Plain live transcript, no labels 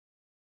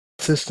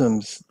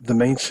systems, the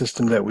main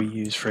system that we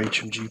use for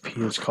HMGP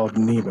is called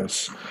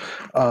NEMIS.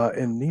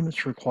 And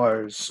NEMIS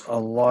requires a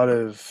lot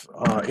of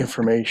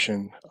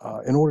information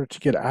in order to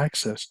get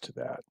access to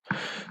that.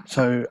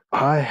 So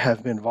I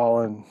have been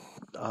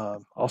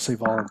I'll say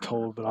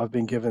voluntold, but I've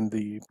been given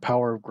the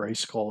power of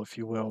Grayskull, if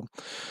you will,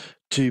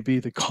 to be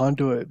the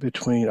conduit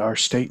between our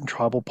state and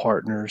tribal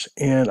partners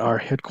and our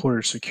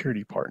headquarters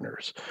security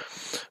partners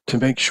to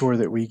make sure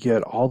that we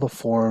get all the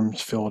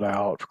forms filled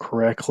out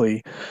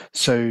correctly.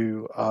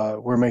 So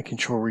we're making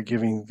sure we're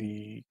giving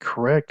the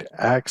correct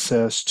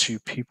access to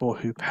people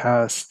who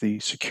pass the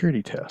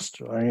security test,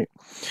 right?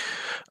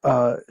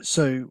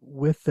 So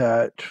with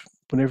that,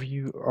 whenever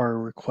you are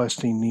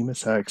requesting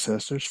NEMIS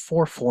access, there's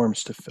 4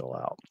 forms to fill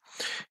out.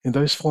 And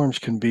those forms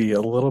can be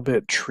a little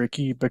bit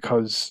tricky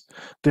because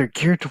they're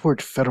geared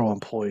toward federal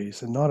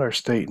employees and not our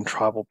state and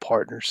tribal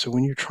partners. So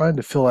when you're trying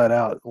to fill that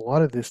out, a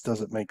lot of this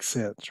doesn't make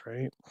sense,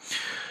 right?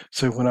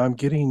 So when I'm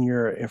getting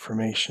your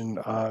information,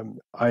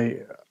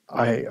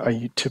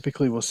 I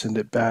typically will send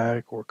it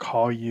back or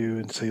call you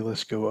and say,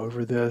 let's go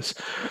over this.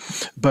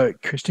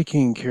 But Christy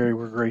King and Carrie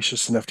were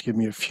gracious enough to give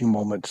me a few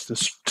moments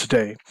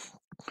today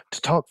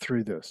to talk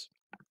through this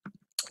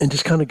and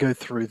just kind of go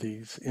through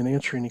these and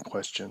answer any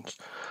questions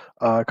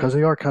because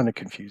they are kind of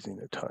confusing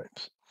at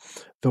times.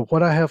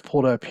 What I have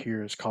pulled up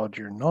here is called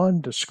your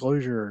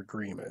non-disclosure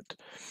agreement.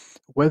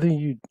 Whether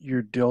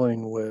you're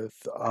dealing with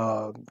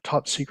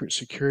top secret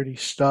security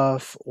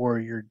stuff or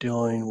you're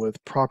dealing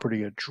with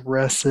property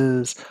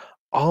addresses,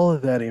 all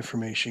of that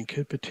information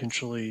could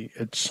potentially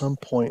at some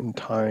point in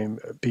time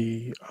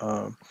be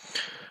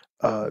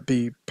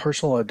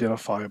personal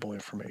identifiable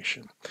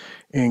information,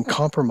 and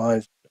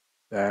compromise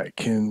that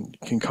can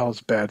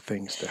cause bad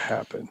things to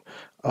happen.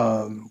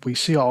 We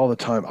see all the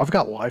time. I've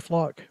got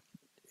LifeLock,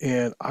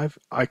 and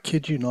I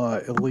kid you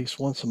not, at least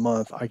once a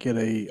month I get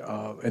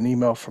an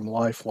email from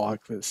LifeLock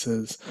that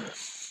says,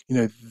 you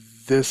know,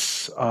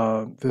 this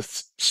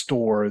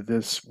store,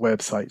 this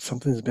website,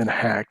 something's been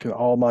hacked, and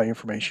all my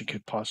information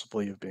could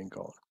possibly have been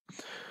gone.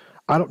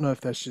 I don't know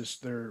if that's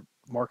just their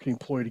marketing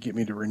ploy to get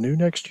me to renew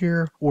next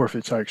year or if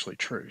it's actually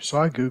true. So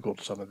I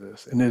Googled some of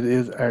this, and it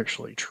is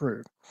actually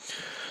true.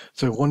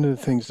 So one of the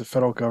things the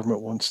federal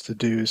government wants to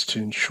do is to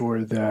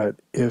ensure that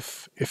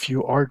if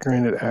you are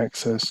granted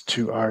access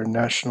to our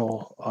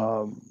national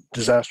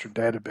disaster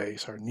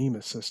database, our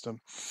NEMA system,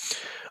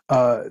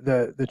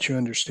 that you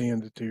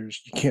understand that you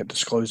can't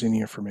disclose any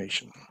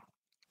information.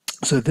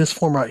 So this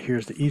form right here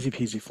is the easy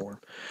peasy form.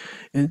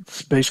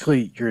 It's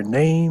basically your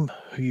name,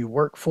 who you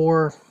work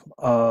for,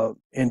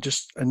 and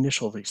just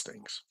initial these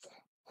things.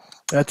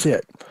 That's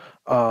it.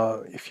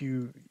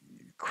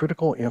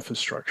 Critical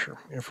infrastructure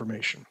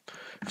information.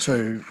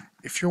 So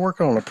if you're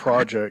working on a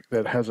project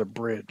that has a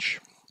bridge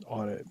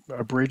on it,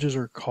 bridges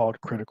are called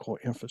critical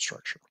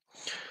infrastructure.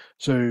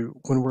 So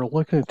when we're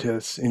looking at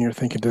this and you're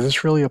thinking, does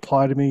this really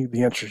apply to me?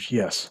 The answer is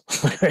yes.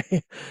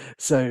 Okay.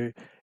 So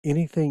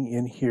anything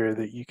in here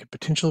that you could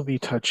potentially be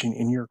touching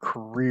in your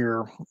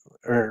career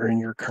or in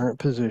your current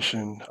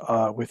position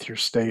with your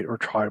state or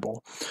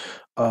tribal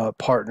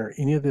partner,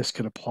 any of this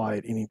could apply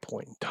at any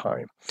point in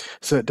time.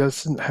 So it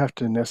doesn't have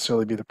to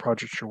necessarily be the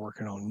project you're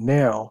working on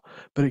now,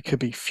 but it could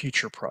be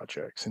future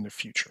projects in the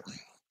future.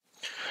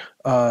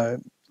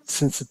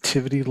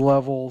 Sensitivity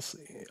levels,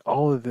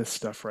 all of this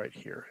stuff right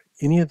here.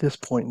 Any of this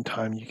point in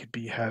time, you could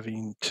be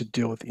having to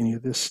deal with any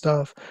of this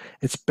stuff.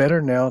 It's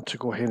better now to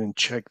go ahead and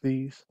check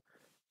these,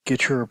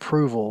 get your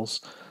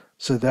approvals,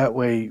 so that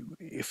way,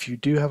 if you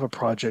do have a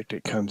project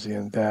that comes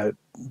in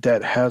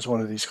that has one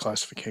of these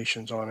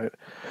classifications on it,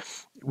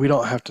 we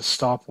don't have to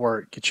stop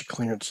work, get your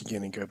clearance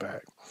again, and go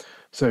back.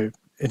 So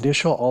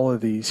initial all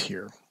of these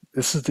here.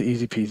 This is the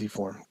easy peasy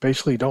form.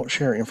 Basically, don't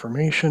share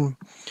information.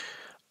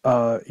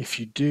 If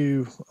you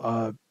do,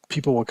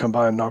 people will come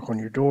by and knock on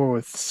your door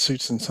with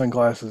suits and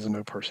sunglasses and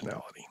no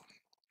personality.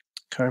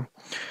 Okay.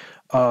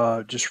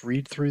 Just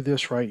read through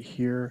this right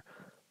here.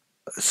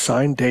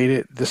 Sign, date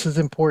it. This is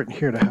important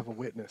here to have a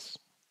witness.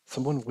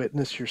 Someone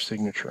witness your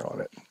signature on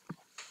it.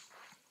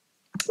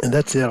 And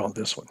that's it on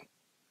this one.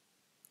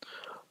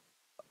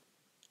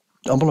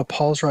 I'm going to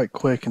pause right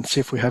quick and see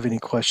if we have any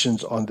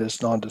questions on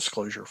this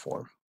non-disclosure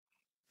form.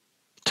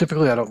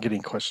 Typically, I don't get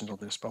any questions on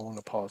this, but I want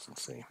to pause and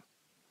see.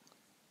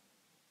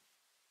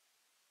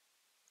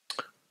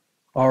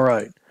 All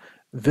right.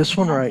 This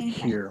one right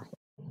here.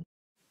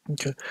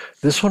 Okay.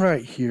 This one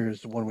right here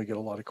is the one we get a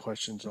lot of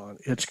questions on.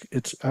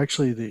 It's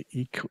actually the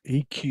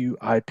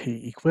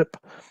EQIP equip.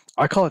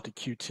 I call it the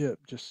Q-tip,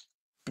 just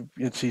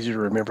it's easier to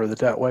remember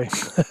that way.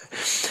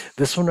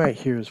 This one right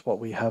here is what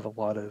we have a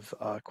lot of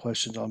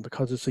questions on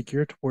because it's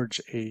geared towards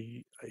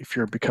if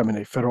you're becoming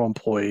a federal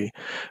employee,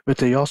 but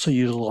they also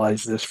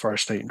utilize this for our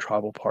state and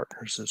tribal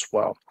partners as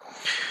well.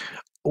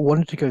 I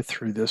wanted to go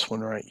through this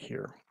one right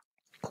here.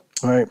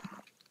 All right.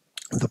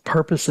 The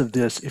purpose of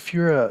this, if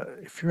you're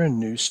a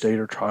new state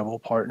or tribal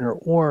partner,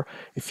 or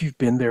if you've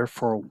been there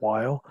for a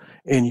while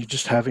and you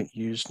just haven't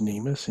used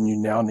NEMIS and you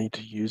now need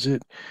to use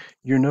it,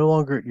 you're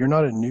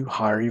not a new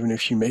hire, even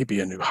if you may be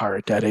a new hire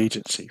at that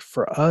agency.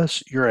 For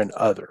us, you're an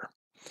other.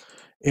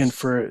 And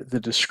for the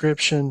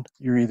description,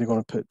 you're either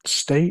going to put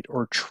state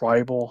or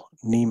tribal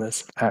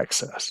NEMIS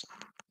access.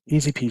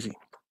 Easy peasy.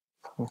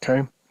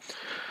 Okay.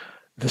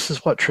 This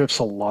is what trips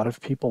a lot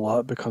of people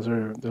up because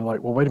they're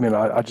like, well, wait a minute,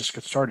 I just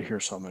got started here,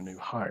 so I'm a new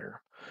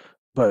hire.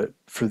 But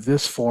for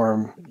this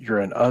form, you're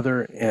an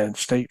other and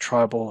state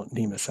tribal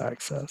NEMIS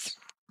access.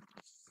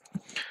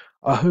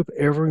 I hope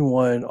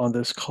everyone on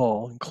this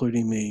call,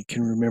 including me,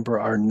 can remember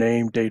our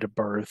name, date of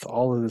birth,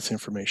 all of this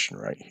information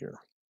right here.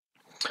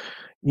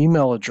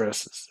 Email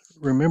addresses.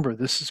 Remember,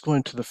 this is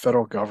going to the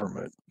federal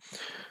government.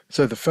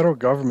 So the federal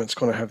government's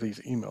going to have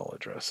these email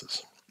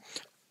addresses.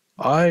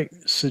 I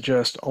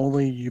suggest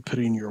only you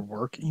putting your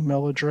work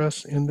email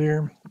address in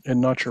there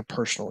and not your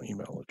personal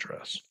email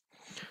address.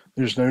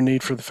 There's no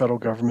need for the federal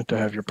government to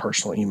have your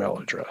personal email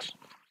address.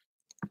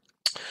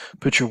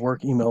 Put your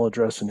work email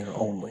address in there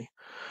only.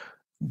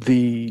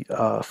 The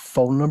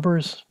phone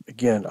numbers,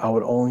 again, I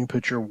would only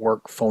put your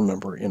work phone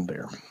number in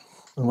there,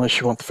 unless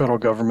you want the federal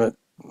government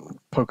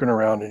poking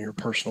around in your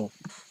personal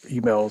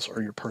emails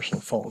or your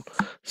personal phone.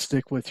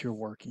 Stick with your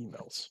work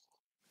emails.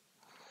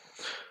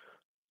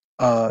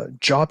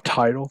 Job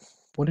title.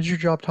 What is your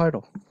job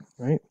title,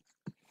 right?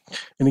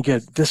 And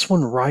again, this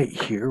one right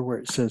here where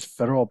it says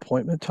federal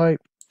appointment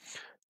type,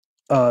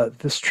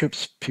 this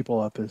trips people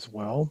up as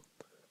well.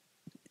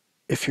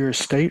 If you're a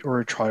state or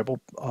a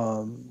tribal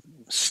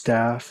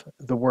staff,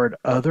 the word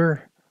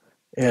other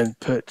and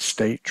put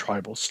state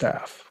tribal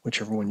staff,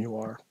 whichever one you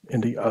are,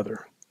 in the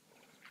other.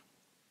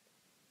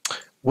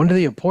 One of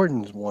the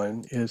important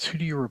one is who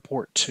do you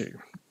report to,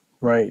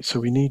 right? So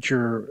we need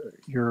your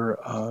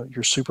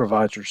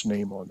supervisor's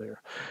name on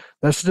there.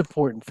 That's the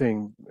important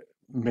thing,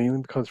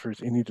 mainly because if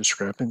there's any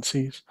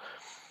discrepancies,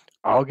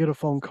 I'll get a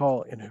phone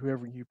call, and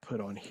whoever you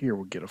put on here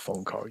will get a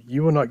phone call.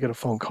 You will not get a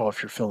phone call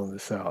if you're filling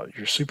this out.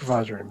 Your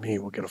supervisor and me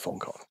will get a phone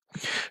call.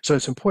 So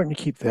it's important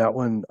to keep that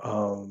one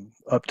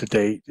up to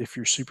date. If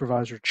your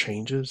supervisor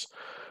changes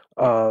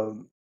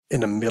in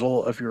the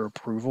middle of your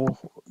approval,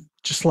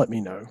 just let me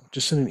know.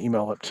 Just send an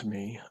email up to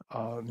me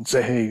and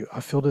say, hey,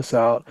 I filled this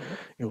out.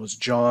 It was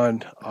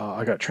John.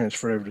 I got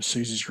transferred over to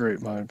Susie's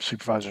group. My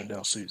supervisor is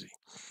now Susie.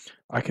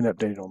 I can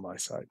update it on my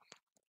side.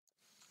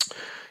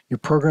 Your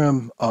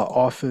program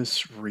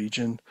office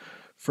region,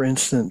 for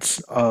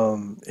instance,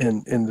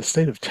 in the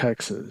state of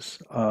Texas,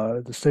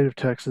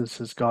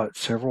 has got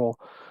several.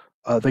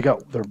 They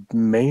got their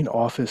main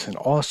office in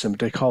Austin, but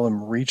they call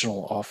them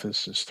regional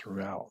offices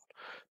throughout.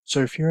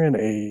 So if you're in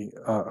a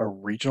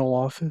regional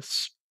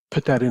office,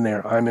 put that in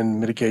there. I'm in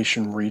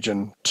mitigation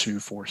region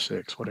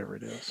 246, whatever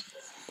it is.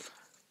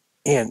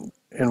 And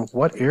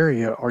what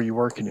area are you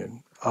working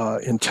in?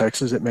 In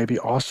Texas, it may be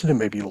Austin, it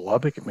may be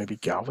Lubbock, it may be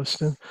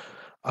Galveston.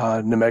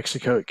 New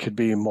Mexico, it could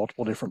be in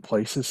multiple different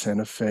places,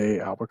 Santa Fe,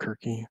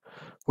 Albuquerque,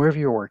 wherever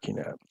you're working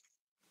at.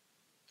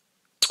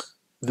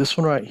 This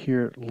one right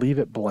here, leave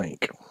it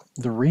blank.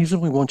 The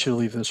reason we want you to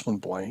leave this one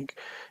blank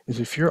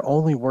is if you're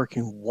only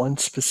working one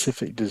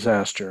specific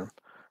disaster,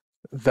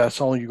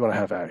 that's all you're going to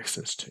have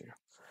access to.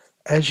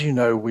 As you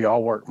know, we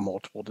all work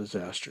multiple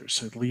disasters,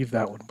 so leave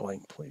that one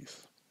blank,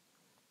 please.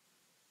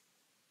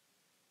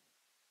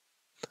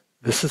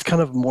 This is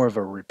kind of more of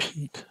a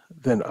repeat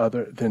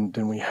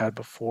than we had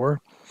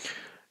before.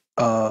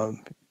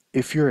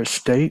 If you're a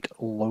state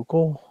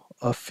local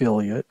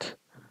affiliate,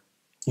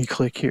 you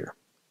click here.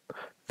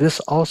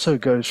 This also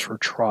goes for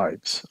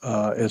tribes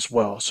as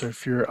well. So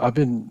if you're, I've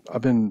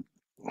been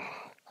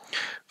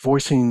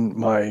voicing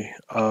my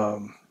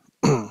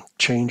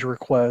change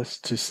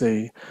request to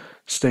say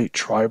state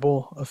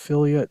tribal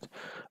affiliate,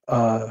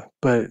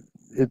 but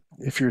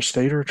if you're a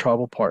state or a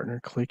tribal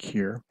partner, click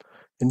here,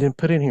 and then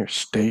put in here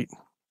state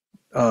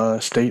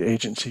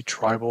agency,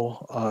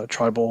 tribal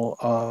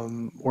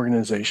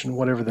organization,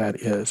 whatever that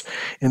is,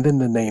 and then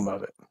the name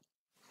of it.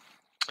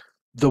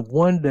 The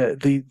one that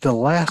the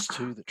last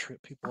two that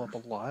trip people up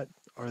a lot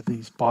are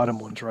these bottom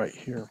ones right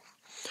here.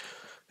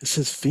 It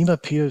says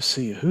FEMA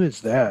POC. Who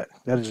is that?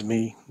 That is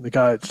me, the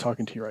guy that's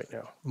talking to you right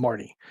now,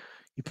 Marty.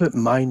 You put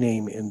my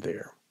name in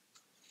there,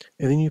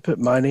 and then you put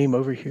my name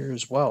over here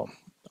as well.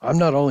 I'm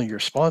not only your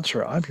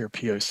sponsor, I'm your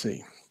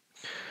POC.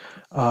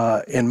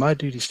 And my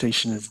duty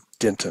station is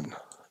Denton,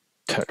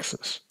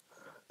 Texas.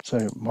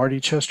 So Marty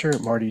Chester,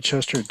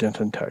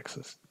 Denton,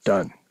 Texas.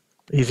 Done.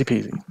 Easy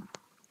peasy.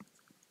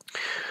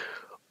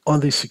 On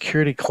the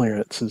security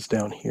clearances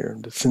down here,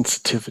 the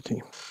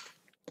sensitivity,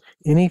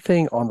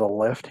 anything on the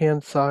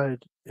left-hand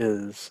side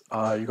is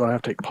you're going to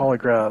have to take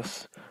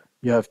polygraphs.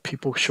 You have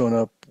people showing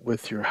up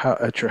with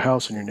at your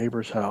house and your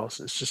neighbor's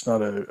house. It's just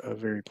not a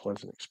very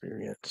pleasant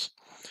experience.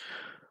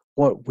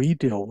 What we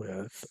deal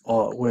with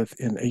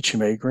in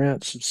HMA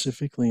grants,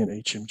 specifically in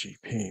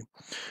HMGP,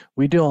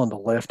 we deal on the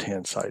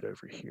left-hand side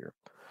over here.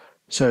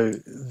 So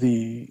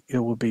it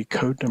will be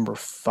code number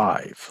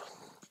 5.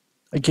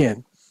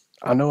 Again,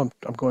 I know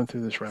I'm going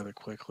through this rather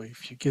quickly.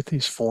 If you get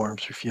these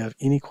forms, or if you have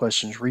any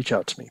questions, reach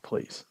out to me,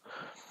 please.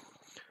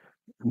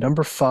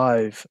 Number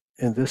 5,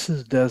 and this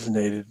is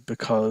designated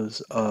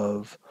because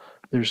of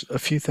there's a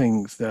few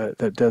things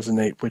that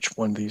designate which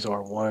one these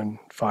are, 1,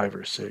 5,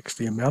 or 6.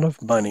 The amount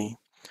of money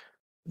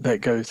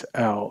that goes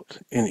out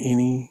in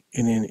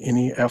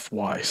any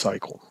FY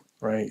cycle,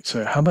 right?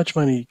 So how much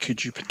money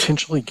could you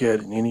potentially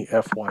get in any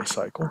FY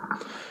cycle?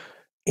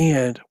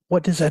 And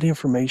what does that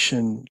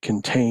information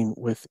contain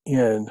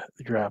within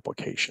your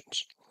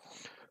applications?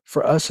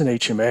 For us in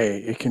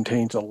HMA, it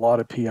contains a lot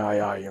of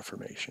PII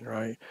information,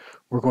 right?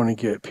 We're going to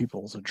get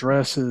people's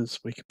addresses.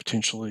 We could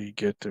potentially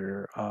get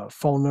their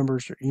phone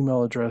numbers, their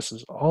email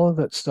addresses. All of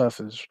that stuff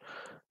is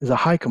a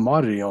high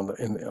commodity on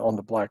on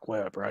the black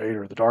web, right,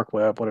 or the dark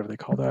web, whatever they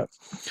call that.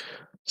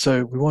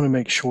 So we want to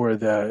make sure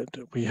that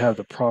we have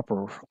the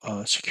proper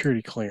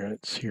security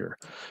clearance here.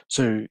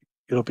 So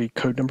it'll be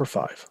code number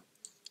 5.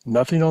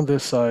 Nothing on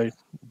this side,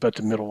 but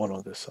the middle one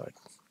on this side.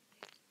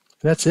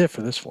 And that's it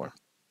for this form.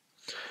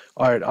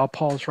 All right, I'll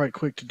pause right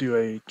quick to do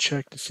a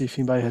check to see if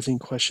anybody has any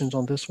questions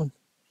on this one.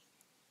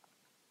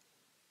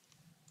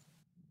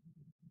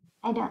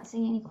 I don't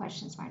see any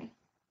questions, Marty.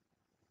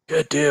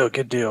 Good deal,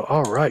 good deal.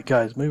 All right,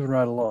 guys, moving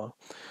right along.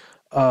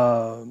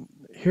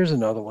 Here's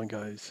another one,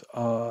 guys.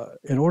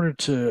 In order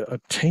to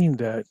obtain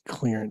that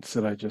clearance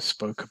that I just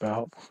spoke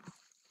about,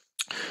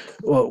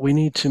 well, we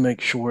need to make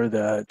sure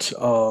that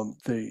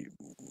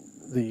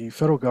the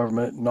federal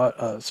government, not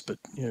us, but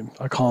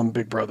I call them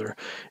Big Brother,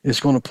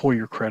 is going to pull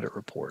your credit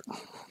report.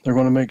 They're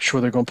going to make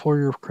sure they're going to pull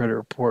your credit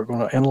report,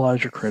 going to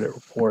analyze your credit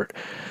report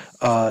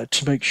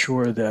to make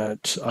sure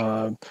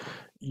that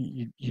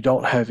you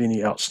don't have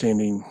any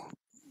outstanding,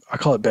 I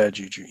call it bad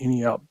juju,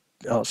 any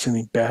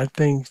outstanding bad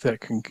things that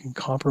can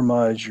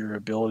compromise your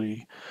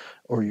ability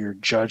or your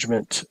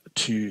judgment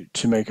to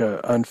make a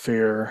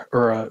unfair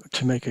or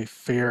to make a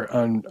fair,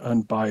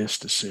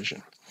 unbiased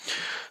decision.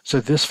 So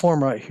this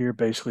form right here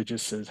basically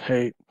just says,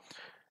 hey,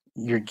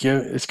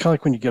 it's kind of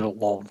like when you get a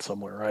loan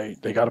somewhere,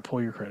 right? They got to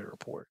pull your credit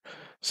report.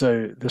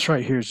 So this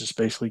right here is just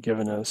basically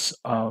giving us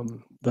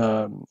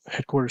the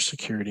headquarters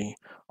security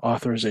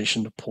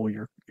authorization to pull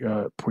your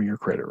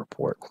credit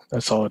report.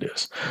 That's all it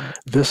is.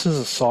 This is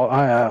a soft.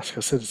 I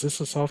said, is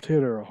this a soft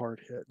hit or a hard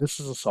hit? This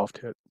is a soft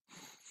hit.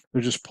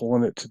 They're just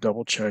pulling it to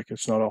double check.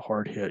 It's not a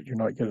hard hit. You're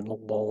not getting a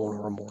loan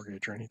or a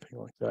mortgage or anything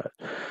like that.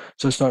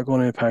 So it's not going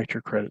to impact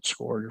your credit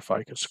score, your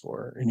FICO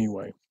score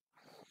anyway.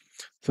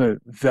 So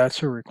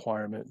that's a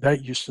requirement.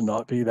 That used to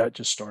not be, that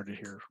just started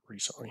here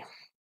recently.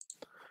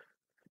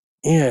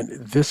 And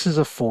this is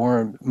a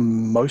form,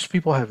 most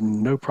people have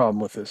no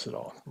problem with this at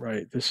all,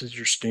 right? This is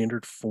your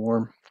standard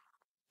form.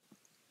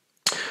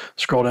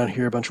 Scroll down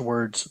here, a bunch of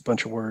words,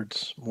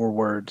 more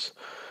words.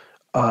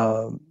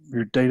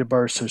 Your date of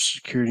birth, social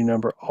security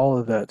number, all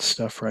of that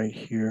stuff right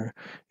here.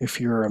 If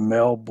you're a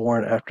male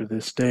born after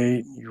this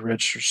date, you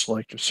register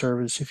selective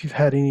service. If you've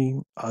had any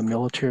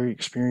military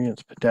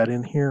experience, put that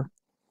in here.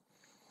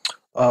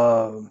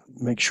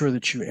 Make sure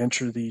that you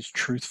enter these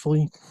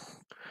truthfully.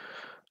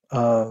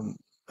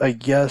 A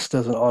yes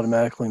doesn't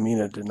automatically mean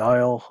a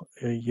denial.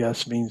 A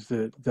yes means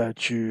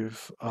that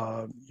you've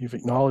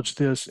acknowledged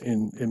this,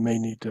 and it may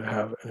need to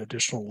have an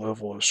additional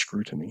level of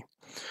scrutiny.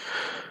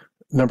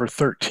 Number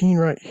 13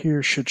 right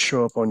here should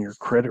show up on your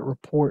credit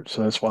report,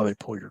 so that's why they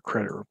pull your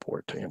credit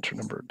report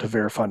to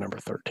verify number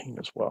 13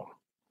 as well.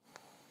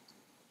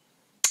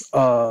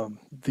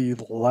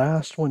 The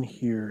last one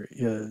here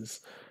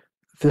is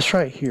this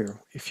right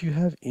here. If you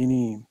have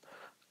anything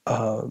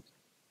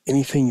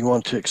you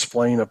want to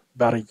explain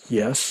about a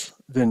yes,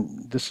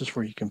 then this is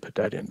where you can put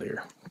that in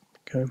there.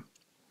 Okay.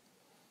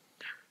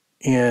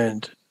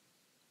 And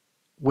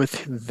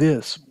with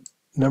this,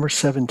 number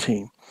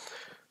 17,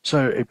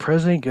 so a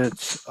president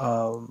gets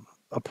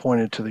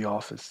appointed to the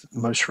office.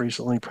 Most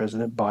recently,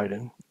 President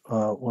Biden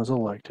was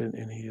elected,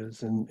 and he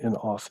is in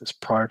office.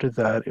 Prior to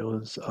that, it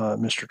was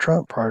Mr.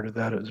 Trump. Prior to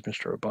that, it was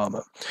Mr.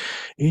 Obama.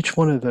 Each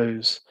one of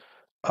those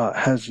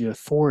has the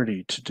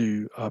authority to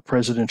do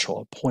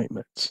presidential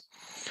appointments.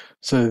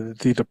 So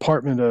the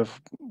Department of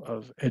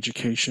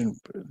Education,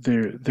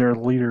 their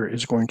leader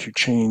is going to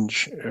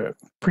change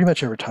pretty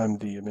much every time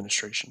the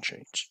administration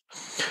changes.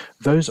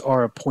 Those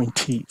are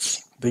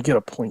appointees. They get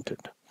appointed.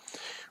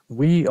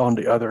 We, on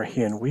the other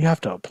hand, we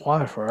have to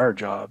apply for our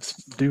jobs,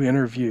 do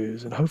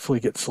interviews, and hopefully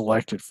get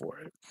selected for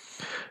it.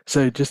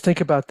 So just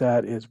think about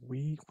that as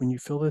when you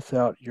fill this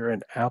out, you're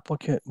an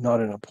applicant, not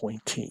an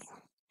appointee.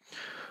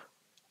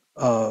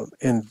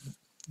 And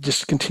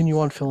just continue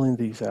on filling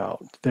these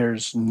out.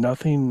 There's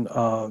nothing,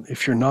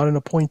 if you're not an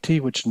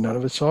appointee, which none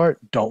of us are,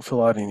 don't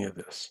fill out any of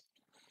this.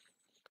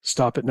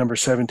 Stop at number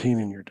 17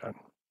 and you're done.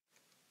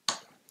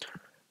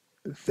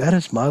 That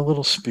is my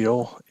little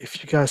spiel.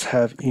 If you guys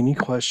have any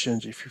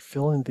questions, if you're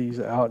filling these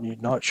out and you're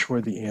not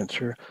sure the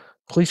answer,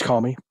 please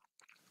call me.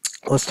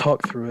 Let's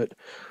talk through it.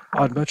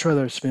 I'd much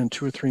rather spend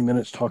 2 or 3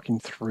 minutes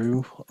talking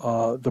through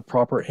the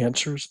proper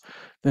answers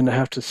than to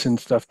have to send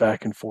stuff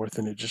back and forth,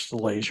 and it just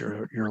delays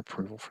your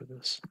approval for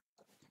this.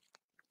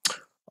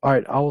 All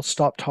right, I will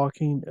stop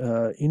talking.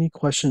 Any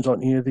questions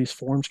on any of these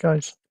forms,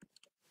 guys?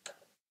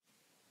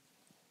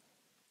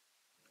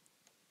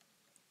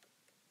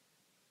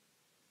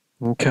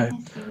 Okay.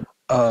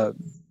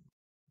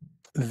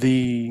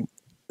 The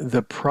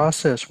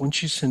process,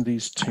 once you send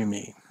these to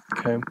me,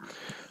 okay,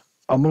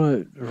 I'm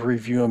going to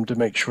review them to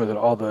make sure that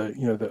all the,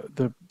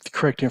 the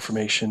correct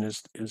information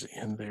is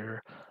in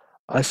there.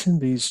 I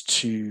send these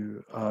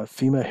to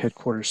FEMA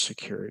headquarters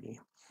security.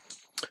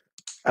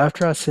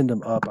 After I send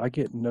them up, I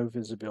get no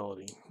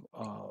visibility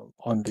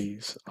on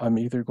these. I'm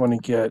either going to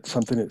get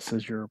something that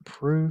says you're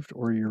approved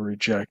or you're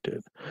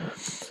rejected.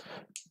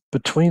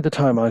 Between the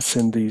time I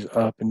send these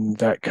up and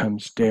that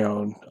comes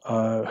down,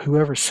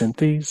 whoever sent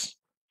these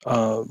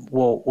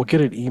will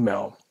get an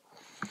email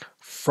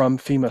from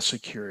FEMA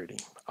security.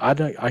 I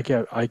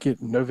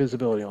get no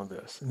visibility on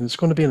this, and there's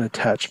going to be an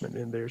attachment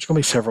in there. There's going to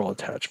be several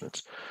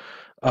attachments.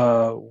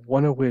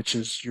 One of which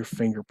is your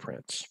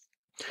fingerprints.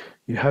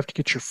 You have to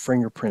get your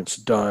fingerprints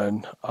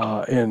done,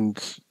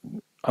 and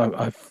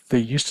they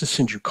used to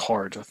send you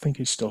cards. I think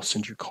they still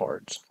send you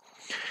cards.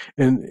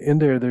 And in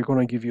there, they're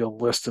going to give you a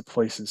list of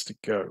places to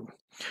go,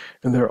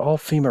 and they're all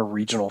FEMA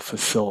regional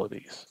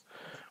facilities,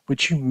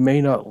 which you may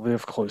not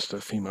live close to a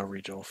FEMA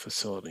regional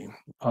facility.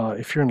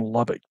 If you're in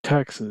Lubbock,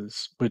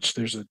 Texas, which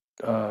there's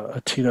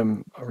a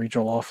TDM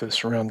regional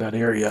office around that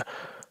area,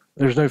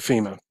 there's no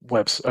FEMA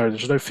or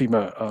there's no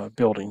FEMA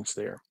buildings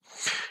there.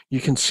 You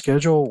can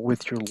schedule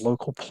with your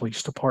local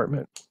police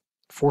department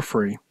for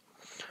free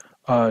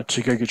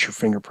to go get your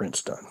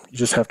fingerprints done. You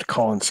just have to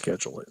call and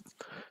schedule it.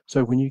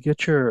 So when you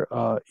get your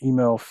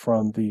email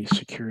from the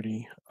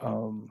security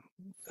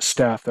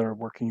staff that are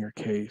working your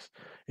case,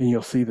 and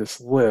you'll see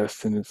this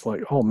list, and it's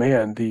like, oh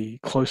man, the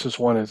closest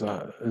one is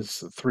a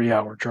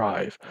 3-hour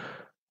drive.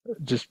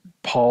 Just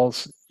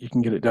pause. You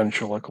can get it done at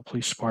your local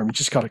police department. You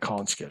just got to call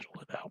and schedule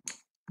it out.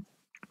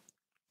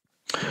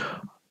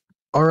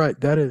 All right,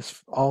 that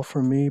is all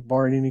from me.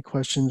 Barring any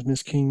questions,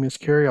 Ms. King, Ms.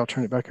 Carrie, I'll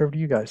turn it back over to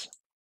you guys.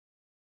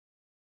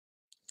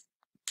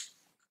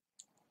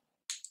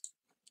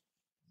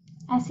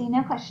 I see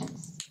no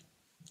questions.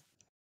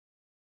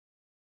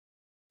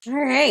 All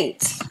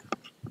right.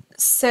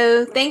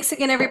 So thanks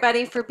again,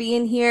 everybody, for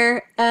being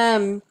here.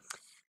 And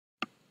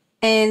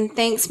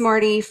thanks,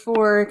 Marty,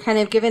 for kind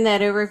of giving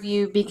that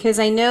overview, because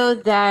I know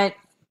that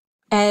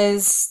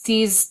as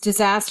these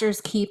disasters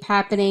keep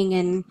happening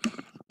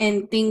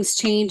and things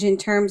change in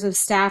terms of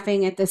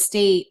staffing at the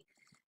state,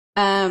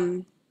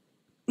 it's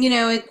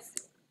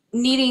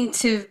needing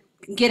to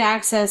get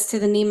access to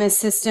the NEMIS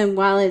system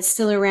while it's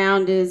still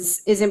around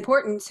is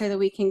important, so that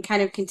we can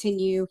kind of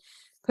continue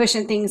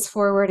pushing things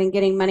forward and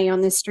getting money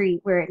on the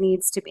street where it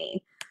needs to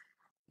be.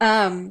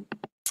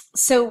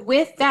 So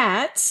with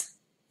that,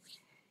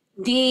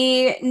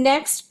 the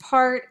next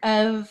part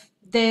of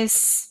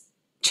this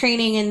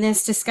training and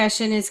this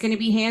discussion is going to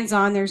be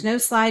hands-on. There's no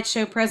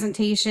slideshow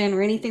presentation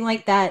or anything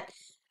like that.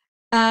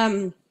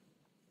 I'm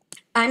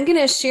going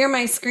to share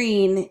my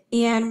screen,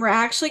 and we're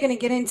actually going to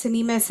get into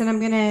NEMIS, and I'm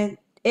going to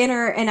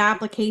enter an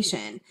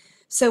application.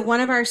 So one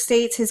of our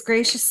states has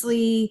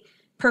graciously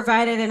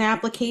provided an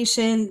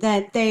application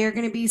that they are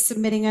going to be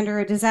submitting under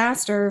a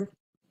disaster,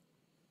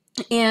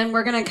 and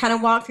we're going to kind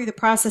of walk through the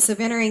process of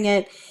entering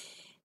it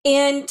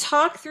and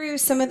talk through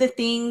some of the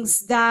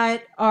things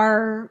that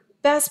are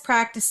best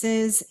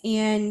practices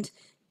and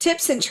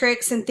tips and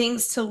tricks and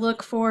things to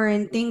look for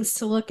and things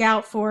to look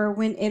out for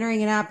when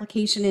entering an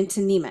application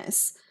into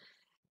NEMIS.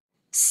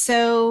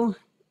 So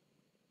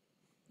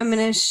I'm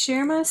going to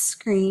share my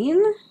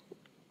screen.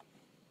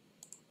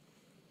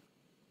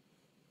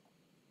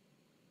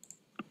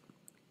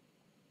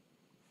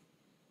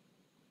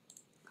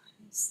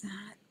 Is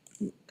that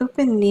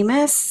open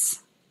NEMIS?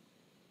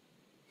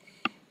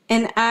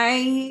 And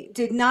I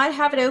did not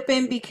have it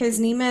open because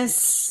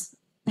NEMIS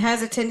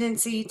has a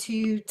tendency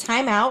to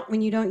time out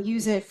when you don't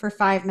use it for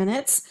 5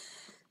 minutes.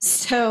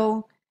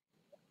 So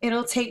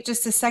it'll take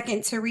just a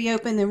second to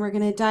reopen, then we're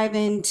going to dive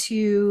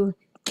into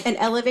an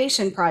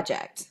elevation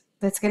project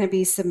that's going to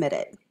be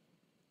submitted.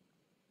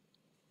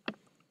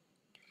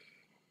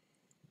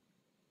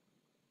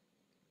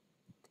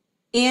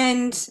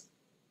 And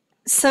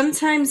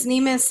sometimes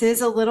NEMIS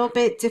is a little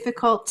bit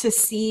difficult to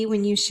see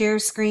when you share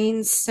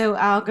screens, so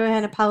I'll go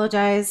ahead and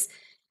apologize.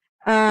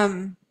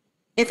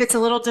 If it's a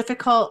little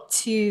difficult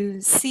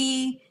to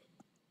see,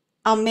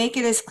 I'll make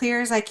it as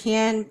clear as I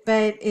can,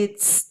 but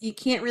you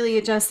can't really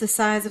adjust the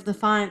size of the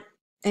font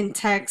and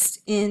text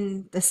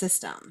in the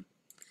system.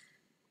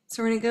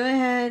 So we're going to go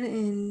ahead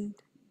and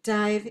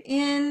dive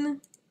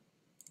in.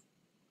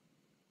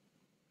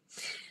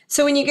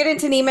 So when you get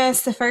into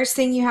NEMIS, the first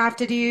thing you have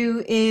to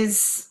do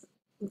is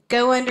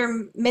go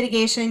under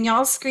mitigation.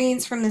 Y'all's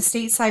screens from the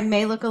state side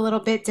may look a little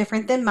bit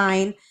different than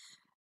mine,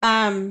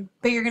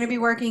 but you're going to be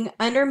working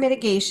under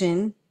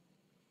mitigation,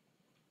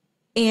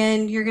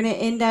 and you're going to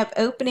end up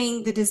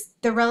opening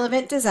the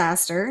relevant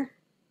disaster.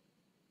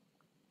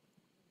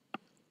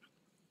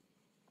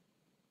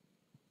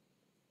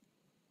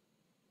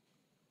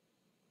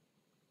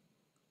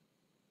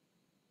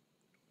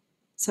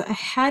 So I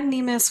had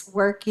NEMIS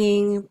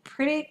working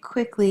pretty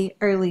quickly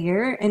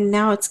earlier, and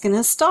now it's going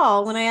to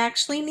stall when I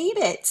actually need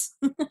it.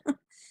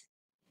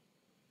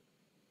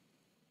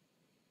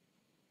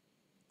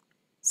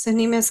 So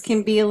NEMIS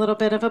can be a little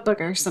bit of a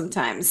booger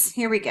sometimes.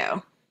 Here we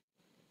go.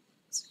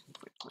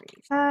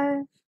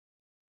 485.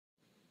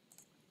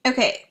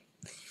 Okay,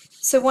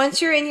 So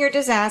once you're in your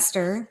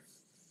disaster,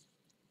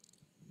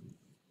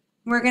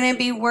 we're going to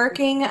be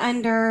working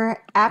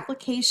under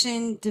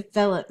application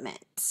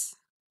development.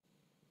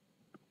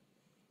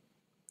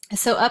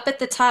 So up at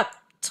the top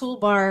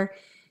toolbar,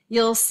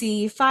 you'll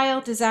see file,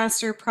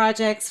 disaster,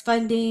 projects,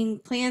 funding,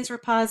 plans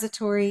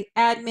repository,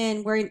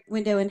 admin,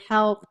 window, and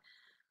help.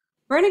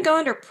 We're going to go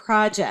under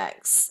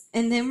projects,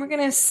 and then we're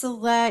going to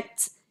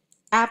select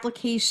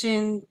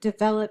application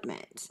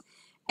development.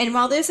 And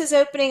while this is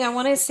opening, I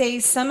want to say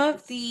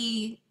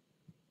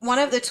one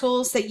of the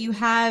tools that you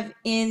have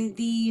in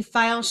the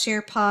file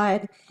share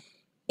pod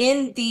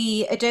in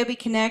the Adobe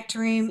Connect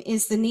room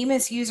is the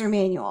NEMIS user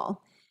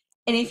manual.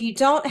 And if you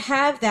don't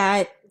have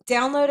that,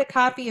 download a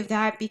copy of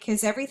that,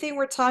 because everything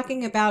we're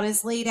talking about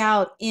is laid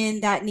out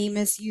in that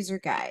NEMIS user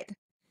guide.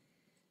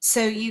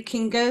 So you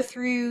can go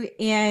through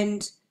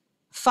and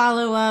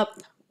follow up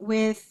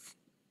with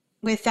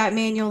that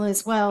manual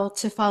as well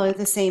to follow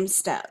the same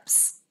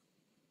steps.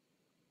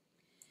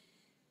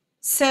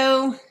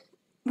 So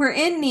we're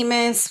in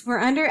NEMIS, we're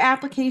under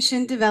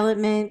application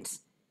development.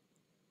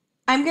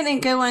 I'm going to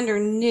go under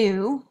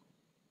new.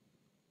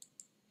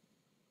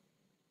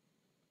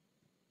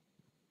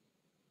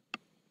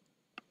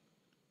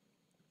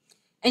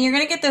 And you're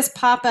going to get this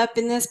pop-up,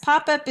 and this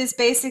pop-up is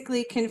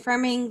basically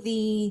confirming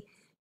the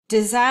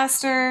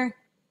disaster,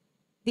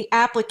 the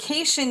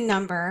application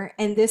number,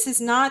 and this is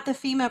not the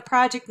FEMA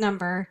project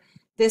number.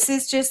 This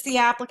is just the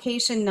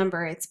application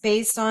number. It's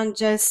based on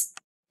just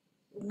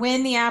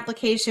when the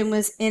application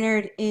was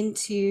entered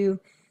into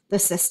the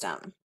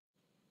system.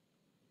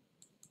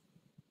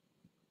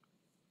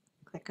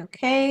 Click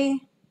OK.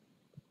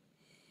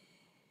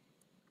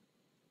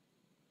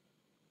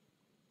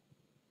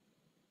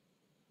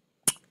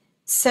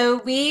 So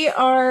we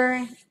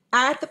are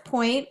at the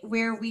point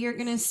where we are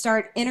going to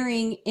start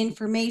entering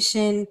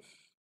information,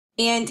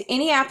 and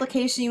any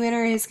application you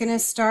enter is going to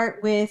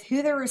start with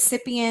who the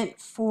recipient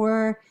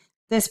for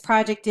this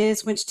project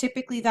is, which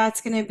typically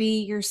that's going to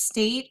be your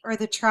state or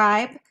the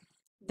tribe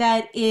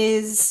that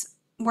is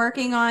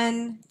working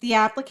on the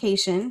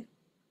application.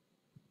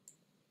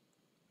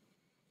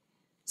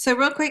 So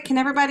real quick, can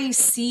everybody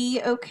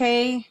see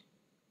okay?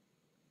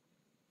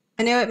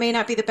 I know it may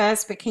not be the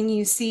best, but can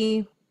you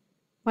see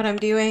what I'm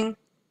doing?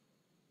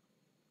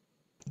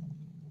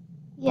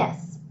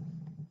 Yes.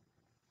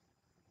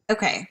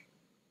 Okay.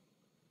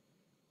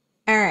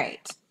 All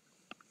right.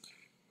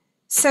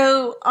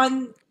 So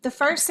on the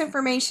first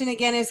information,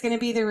 again, is going to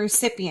be the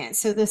recipient.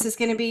 So this is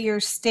going to be your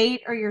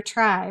state or your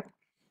tribe.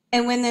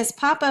 And when this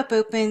pop-up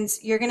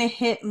opens, you're going to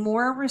hit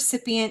more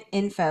recipient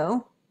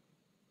info.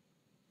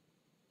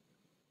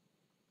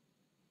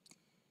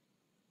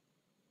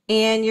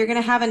 And you're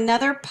going to have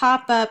another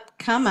pop-up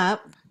come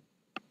up.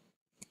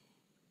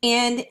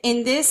 And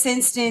in this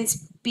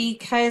instance,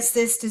 because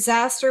this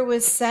disaster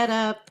was set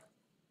up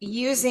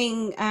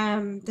using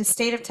the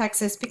state of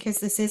Texas, because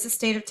this is a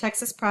state of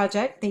Texas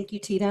project, thank you,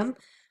 Tatum.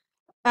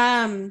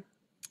 The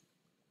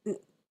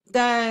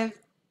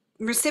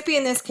recipient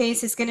in this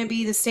case is going to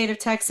be the state of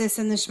Texas,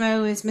 and the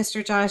SHMO is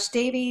Mr. Josh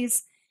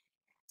Davies.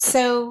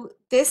 So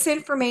this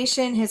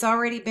information has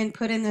already been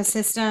put in the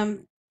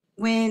system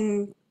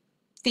when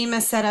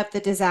FEMA set up the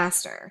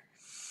disaster.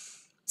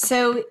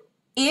 So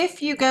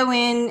if you go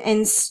in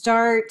and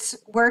start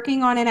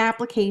working on an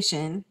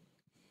application,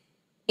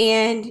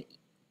 and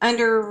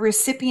under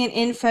recipient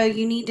info,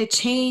 you need to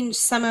change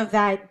some of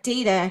that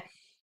data,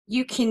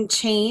 you can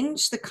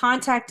change the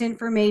contact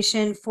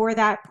information for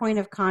that point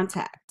of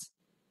contact.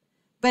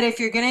 But if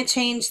you're going to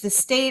change the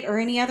state or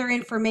any other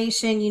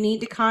information, you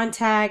need to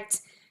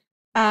contact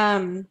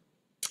FEMA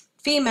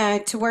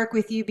to work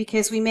with you,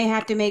 because we may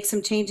have to make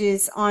some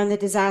changes on the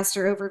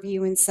disaster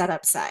overview and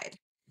setup side.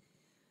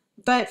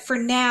 But for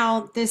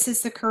now, this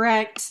is the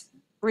correct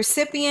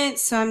recipient,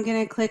 so I'm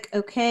going to click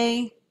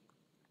OK.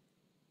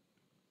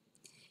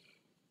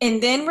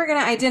 And then we're going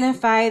to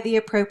identify the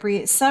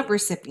appropriate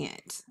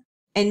subrecipient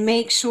and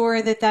make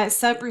sure that that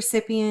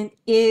subrecipient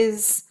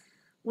is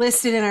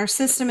listed in our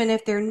system. And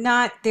if they're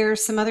not, there are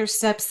some other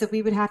steps that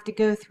we would have to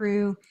go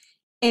through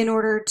in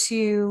order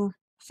to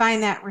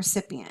find that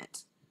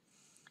recipient.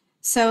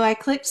 So I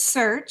clicked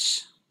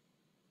search,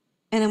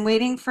 and I'm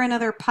waiting for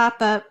another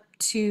pop-up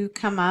to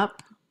come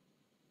up.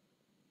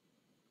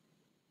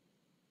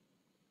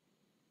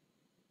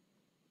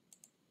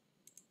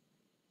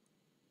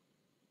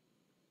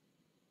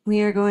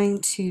 We are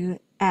going to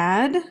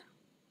add.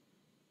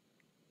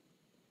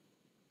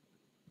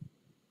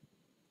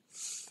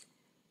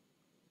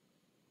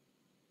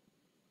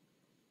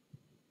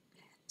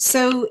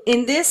 So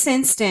in this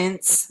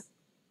instance,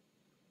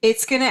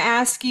 it's going to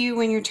ask you,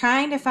 when you're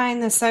trying to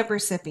find the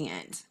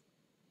subrecipient,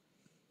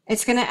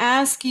 it's going to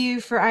ask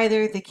you for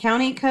either the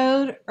county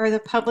code or the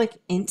public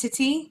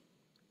entity.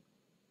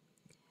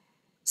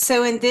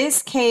 So in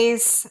this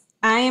case,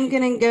 I am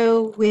going to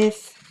go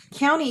with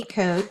county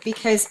code,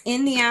 because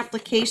in the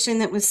application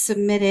that was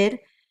submitted,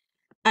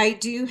 I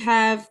do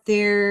have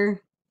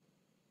their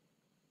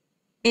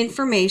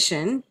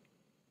information.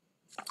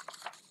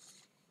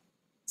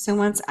 So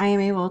once I am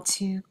able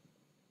to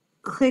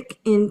click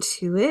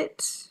into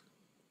it.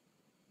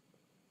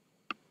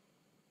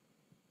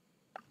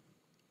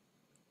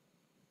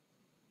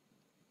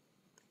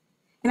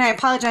 And I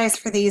apologize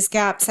for these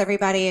gaps,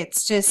 everybody.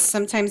 It's just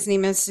sometimes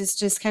NEMIS is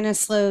just kind of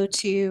slow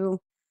to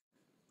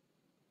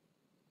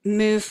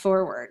move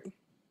forward.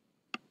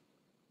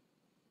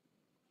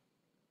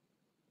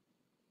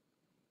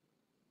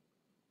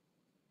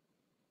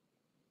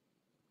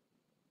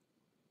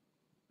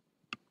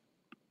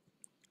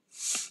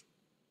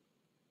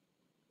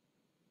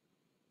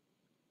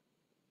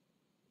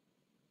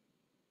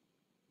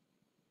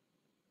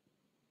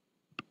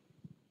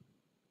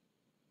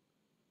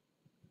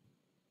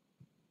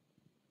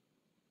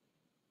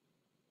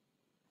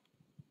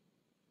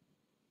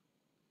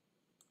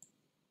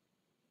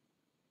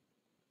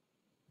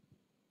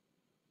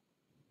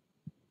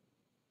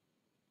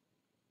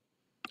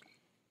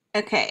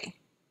 Okay,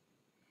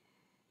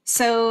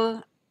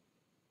 so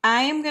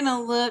I am going to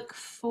look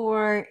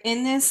for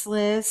in this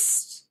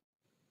list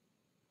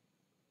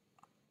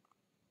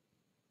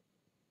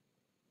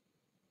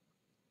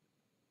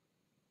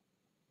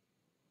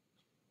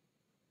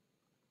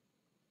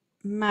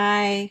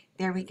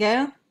there we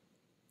go.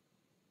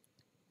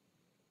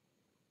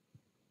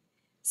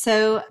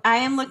 So I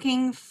am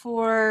looking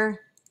for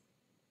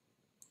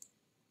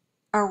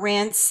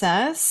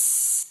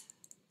Aransas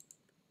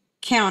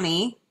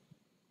County.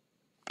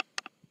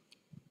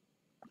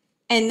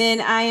 And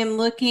then I am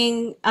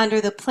looking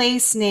under the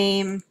place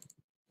name,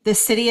 the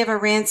city of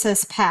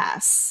Aransas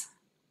Pass.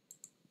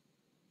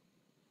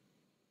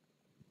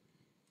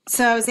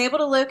 So I was able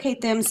to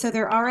locate them, so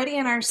they're already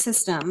in our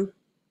system.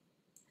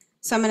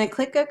 So I'm going to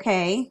click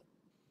OK.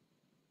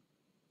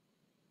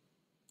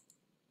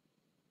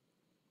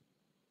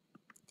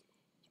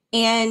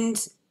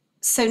 And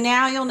so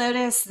now you'll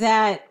notice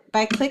that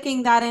by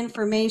clicking that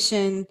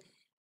information,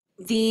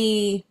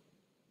 the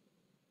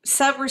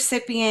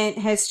subrecipient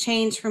has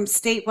changed from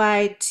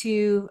statewide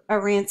to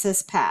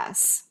Aransas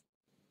Pass.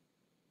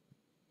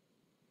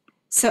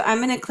 So I'm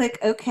going to click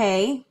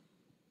OK.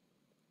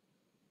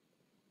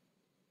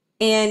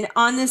 And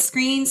on the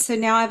screen, so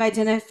now I've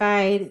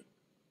identified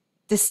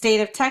the state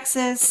of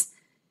Texas.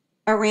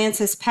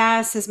 Aransas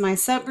Pass is my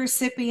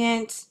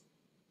subrecipient.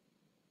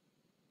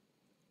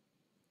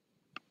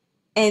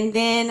 And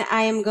then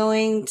I am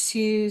going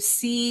to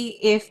see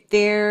if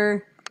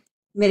their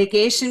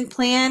mitigation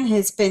plan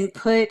has been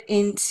put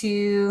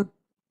into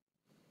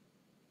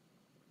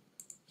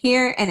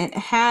here, and it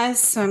has,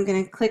 so I'm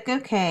going to click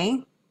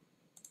OK.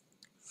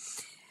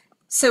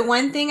 So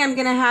one thing I'm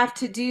going to have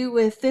to do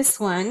with this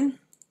one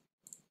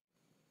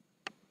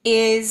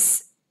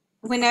is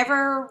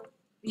whenever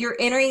you're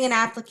entering an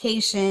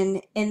application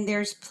and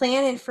there's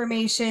plan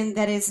information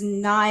that is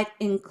not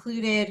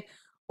included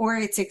or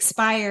it's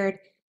expired,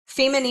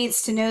 FEMA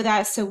needs to know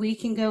that so we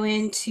can go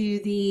into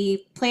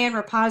the plan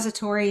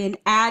repository and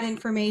add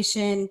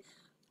information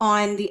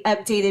on the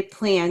updated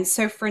plan.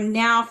 So for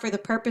now, for the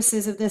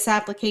purposes of this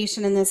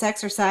application and this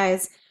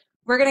exercise,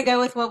 we're going to go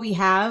with what we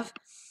have.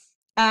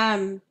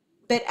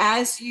 But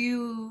as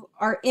you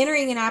are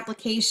entering an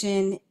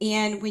application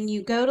and when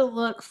you go to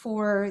look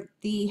for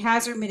the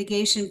hazard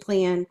mitigation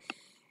plan,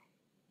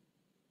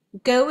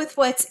 go with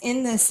what's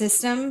in the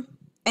system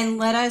and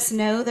let us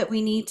know that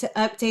we need to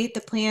update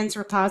the plans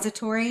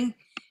repository.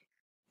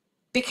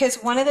 Because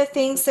one of the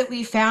things that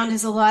we found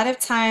is a lot of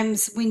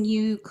times when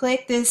you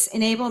click this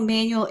enable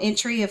manual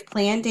entry of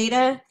plan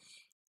data,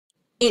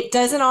 it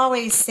doesn't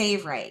always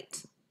save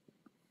right.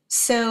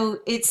 So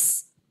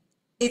it's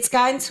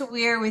gotten to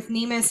where with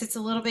NEMIS, it's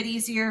a little bit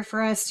easier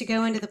for us to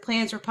go into the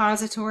plans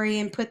repository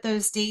and put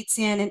those dates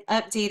in and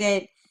update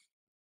it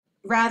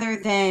rather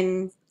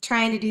than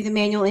trying to do the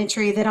manual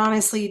entry that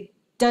honestly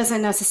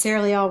doesn't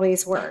necessarily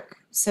always work.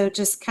 So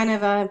just kind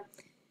of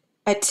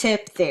a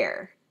tip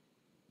there.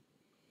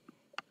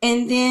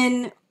 And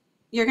then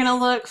you're going to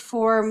look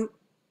for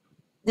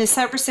the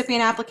subrecipient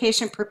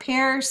application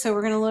prepare. So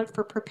we're going to look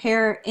for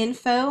prepare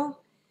info.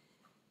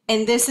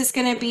 And this is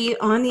going to be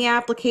on the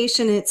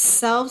application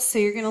itself. So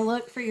you're going to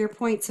look for your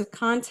points of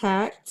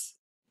contact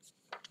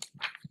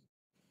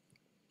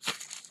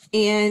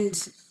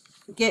and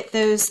get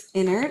those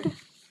entered.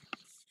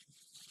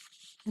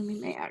 And we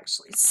may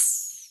actually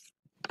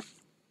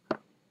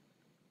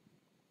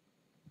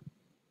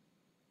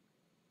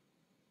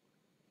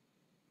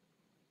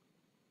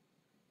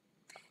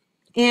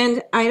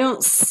and I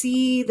don't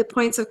see the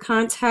points of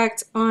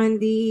contact on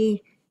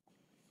the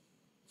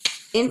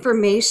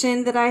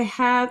information that I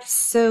have.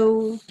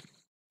 So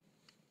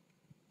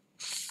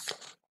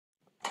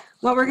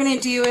what we're going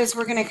to do is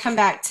we're going to come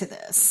back to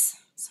this.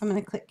 So I'm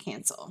going to click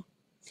cancel.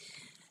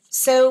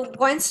 So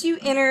once you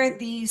enter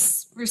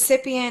these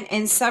recipient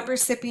and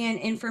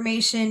subrecipient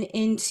information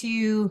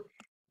into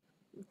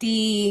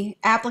the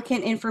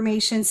applicant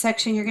information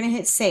section, you're going to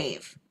hit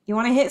save. You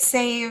want to hit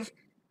save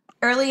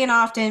early and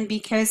often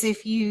because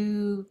if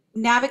you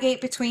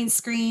navigate between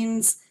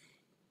screens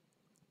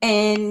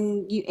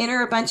and you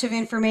enter a bunch of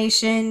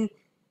information,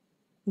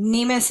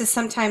 NEMIS is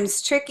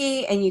sometimes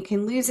tricky and you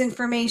can lose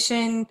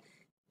information.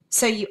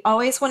 So you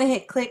always want to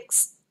hit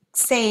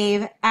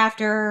save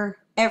after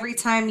every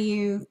time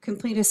you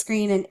complete a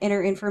screen and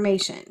enter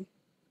information.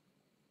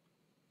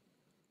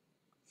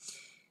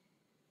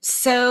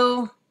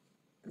 So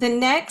the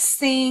next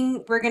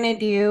thing we're going to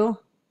do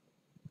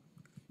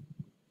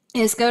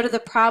is go to the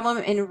problem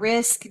and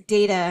risk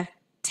data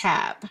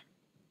tab.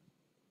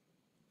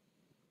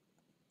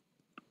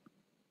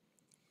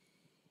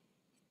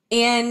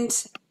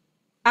 And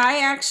I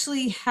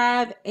actually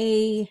have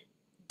a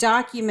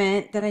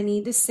document that I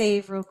need to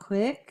save real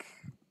quick.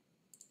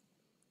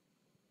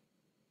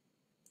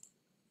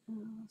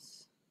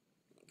 Let's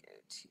go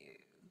to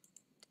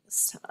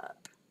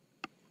desktop.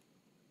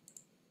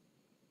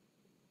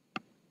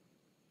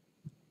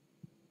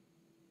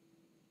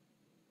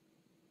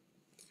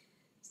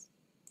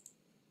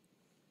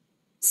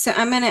 So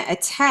I'm going to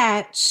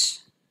attach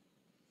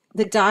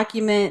the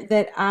document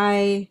that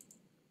I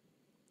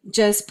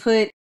just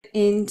put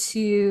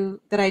into,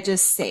 that I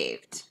just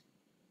saved.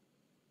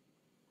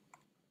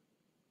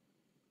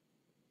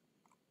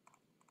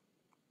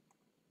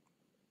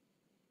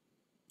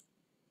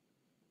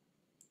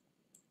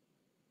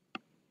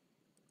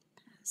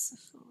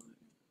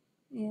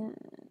 Yeah,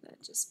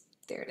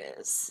 there it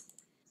is.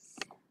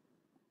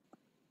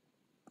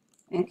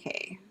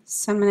 Okay,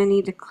 so I'm going to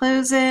need to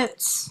close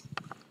it.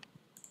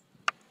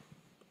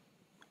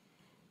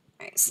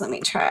 All right, so let me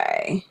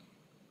try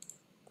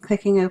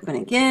clicking open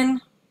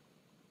again.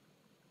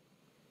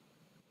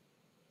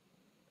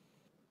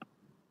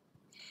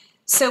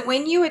 So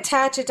when you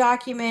attach a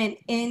document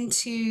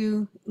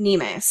into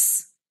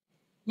NEMIS,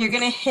 you're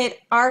going to hit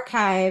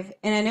archive,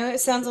 and I know it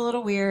sounds a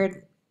little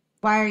weird.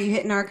 Why are you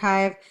hitting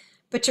archive?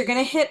 But you're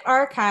going to hit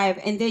archive,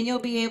 and then you'll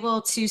be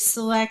able to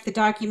select the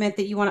document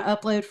that you want to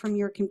upload from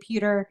your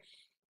computer.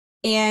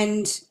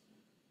 And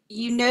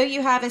you know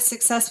you have a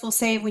successful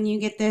save when you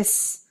get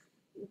this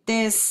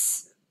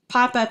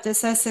pop-up that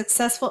says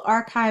successful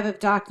archive of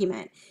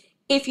document.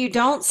 If you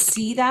don't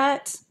see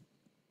that,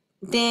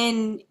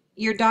 then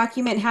your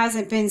document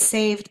hasn't been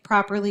saved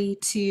properly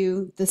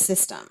to the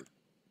system.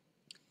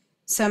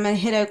 So I'm going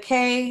to hit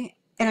OK,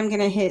 and I'm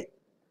going to hit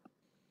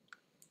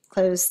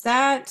close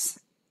that,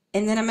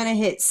 and then I'm going to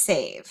hit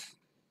save.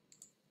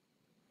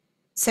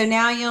 So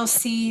now you'll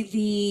see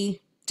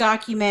the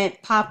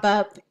document pop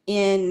up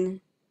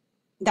in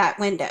that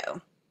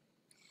window.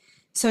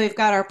 So we've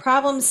got our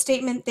problem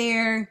statement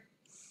there,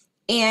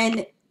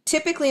 and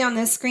typically on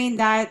this screen,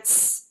 that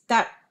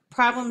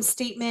problem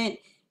statement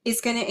is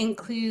going to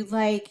include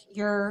like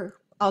your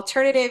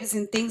alternatives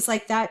and things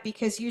like that,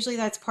 because usually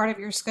that's part of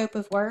your scope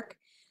of work.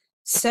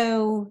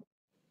 So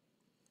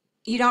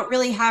you don't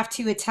really have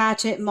to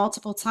attach it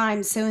multiple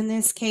times. So in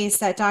this case,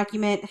 that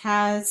document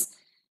has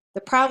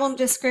the problem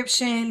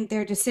description,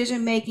 their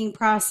decision-making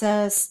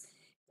process,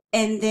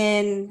 and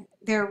then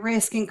their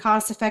risk and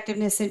cost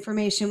effectiveness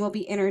information will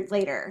be entered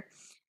later.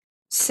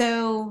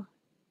 So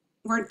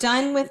we're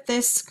done with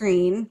this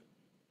screen.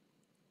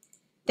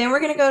 Then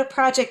we're going to go to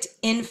project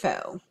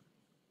info.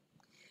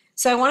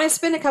 So I want to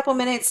spend a couple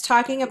minutes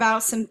talking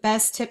about some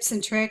best tips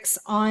and tricks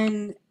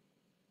on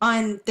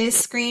this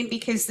screen,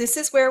 because this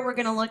is where we're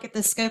going to look at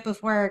the scope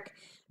of work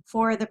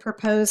for the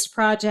proposed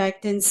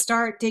project and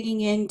start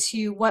digging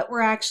into what we're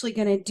actually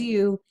going to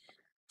do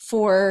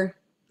for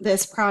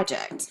this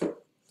project.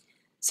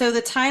 So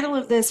the title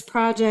of this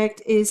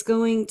project is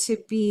going to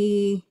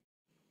be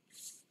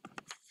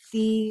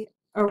the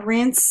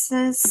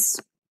Aransas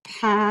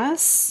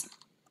Pass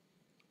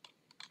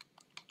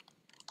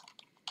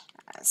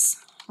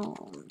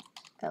Home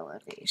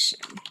Elevation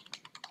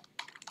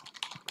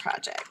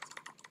Project.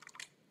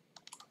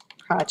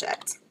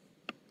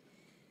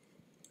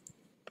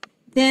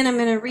 Then I'm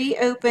going to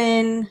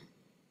reopen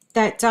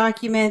that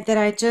document that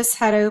I just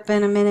had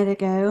open a minute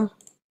ago.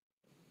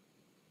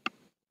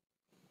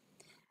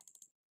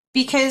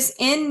 Because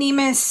in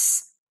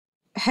NEMIS,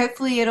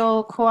 hopefully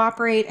it'll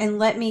cooperate and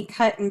let me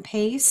cut and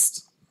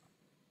paste.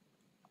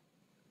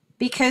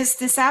 Because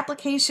this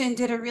application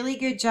did a really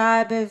good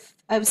job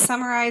of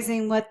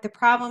summarizing what the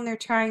problem they're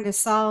trying to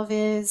solve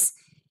is,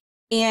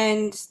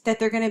 and that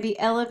they're going to be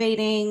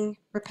elevating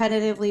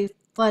repetitively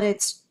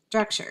flooded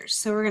structures.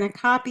 So we're going to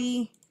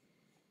copy.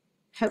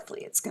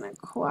 Hopefully it's going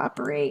to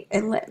cooperate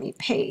and let me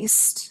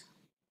paste.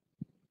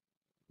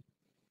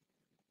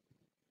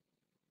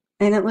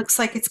 And it looks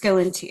like it's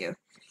going to.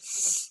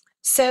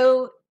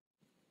 So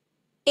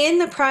in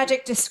the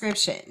project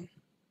description,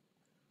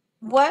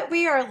 what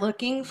we are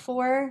looking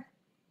for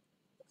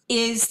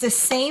is the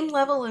same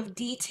level of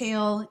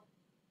detail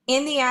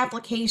in the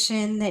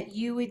application that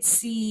you would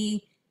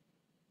see,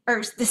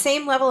 or the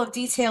same level of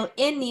detail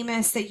in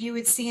NEMIS that you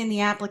would see in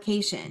the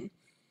application.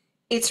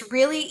 It's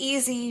really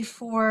easy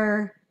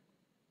to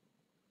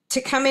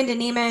come into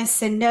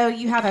NEMIS and know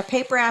you have a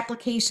paper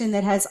application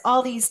that has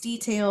all these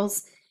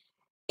details,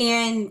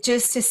 and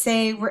just to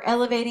say we're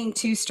elevating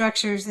two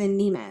structures in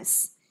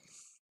NEMIS.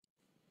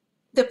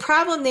 The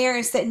problem there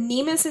is that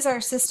NEMIS is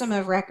our system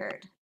of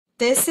record.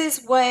 This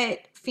is what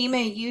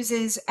FEMA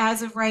uses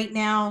as of right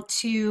now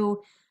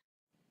to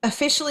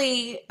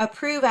officially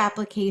approve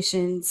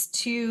applications,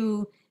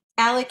 to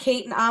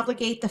allocate and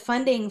obligate the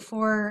funding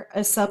for a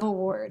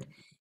subaward.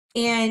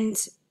 And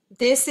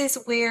this is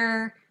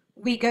where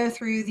we go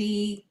through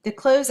the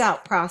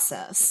closeout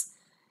process.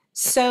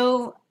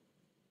 So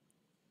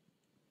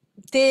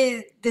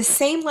the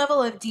same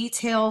level of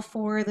detail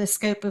for the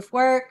scope of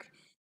work,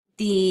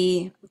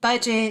 the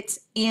budget,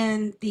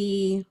 and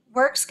the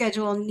work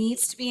schedule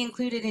needs to be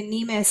included in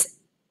NEMIS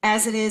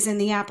as it is in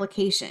the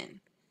application.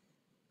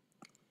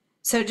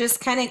 So just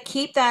kind of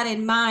keep that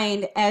in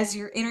mind as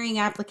you're entering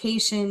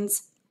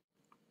applications,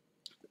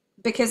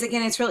 because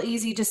again, it's real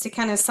easy just to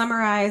kind of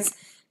summarize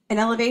an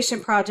elevation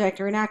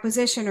project or an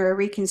acquisition or a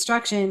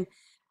reconstruction,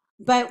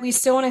 but we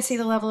still want to see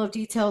the level of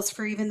details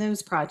for even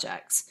those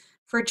projects.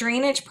 For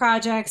drainage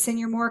projects and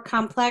your more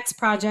complex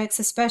projects,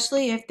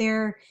 especially if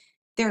they're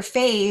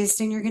phased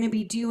and you're going to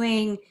be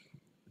doing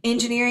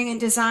engineering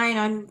and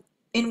design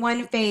in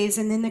one phase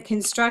and then the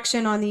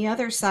construction on the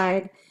other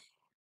side,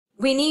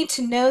 we need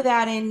to know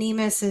that in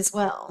NEMIS as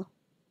well.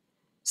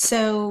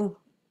 So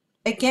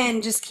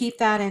again, just keep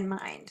that in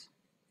mind.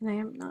 And I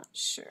am not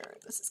sure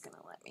this is going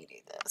to let me do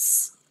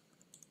this.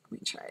 Let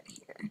me try it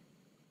here.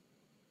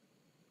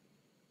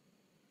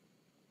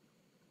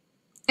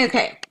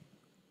 Okay.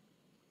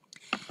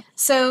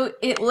 So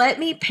it let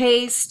me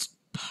paste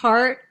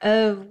part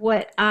of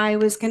what I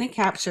was going to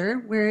capture,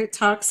 where it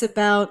talks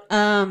about,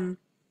 I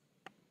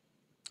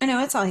know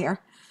it's all here.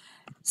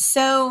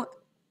 So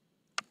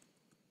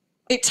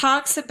it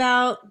talks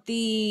about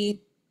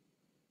the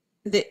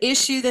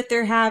issue that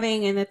they're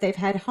having, and that they've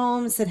had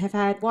homes that have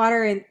had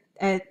water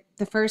at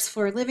the first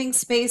floor living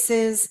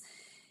spaces,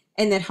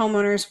 and that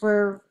homeowners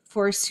were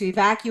forced to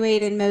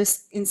evacuate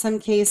in some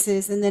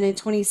cases. And then in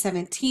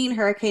 2017,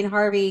 Hurricane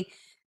Harvey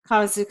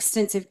caused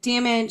extensive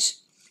damage.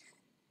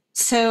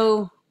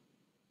 So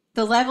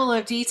the level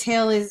of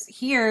detail is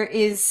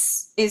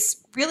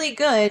really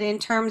good in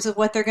terms of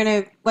what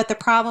the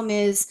problem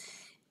is,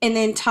 and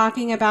then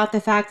talking about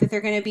the fact that they're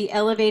going to be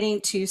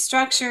elevating 2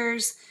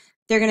 structures.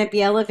 They're going to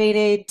be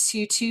elevated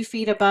to 2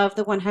 feet above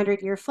the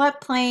 100-year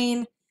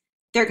floodplain.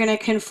 They're going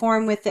to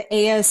conform with the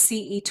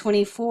ASCE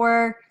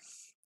 24,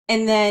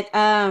 and that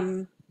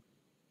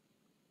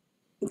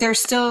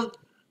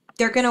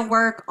they're going to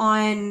work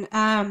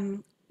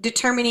on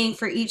determining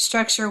for each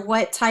structure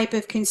what type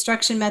of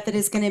construction method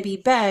is going to be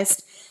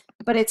best,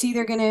 but it's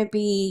either going to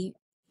be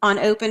on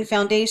open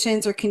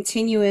foundations or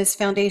continuous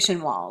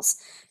foundation walls.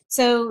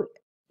 So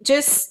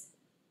just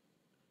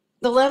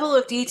the level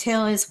of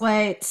detail is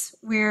what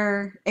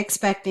we're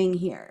expecting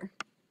here.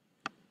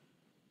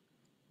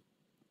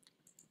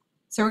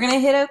 So we're going to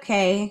hit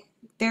OK.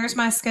 There's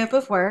my scope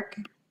of work.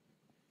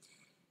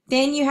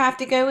 Then you have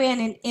to go in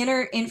and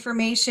enter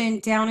information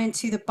down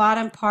into the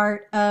bottom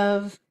part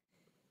of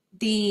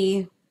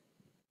the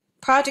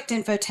project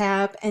info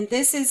tab. And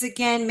this is,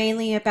 again,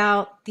 mainly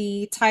about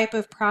the type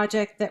of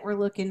project that we're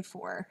looking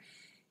for.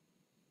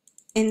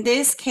 In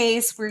this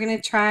case, we're going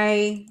to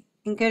try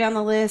and go down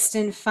the list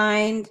and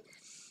find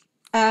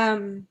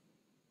the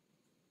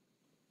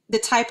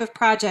type of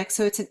project.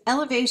 So it's an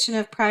elevation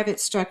of private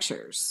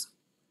structures.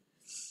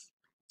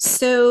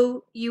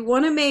 So you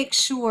want to make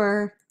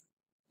sure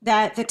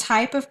that the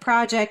type of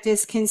project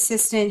is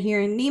consistent here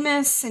in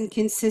NEMIS and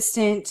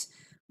consistent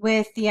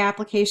with the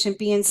application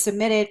being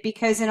submitted,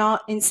 because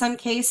in some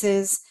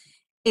cases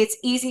it's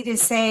easy to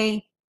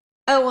say,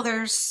 oh, well,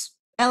 there's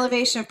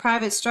elevation of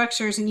private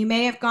structures, and you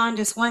may have gone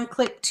just one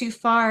click too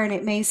far and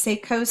it may say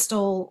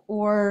coastal,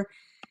 or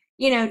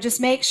just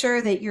make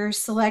sure that you're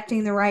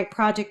selecting the right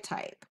project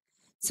type.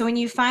 So when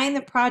you find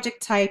the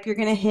project type, you're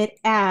going to hit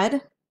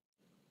add.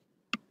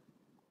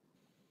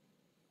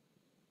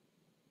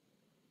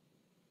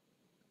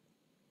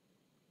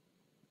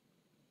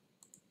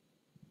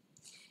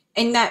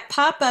 And that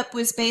pop-up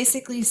was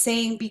basically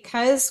saying,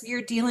 because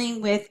you're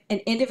dealing with an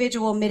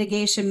individual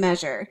mitigation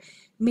measure,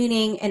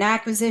 meaning an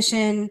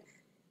acquisition,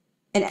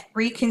 an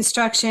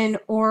reconstruction,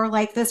 or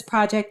like this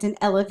project, an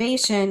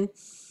elevation,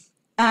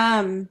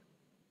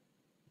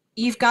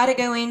 you've got to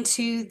go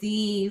into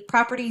the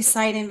property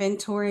site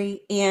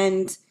inventory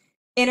and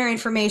enter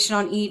information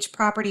on each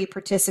property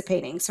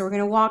participating. So we're going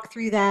to walk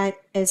through that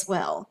as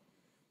well.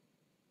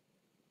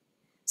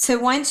 So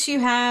once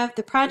you have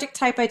the project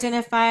type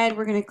identified,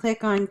 we're going to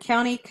click on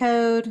county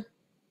code.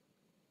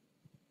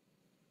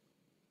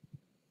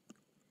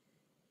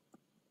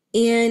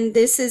 And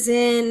this is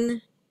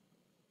in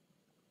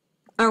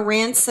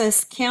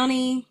Aransas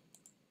County.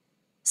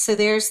 So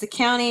there's the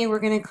county. We're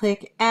going to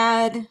click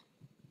add.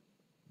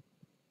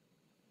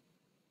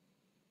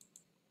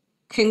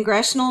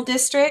 Congressional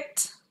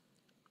district.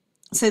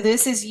 So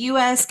this is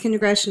U.S.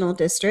 Congressional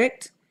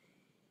District.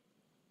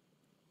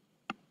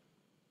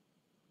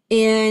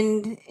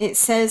 And it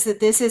says that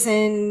this is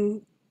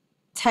in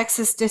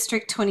Texas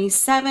District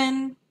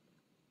 27.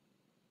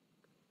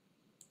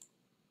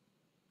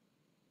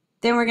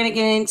 Then we're going to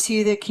get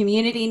into the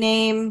community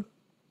name.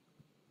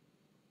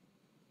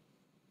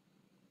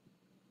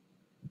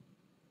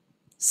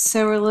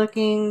 So we're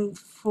looking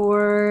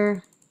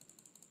for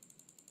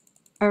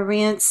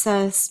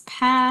Aransas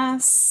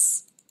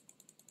Pass.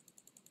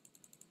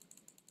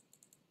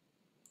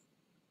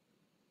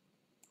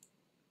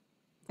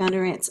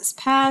 Boundary answers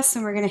pass,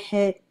 and we're going to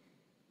hit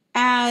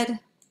add,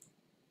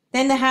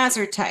 then the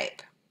hazard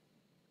type.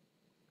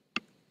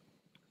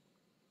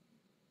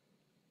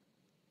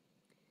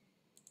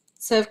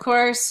 So of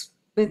course,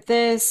 with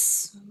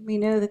this, we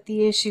know that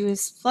the issue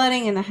is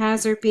flooding and the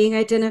hazard being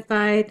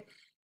identified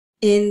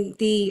in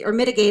the, or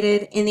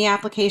mitigated in the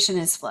application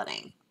is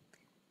flooding.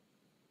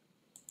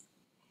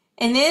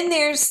 And then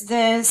there's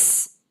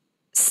this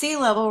sea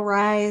level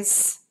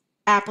rise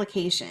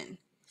application.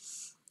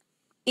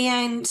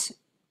 And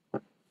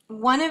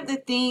one of the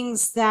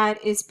things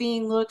that is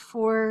being looked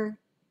for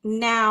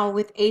now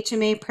with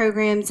HMA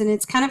programs, and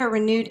it's kind of a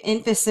renewed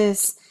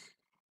emphasis,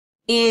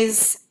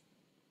 is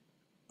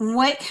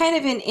what kind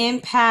of an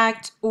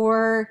impact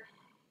or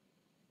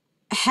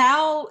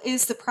how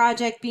is the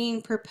project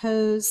being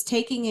proposed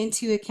taking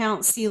into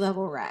account sea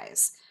level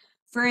rise?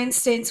 For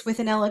instance, with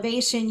an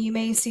elevation, you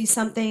may see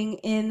something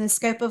in the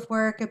scope of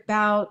work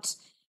about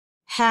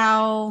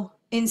how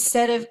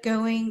instead of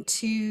going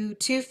to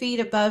 2 feet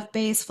above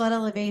base flood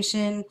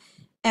elevation,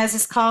 as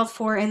is called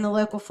for in the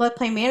local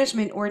floodplain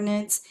management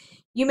ordinance,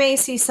 you may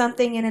see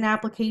something in an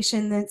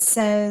application that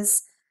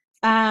says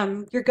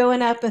you're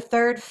going up a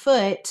 1/3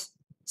 foot,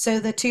 so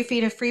the 2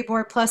 feet of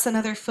freeboard plus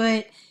another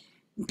foot,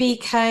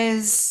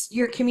 because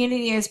your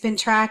community has been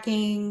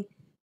tracking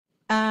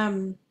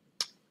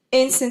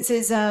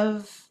instances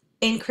of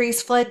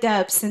increased flood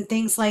depths and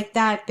things like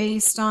that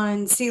based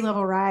on sea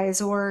level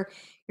rise, or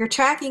you're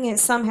tracking it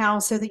somehow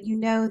so that you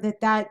know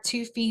that that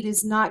 2 feet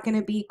is not going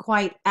to be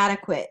quite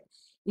adequate.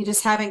 You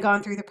just haven't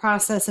gone through the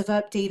process of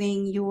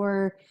updating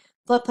your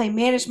floodplain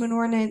management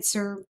ordinance,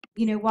 or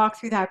walk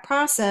through that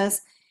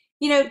process.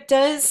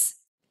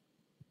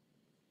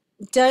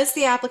 Does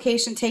the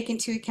application take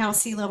into account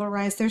sea level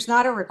rise? There's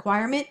not a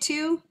requirement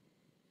to,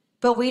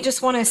 but we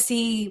just want to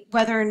see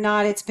whether or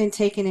not it's been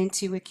taken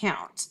into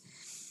account.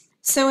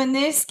 So in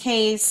this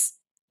case,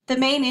 the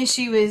main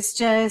issue is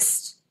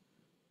just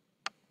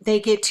they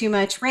get too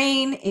much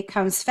rain, it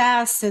comes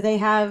fast, so they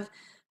have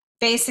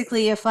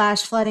basically a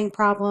flash flooding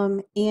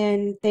problem,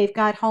 and they've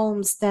got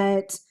homes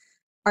that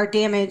are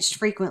damaged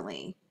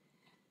frequently.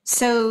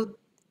 So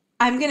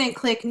I'm going to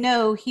click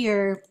no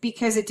here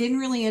because it didn't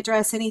really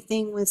address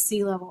anything with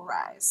sea level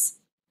rise.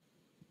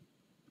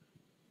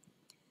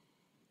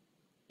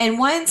 And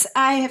once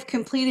I have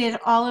completed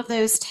all of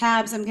those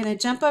tabs, I'm going to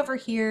jump over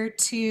here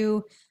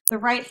to the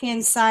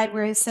right-hand side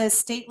where it says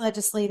State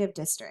Legislative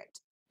District,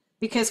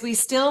 because we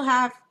still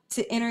have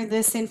to enter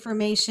this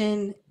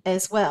information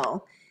as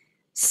well.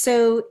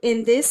 So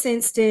in this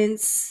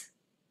instance,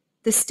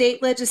 the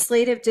State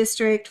Legislative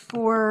District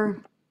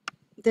for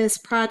this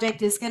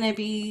project is going to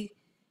be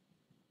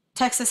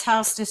Texas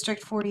House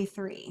District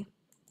 43.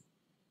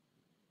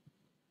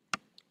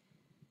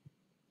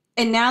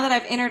 And now that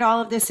I've entered all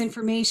of this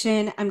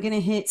information, I'm going to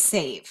hit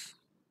save.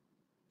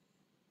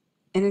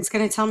 And it's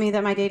going to tell me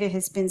that my data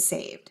has been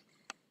saved.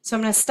 So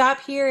I'm going to stop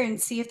here and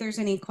see if there's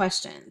any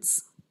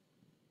questions.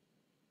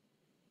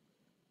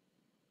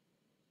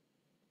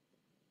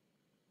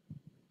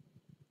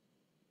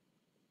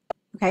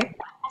 Okay.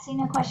 I see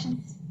no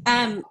questions.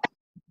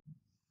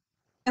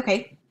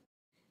 Okay.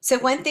 So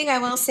one thing I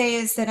will say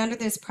is that under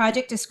this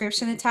project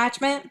description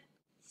attachment,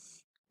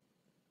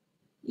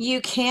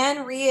 you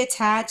can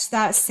reattach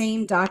that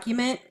same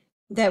document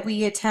that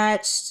we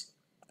attached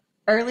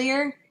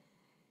earlier.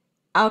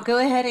 I'll go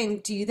ahead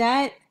and do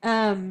that.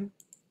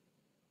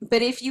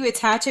 But if you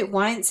attach it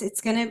once,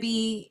 it's going to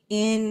be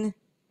in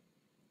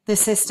the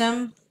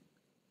system.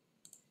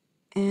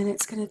 And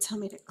it's going to tell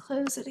me to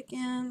close it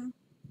again.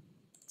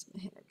 So I'm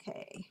going to hit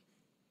OK.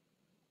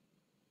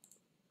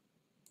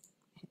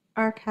 Hit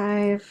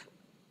archive.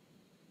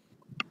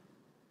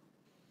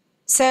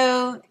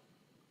 So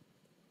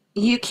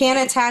you can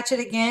attach it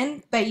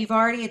again, but you've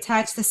already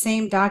attached the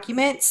same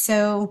document.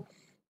 So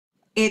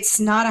it's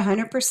not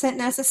 100%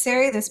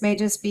 necessary. This may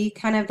just be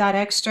kind of that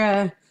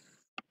extra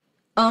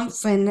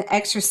oomph and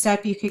extra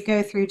step you could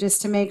go through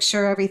just to make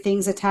sure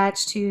everything's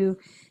attached to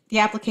the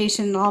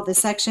application and all the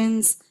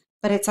sections,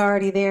 but it's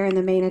already there in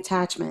the main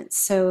attachment.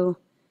 So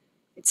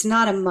it's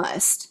not a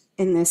must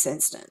in this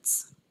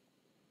instance.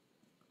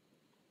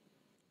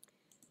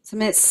 So I'm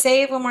going to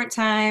save one more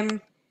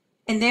time,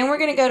 and then we're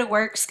going to go to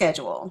work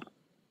schedule.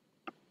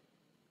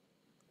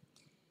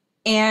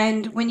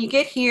 And when you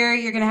get here,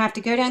 you're going to have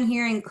to go down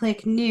here and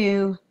click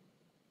new.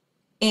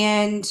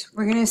 And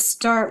we're going to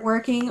start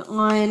working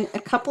on a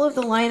couple of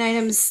the line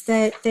items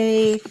that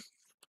they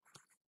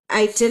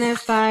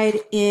identified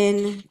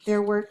in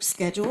their work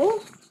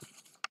schedule.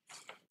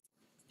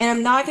 And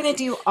I'm not going to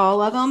do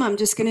all of them. I'm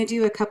just going to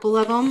do a couple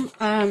of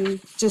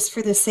them just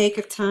for the sake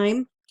of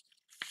time.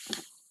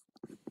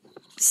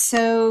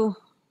 So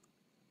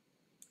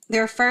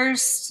their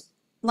first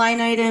line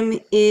item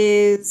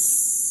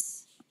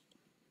is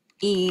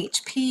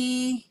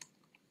EHP,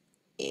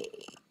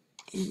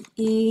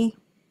 A&E,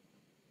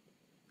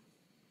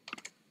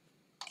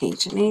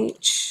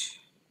 H&H,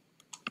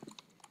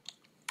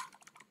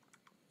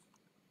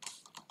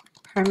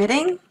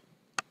 permitting.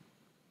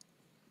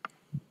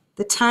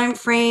 The time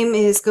frame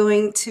is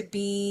going to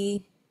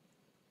be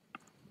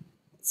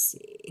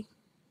see,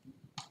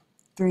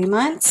 3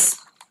 months.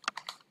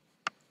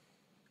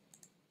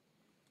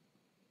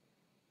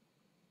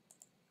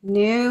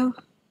 New.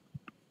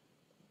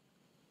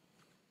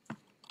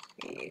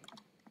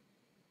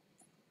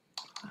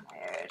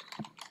 Required.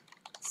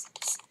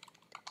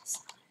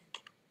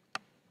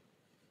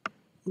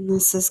 And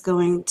this is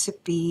going to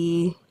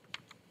be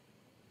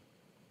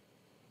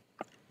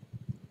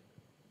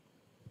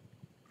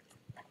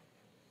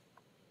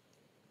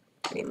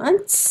three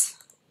months.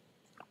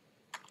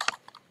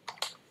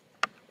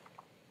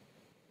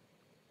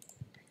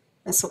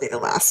 This will be the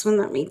last one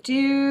that we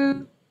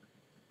do.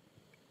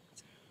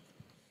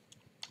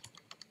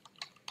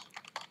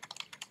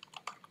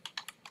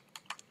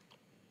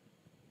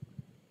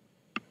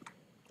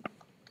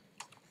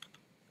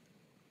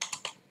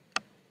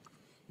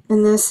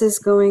 And this is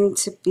going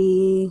to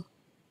be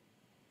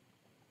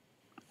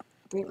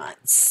 3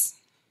 months.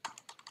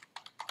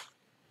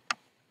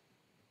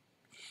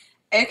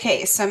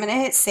 Okay, so I'm going to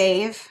hit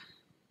save.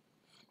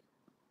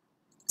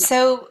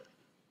 So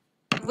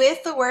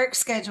with the work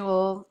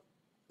schedule,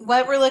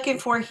 what we're looking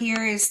for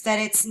here is that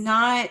it's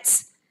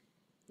not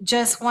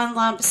just one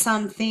lump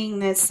sum thing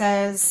that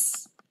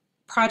says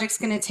project's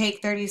going to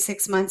take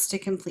 36 months to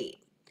complete.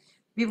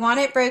 We want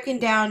it broken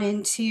down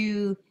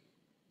into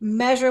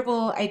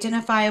measurable,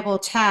 identifiable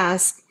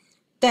tasks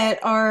that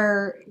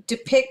are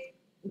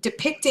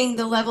depicting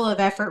the level of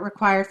effort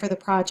required for the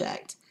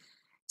project.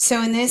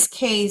 So in this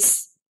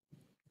case,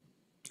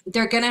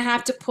 they're going to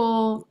have to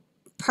pull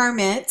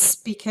permits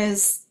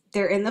because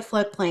they're in the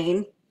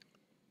floodplain.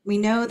 We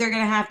know they're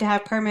going to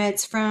have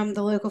permits from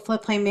the local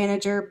floodplain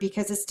manager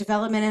because it's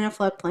development in a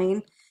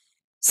floodplain.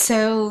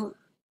 So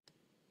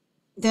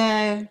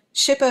the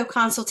SHPO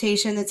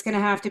consultation that's going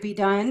to have to be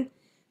done,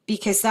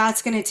 because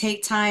that's going to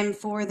take time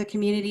for the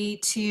community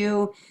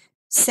to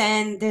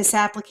send this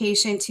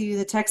application to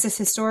the Texas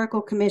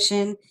Historical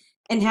Commission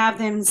and have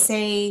them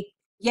say,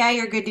 yeah,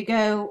 you're good to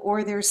go,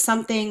 or there's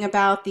something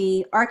about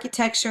the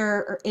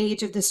architecture or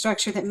age of the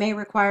structure that may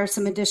require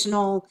some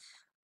additional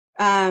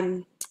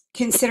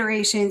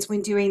considerations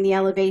when doing the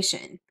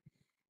elevation.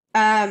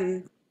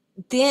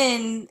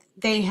 Then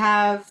they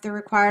have the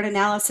required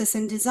analysis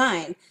and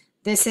design.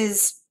 This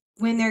is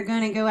when they're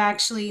going to go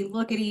actually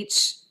look at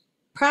each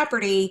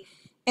property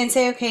and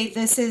say, okay,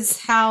 this is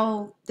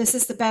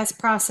the best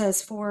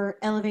process for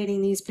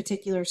elevating these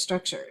particular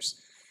structures.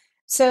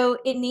 So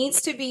it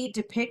needs to be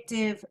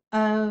depictive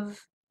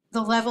of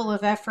the level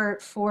of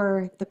effort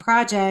for the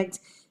project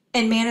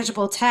and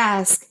manageable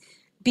task,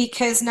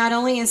 because not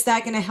only is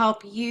that going to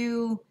help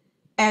you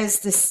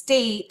as the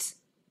state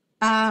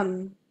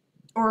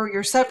or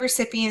your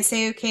subrecipient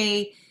say,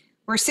 okay,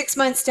 we're 6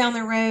 months down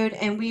the road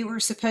and we were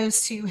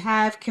supposed to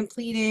have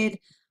completed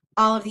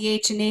all of the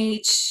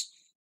H&H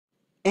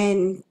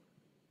and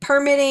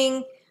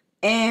permitting,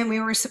 and we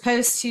were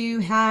supposed to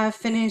have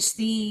finished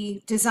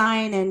the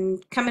design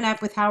and coming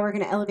up with how we're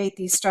going to elevate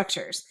these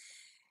structures.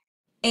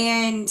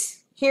 And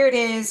here it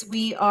is,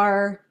 we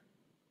are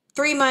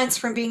 3 months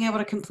from being able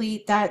to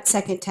complete that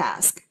second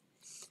task.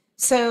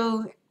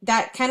 So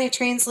that kind of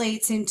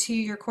translates into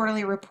your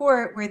quarterly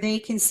report where they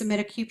can submit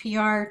a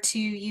QPR to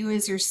you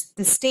as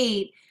the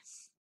state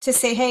to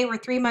say, hey, we're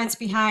 3 months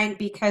behind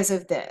because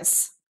of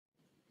this.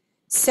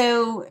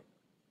 So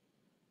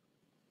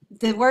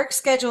the work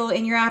schedule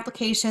in your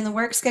application, the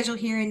work schedule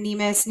here in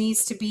NEMIS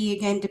needs to be,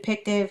 again,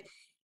 depictive.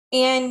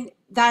 And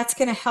that's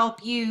going to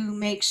help you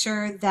make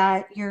sure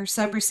that your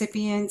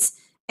subrecipients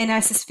and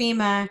us as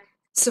FEMA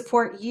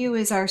support you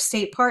as our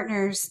state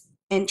partners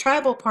and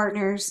tribal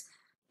partners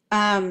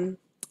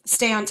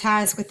stay on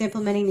task with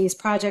implementing these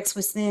projects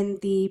within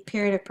the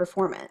period of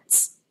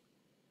performance.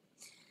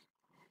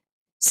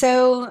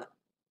 So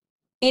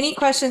any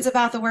questions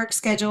about the work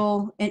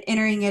schedule and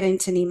entering it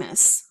into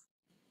NEMIS?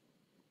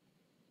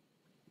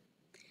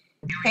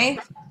 Okay.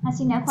 I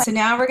see no So questions.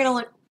 now we're going to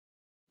look.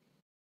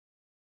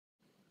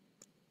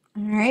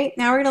 All right.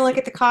 Now we're going to look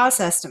at the cost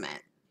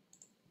estimate.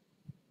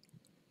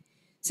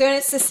 So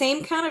it's the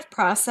same kind of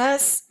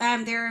process.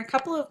 There are a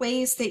couple of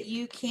ways that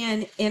you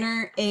can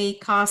enter a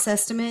cost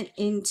estimate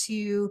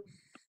into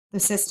the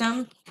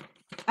system.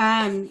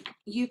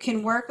 You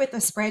can work with a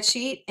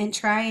spreadsheet and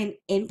try and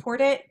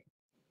import it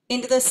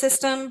into the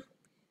system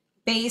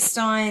based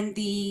on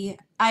the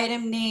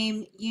item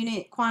name,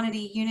 unit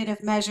quantity, unit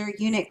of measure,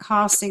 unit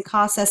cost, and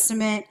cost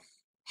estimate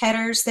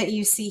headers that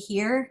you see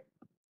here.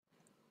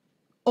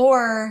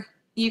 Or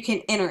you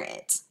can enter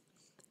it.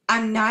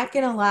 I'm not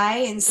going to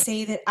lie and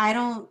say that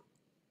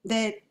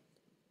that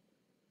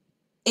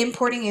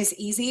importing is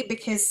easy,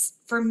 because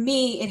for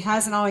me, it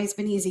hasn't always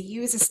been easy.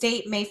 You as a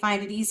state may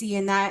find it easy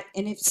in that,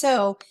 and if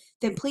so,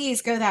 then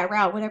please go that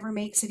route, whatever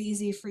makes it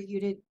easy for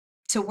you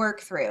to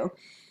work through.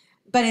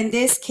 But in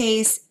this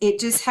case, it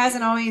just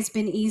hasn't always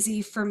been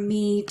easy for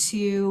me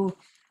to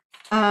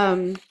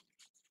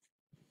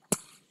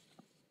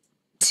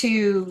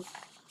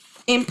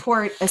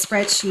import a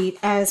spreadsheet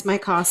as my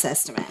cost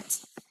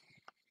estimate.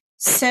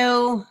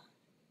 So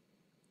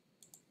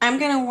I'm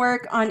going to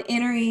work on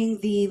entering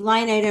the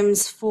line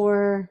items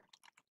for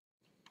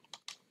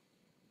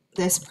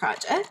this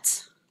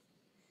project.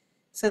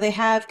 So they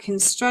have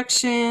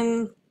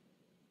construction,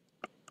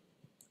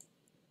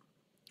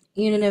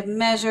 unit of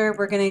measure.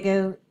 We're going to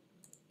go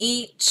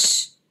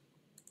each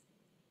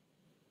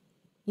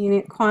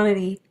unit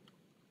quantity.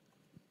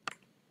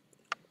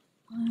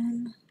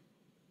 One.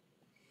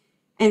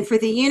 And for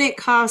the unit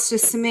cost,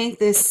 just to make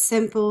this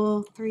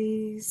simple,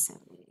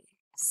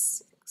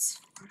 376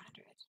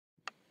 400.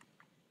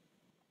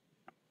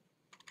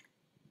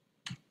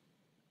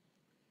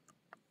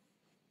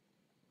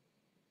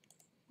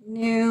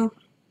 New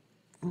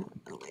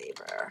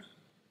labor.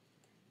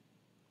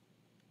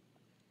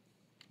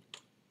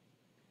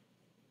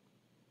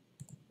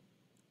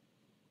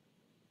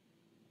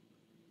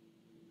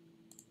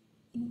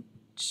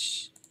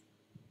 Each.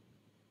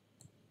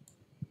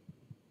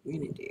 We're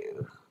going to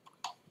do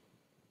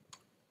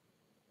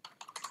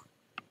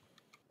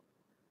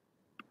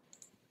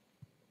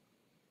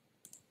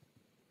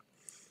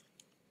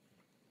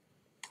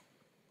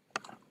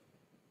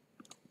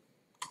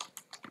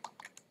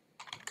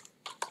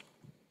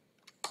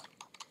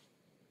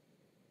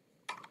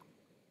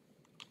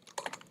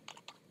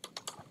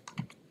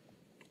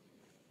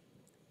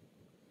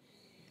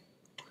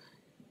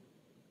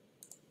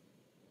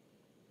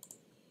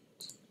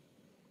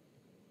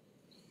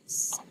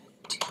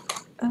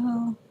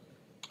oh.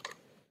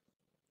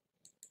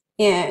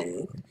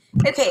 And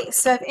okay,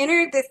 so I've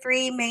entered the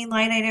three main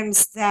line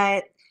items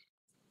that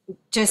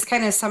just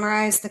kind of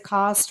summarize the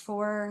cost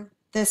for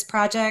this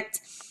project.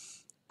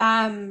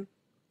 I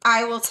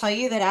will tell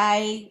you that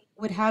I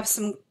would have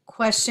some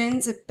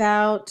questions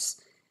about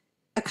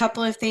a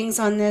couple of things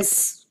on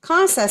this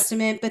cost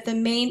estimate, but the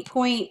main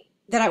point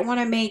that I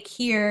want to make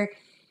here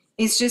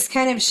is just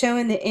kind of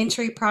showing the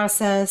entry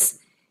process,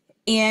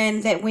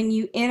 and that when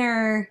you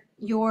enter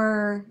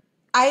your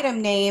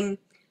item name,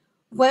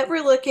 what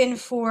we're looking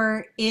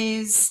for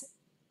is,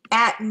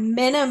 at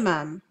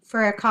minimum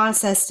for a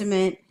cost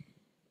estimate,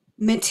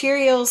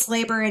 materials,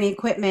 labor, and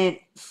equipment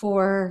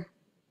for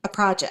a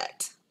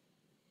project.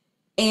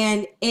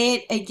 And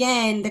it,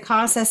 again, the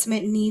cost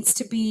estimate needs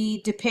to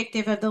be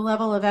depictive of the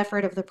level of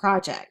effort of the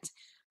project.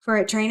 For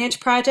a drainage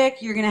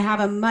project, you're going to have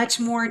a much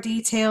more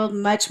detailed,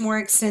 much more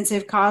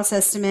extensive cost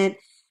estimate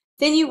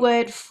than you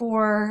would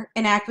for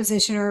an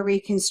acquisition or a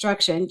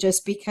reconstruction,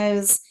 just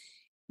because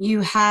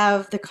you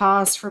have the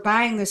cost for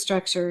buying the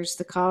structures,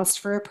 the cost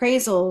for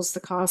appraisals, the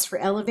cost for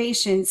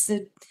elevations,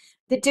 the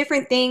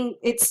different thing.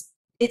 It's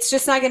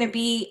just not going to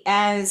be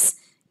as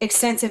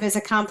extensive as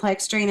a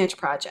complex drainage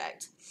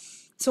project.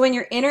 So when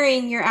you're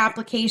entering your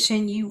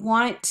application, you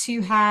want to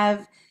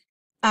have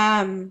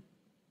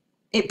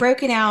it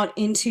broken out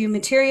into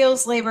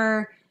materials,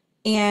 labor,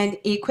 and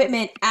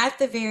equipment at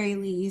the very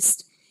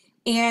least.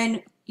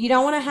 And you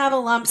don't want to have a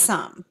lump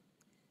sum.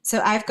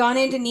 So I've gone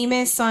into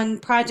NEMIS on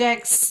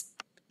projects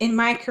in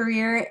my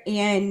career,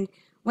 and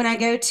when I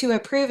go to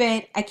approve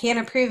it, I can't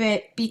approve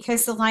it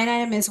because the line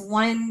item is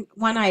one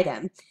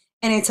item,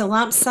 and it's a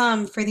lump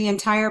sum for the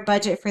entire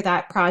budget for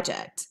that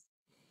project.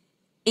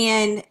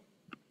 And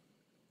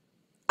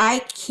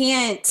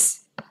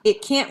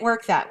it can't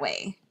work that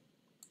way.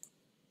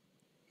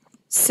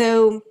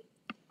 So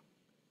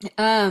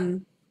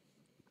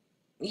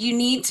you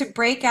need to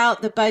break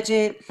out the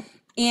budget,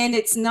 and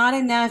it's not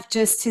enough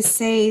just to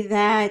say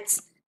that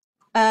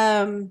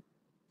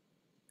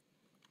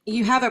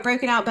you have a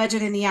broken out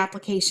budget in the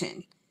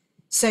application.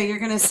 So you're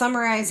going to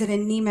summarize it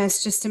in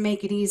NEMIS just to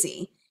make it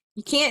easy.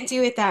 You can't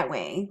do it that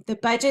way. The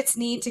budgets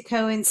need to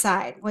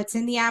coincide. What's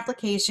in the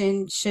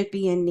application should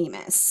be in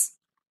NEMIS.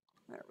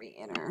 I'm going to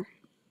re-enter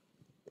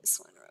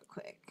this one real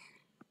quick.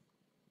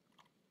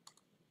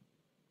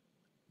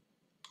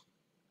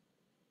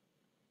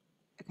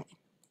 Okay.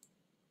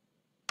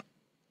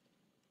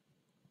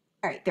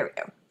 All right, there we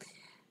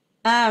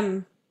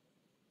go.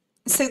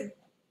 So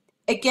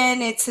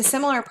again, it's a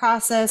similar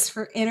process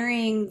for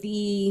entering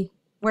the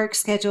work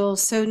schedule.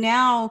 So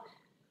now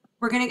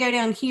we're going to go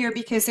down here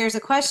because there's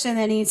a question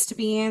that needs to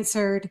be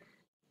answered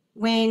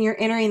when you're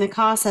entering the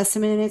cost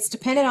estimate, and it's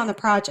dependent on the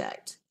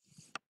project.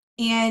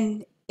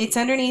 And it's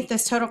underneath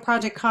this total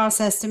project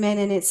cost estimate,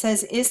 and it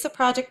says, is the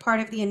project part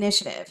of the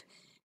initiative?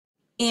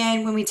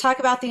 And when we talk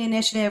about the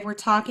initiative, we're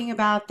talking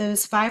about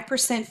those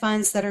 5%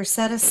 funds that are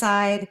set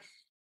aside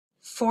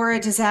for a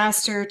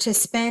disaster to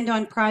spend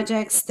on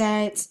projects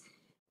that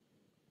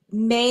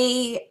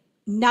may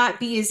not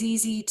be as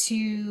easy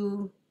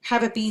to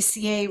have a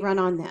BCA run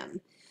on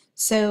them.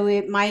 So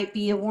it might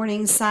be a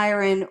warning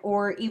siren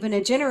or even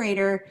a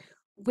generator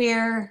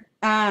where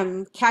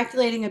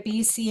calculating a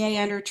BCA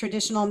under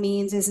traditional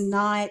means is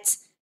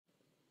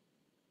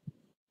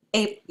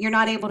you're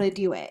not able to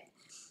do it.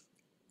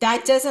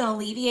 That doesn't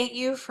alleviate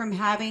you from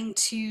having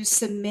to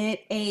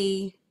submit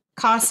a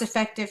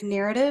cost-effective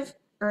narrative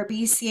or a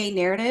BCA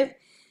narrative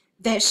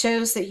that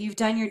shows that you've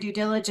done your due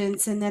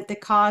diligence and that the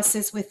cost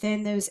is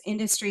within those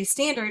industry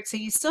standards. So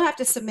you still have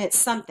to submit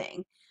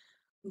something.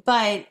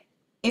 But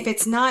if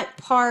it's not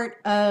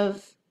part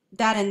of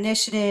that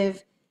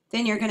initiative,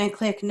 then you're going to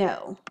click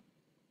no.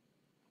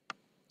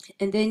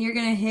 And then you're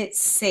going to hit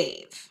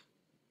save.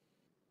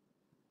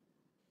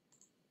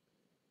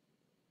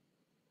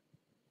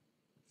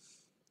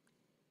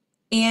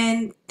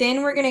 And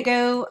then we're going to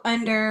go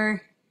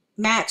under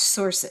match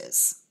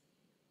sources.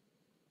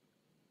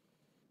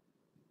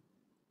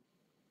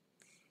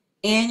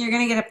 And you're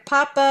going to get a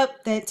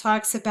pop-up that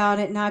talks about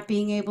it not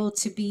being able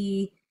to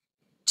be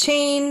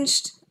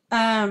changed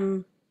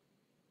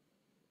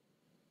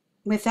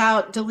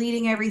without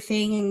deleting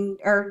everything. And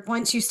or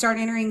once you start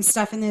entering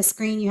stuff in this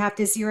screen, you have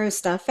to zero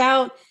stuff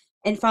out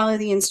and follow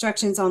the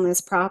instructions on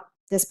this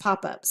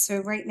pop-up.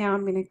 So right now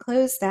I'm going to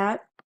close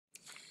that.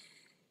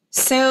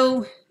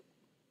 So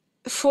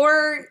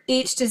for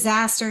each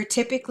disaster,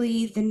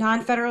 typically the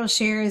non-federal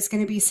share is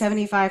going to be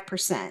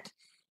 75%.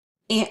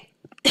 And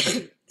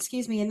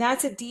excuse me, and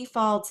that's a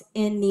default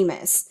in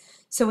NEMIS.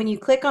 So when you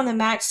click on the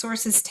Match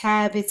Sources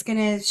tab, it's going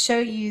to show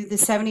you the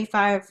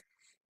 75%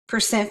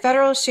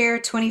 federal share,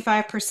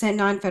 25%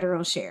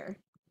 non-federal share.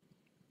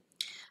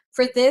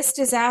 For this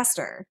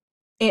disaster,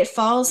 it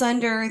falls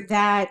under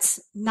that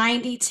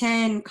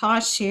 90-10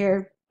 cost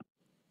share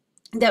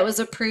that was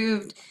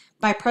approved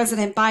by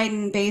President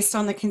Biden based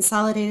on the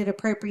Consolidated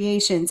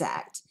Appropriations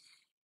Act.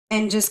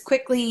 And just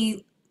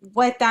quickly,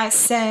 what that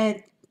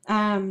said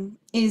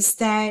is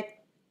that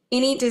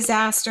any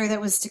disaster that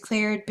was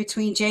declared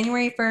between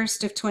January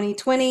 1st of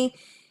 2020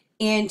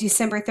 and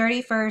December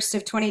 31st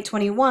of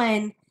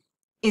 2021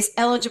 is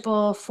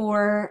eligible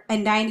for a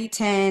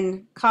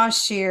 90-10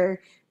 cost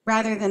share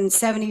rather than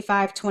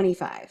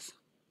 75-25.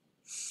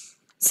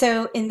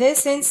 So in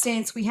this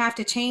instance, we have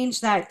to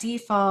change that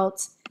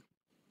default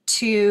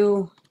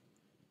to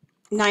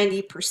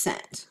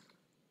 90%.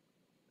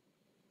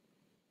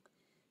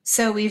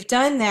 So we've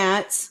done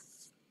that,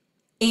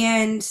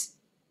 and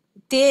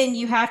then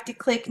you have to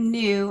click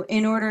new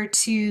in order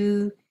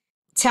to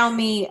tell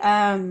me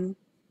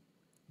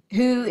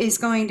who is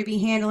going to be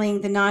handling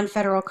the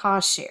non-federal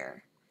cost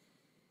share.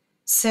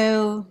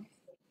 So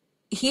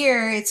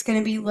here it's going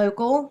to be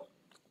local,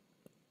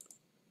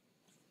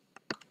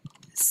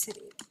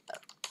 city of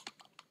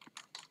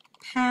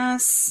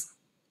Pass,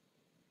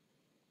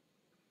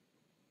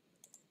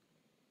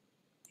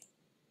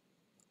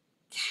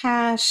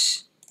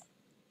 cash.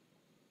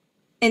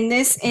 In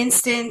this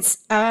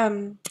instance, I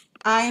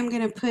am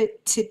going to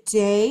put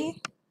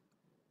today.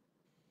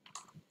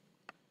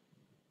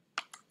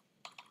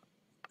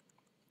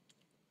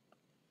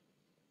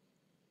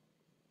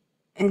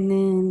 And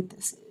then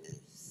this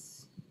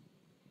is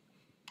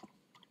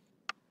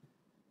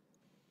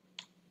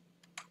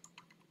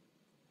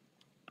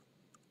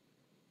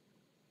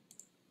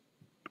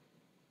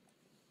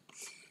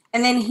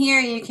and then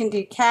here you can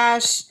do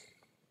cash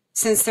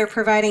since they're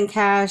providing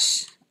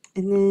cash,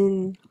 and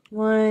then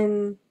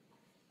one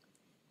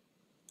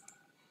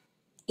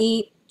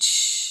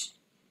each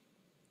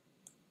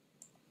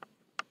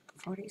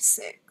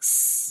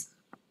 46,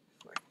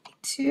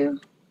 42.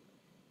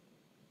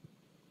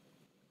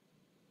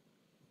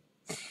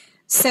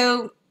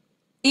 So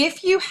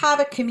if you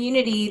have a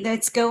community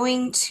that's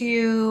going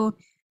to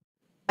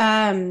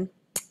handle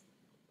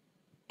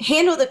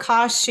the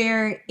cost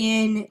share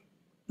in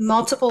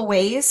multiple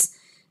ways,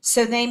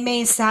 so they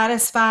may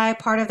satisfy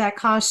part of that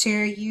cost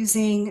share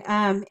using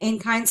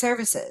in-kind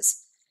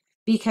services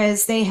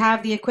because they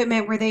have the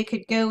equipment where they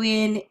could go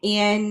in,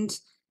 and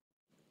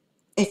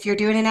if you're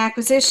doing an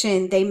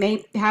acquisition, they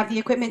may have the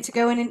equipment to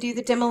go in and do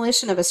the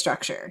demolition of a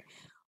structure.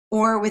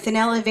 Or with an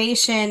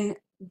elevation,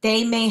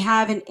 they may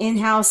have an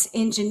in-house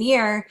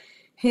engineer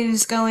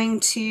who's going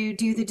to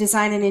do the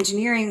design and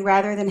engineering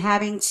rather than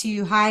having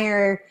to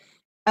hire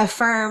a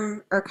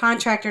firm or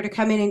contractor to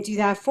come in and do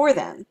that for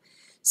them.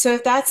 So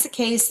if that's the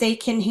case, they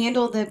can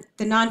handle the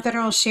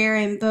non-federal share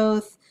in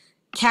both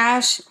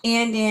cash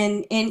and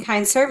in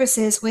in-kind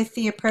services with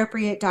the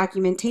appropriate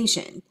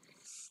documentation.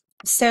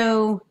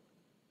 So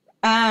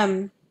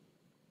in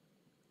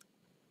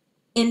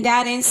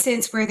that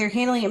instance where they're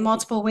handling it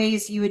multiple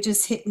ways, you would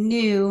just hit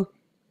new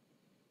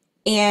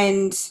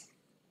and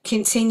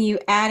continue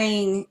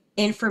adding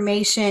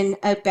information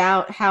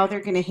about how they're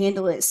going to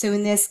handle it. So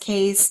in this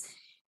case,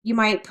 you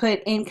might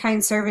put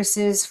in-kind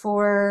services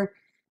for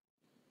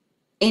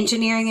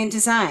engineering and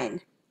design.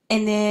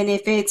 And then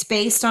if it's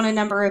based on a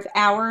number of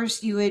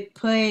hours, you would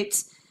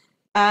put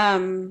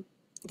the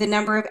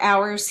number of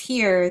hours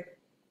here.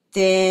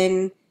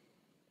 Then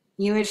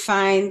you would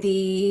find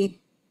the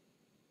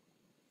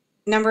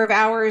number of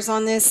hours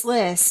on this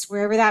list,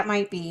 wherever that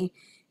might be,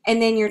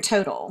 and then your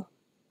total.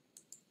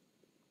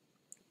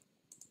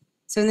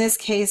 So in this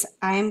case,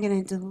 I'm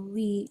going to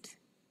delete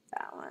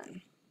that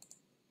one.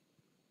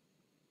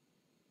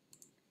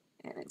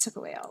 And it took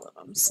away all of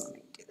them. So let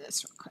me do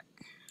this real quick.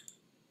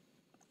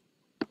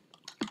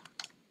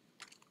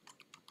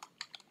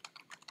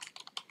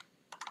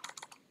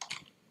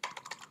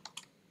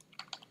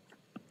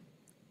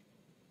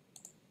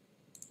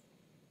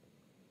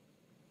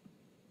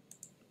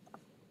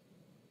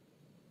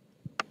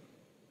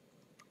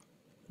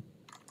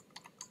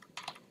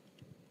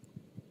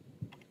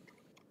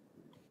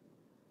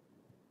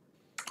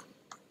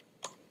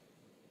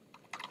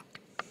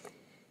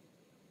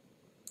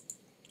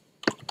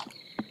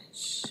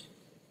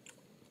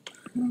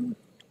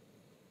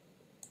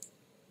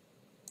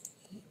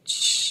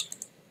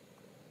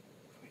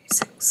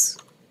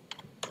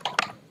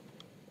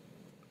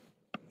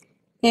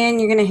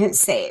 And you're going to hit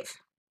save.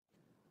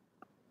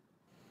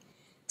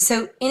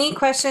 So any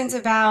questions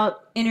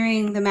about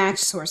entering the match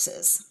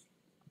sources?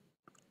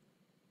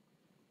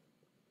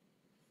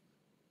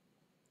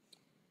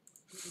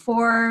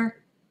 For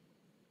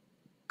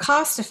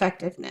cost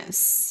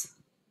effectiveness,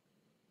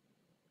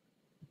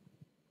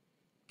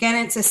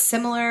 again, it's a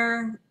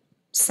similar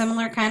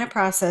kind of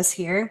process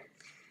here.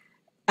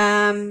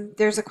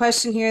 There's a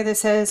question here that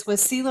says,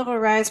 was sea level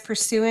rise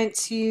pursuant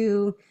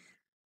to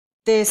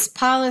this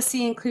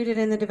policy included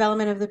in the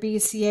development of the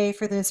BCA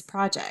for this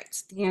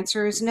project? The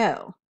answer is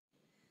no.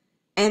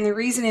 And the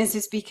reason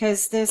is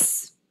because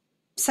this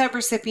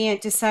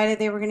subrecipient decided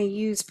they were going to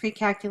use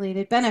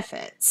pre-calculated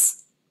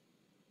benefits.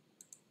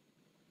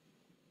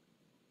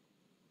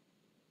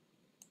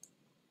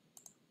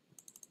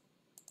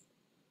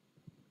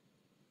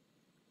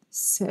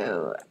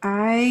 So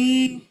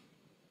I'm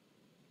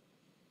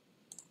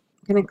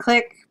going to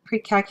click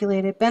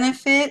pre-calculated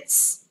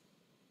benefits.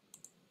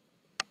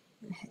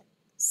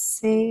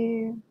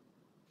 Save.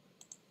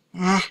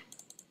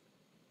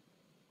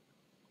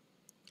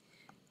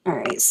 All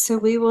right, so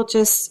we will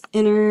just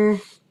enter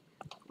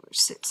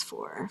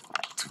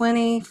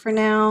 464,520 for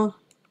now.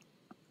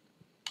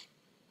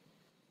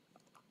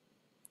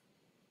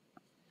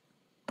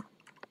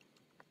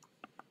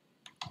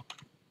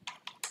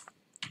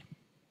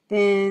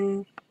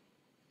 Then,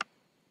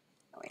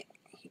 wait,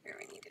 here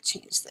we need to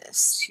change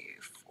this to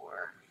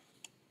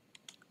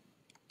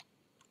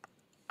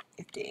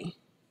 450.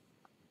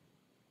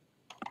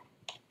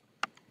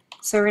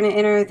 So we're going to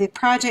enter the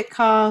project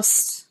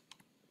cost,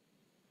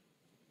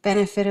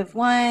 benefit of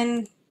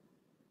 1,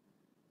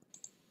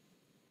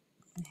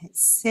 hit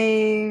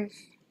save.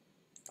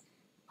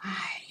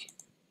 Why?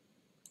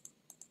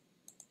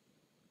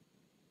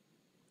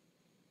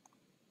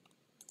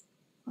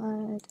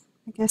 Blood.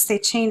 I guess they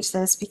changed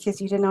this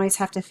because you didn't always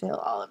have to fill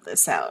all of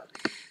this out.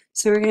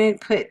 So we're going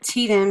to put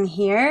TDM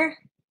here.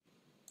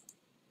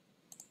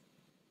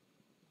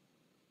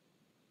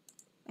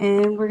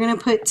 And we're going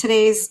to put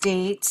today's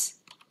date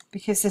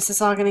because this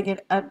is all going to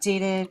get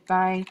updated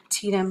by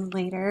TDM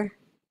later.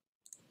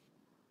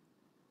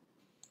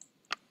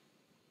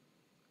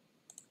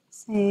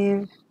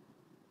 Save.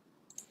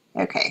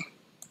 Okay.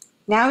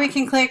 Now we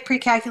can click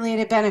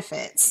pre-calculated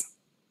benefits.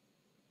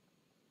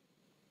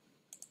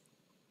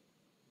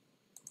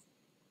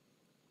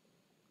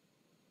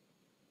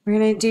 We're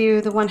going to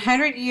do the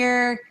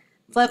 100-year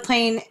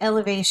floodplain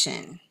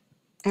elevation,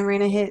 and we're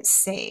going to hit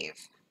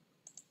save.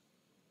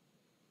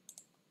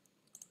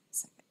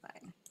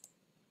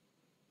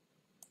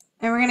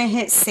 And we're going to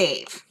hit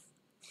save.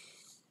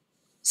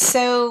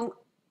 So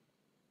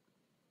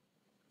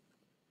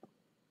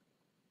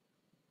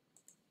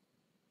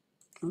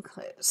and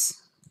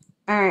close.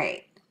 All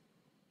right.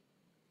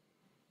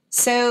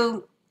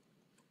 So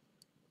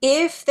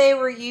if they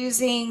were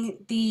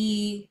using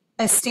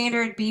a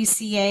standard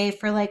BCA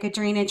for like a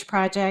drainage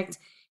project,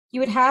 you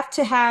would have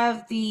to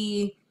have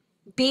the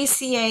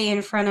BCA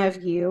in front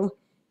of you,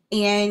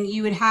 and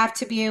you would have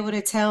to be able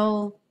to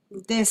tell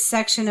this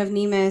section of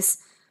NEMIS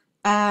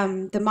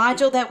the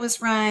module that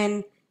was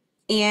run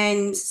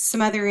and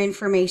some other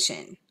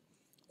information.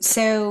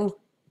 So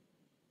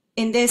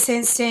in this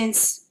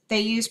instance, they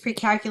use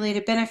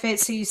pre-calculated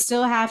benefits, so you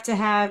still have to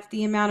have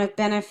the amount of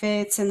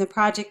benefits and the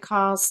project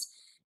cost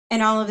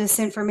and all of this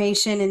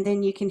information, and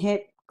then you can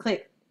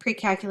click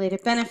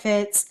pre-calculated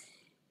benefits,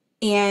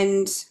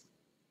 and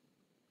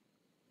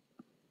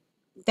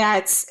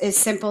that's as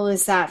simple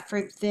as that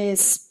for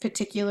this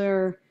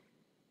particular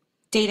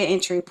data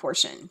entry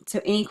portion. So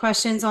any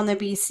questions on the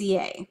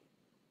BCA?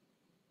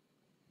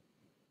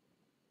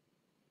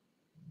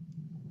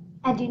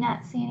 I do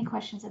not see any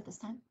questions at this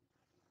time.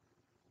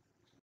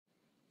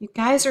 You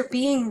guys are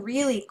being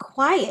really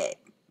quiet.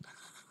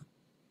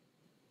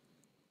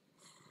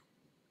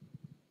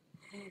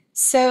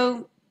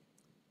 So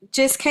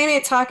just kind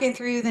of talking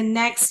through the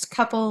next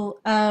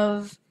couple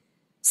of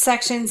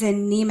sections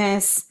in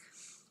NEMIS.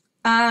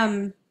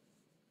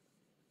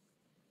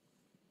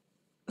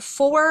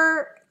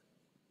 For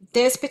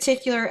this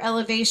particular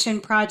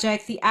elevation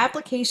project, the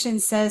application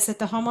says that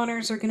the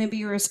homeowners are going to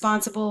be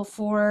responsible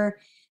for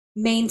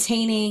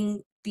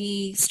maintaining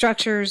the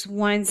structures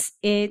once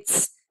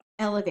it's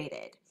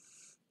elevated.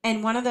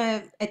 And one of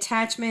the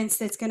attachments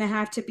that's going to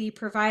have to be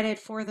provided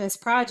for this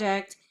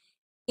project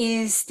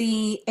is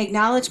the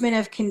acknowledgement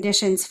of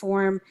conditions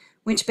form,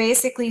 which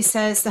basically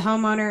says the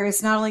homeowner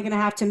is not only going to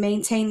have to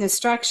maintain the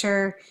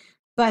structure,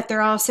 but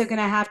they're also going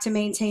to have to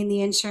maintain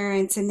the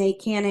insurance, and they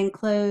can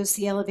enclose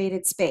the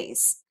elevated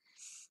space.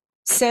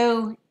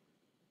 So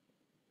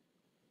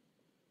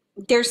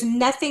there's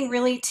nothing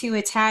really to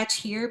attach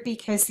here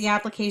because the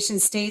application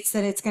states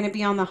that it's going to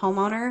be on the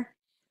homeowner.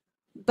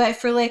 But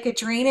for like a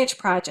drainage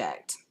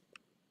project,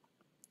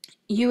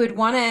 you would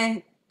want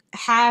to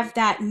have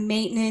that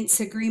maintenance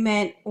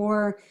agreement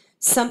or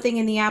something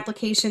in the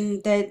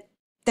application that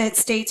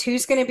states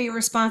who's going to be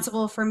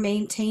responsible for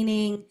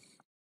maintaining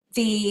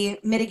the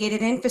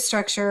mitigated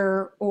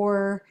infrastructure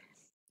or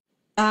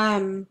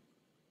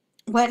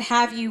what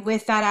have you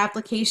with that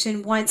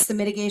application once the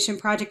mitigation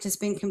project has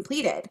been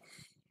completed.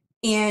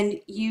 And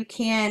you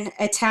can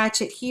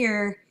attach it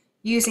here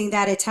using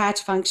that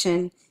attach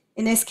function.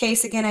 In this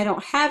case, again, I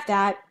don't have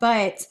that,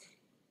 but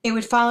it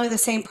would follow the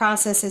same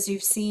process as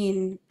you've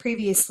seen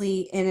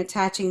previously in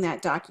attaching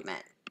that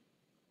document.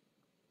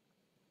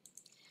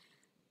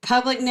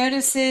 Public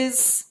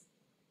notices,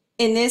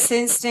 in this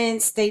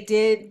instance, they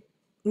did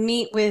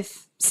meet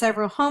with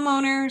several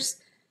homeowners.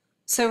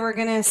 So we're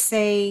going to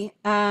say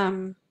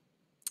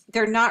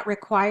they're not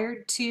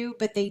required to,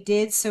 but they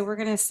did. So we're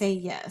going to say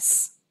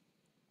yes.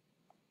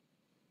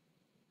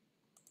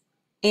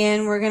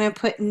 And we're going to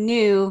put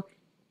new,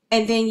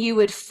 and then you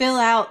would fill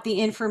out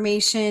the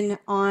information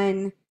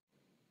on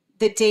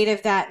the date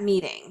of that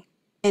meeting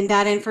and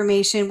that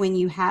information when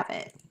you have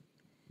it.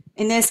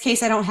 In this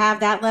case, I don't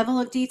have that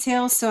level of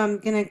detail, so I'm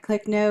going to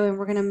click no and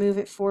we're going to move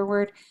it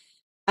forward.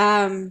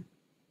 And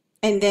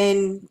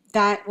then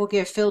that will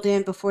get filled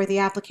in before the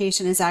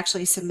application is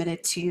actually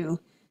submitted to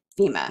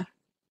FEMA.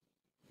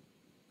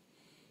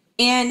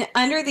 And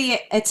under the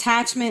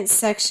attachments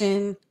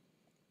section,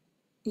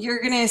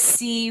 you're going to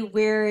see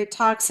where it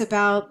talks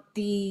about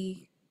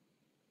the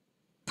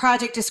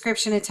project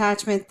description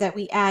attachment that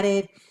we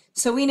added,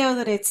 so we know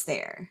that it's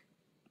there.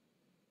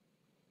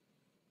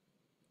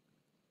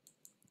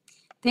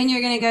 Then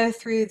you're going to go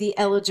through the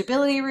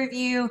eligibility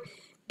review,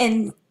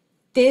 and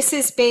this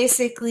is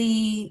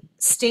basically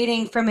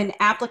stating from an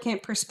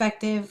applicant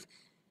perspective,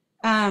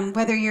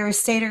 whether you're a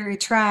state or a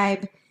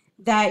tribe,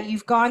 that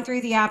you've gone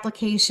through the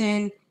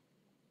application,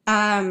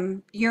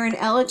 you're an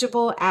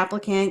eligible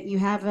applicant, you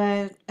have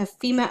a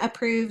FEMA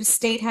approved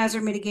state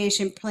hazard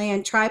mitigation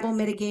plan, tribal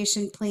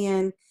mitigation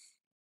plan,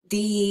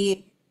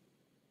 the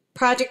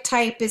project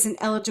type is an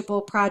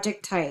eligible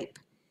project type,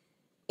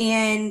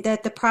 and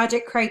that the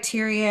project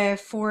criteria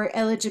for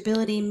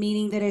eligibility,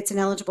 meaning that it's an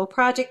eligible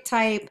project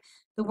type,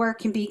 the work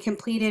can be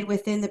completed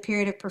within the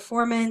period of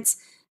performance,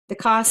 the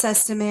cost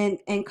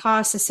estimate and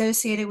costs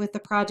associated with the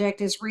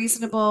project is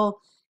reasonable,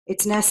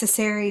 it's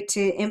necessary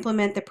to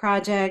implement the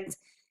project,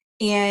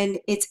 and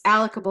it's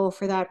allocable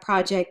for that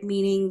project,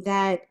 meaning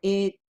that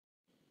it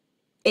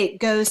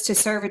goes to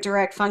serve a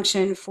direct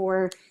function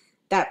for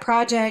that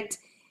project,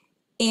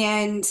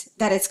 and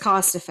that it's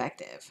cost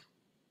effective.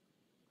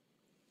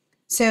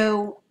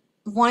 So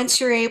once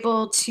you're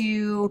able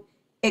to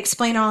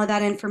explain all of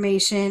that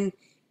information,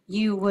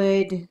 you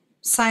would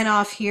sign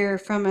off here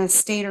from a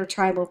state or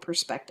tribal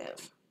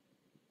perspective.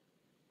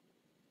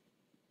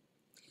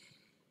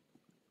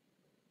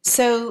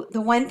 So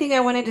the one thing I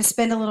wanted to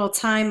spend a little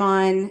time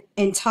on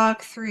and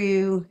talk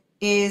through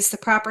is the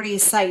property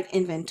site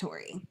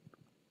inventory.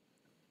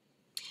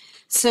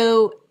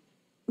 So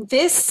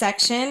this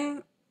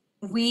section,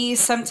 we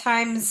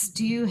sometimes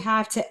do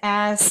have to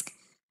ask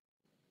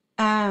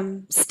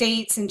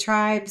states and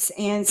tribes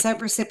and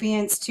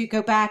subrecipients to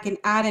go back and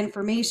add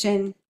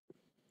information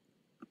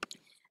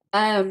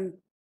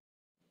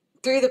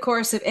through the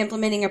course of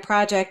implementing a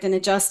project and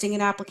adjusting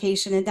an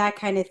application and that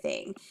kind of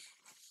thing.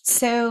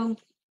 So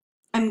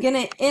I'm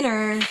going to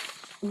enter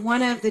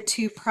one of the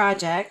two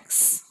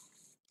projects.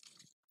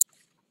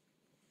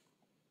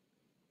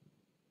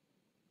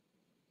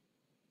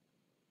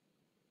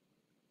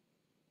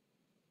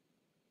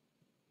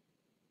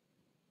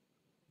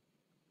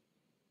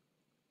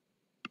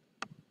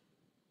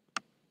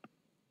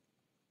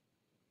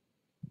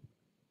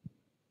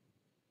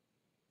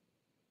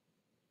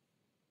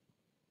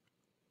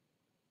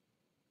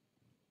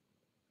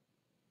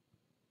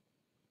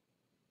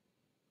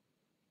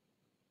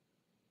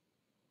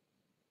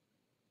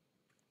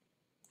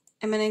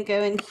 I'm going to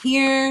go in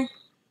here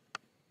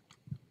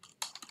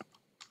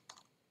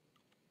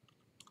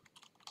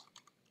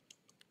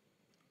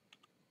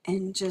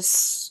and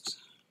just,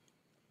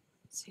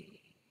 let's see,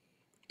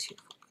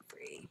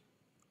 2.3.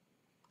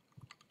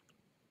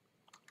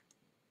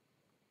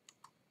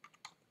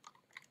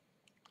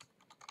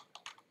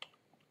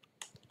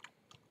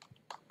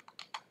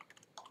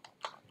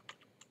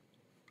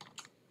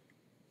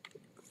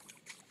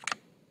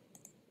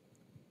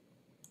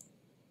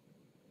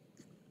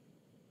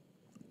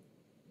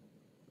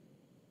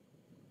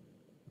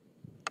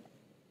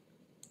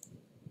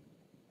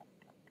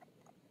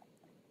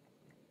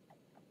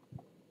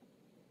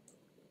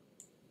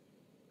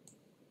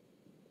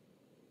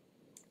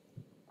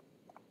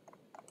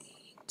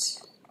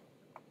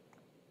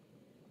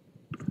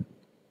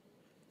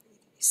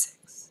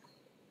 Six.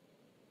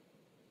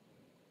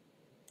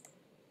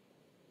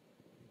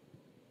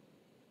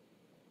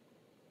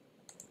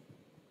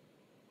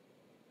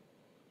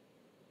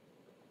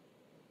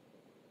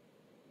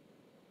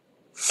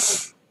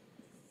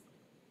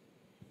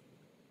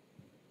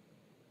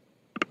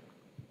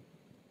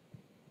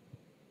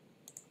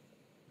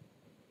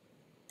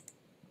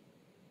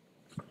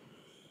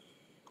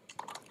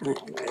 And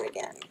then do it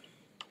again.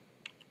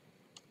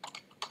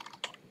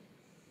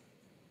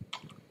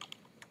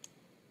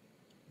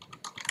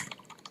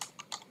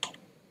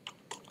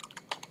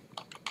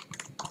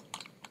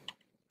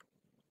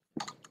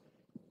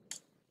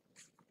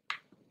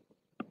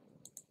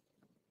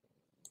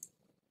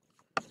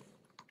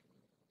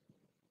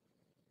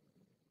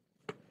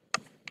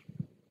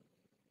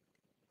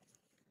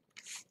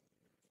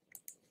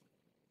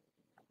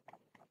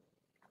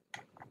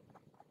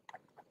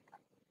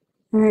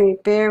 All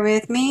right, bear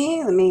with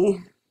me.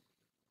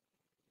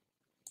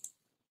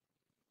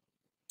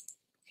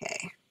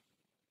 Okay.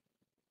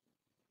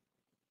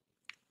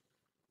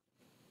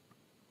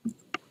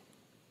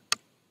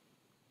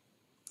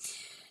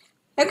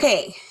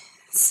 Okay,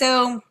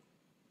 so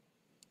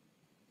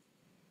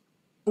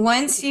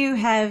once you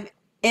have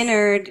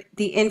entered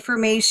the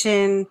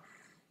information,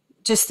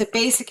 just the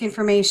basic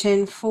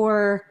information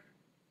for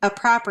a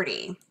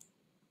property,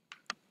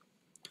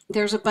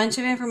 there's a bunch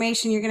of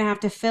information you're going to have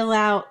to fill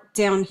out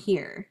down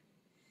here.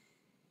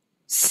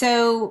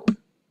 So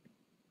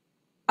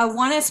I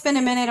want to spend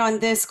a minute on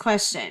this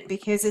question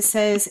because it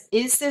says,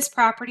 is this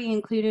property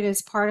included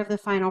as part of the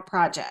final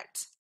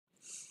project?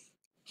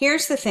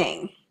 Here's the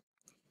thing.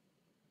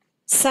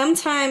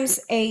 Sometimes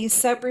a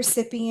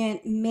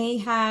subrecipient may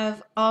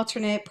have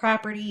alternate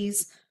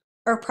properties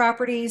or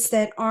properties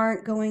that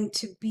aren't going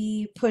to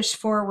be pushed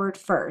forward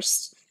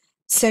first.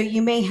 So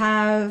you may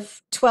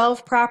have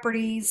 12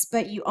 properties,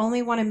 but you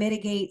only want to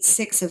mitigate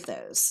 6 of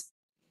those.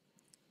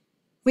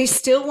 We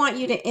still want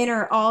you to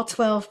enter all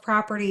 12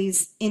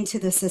 properties into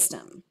the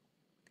system.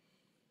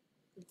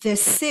 The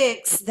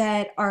 6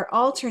 that are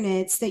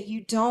alternates that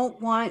you don't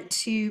want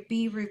to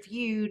be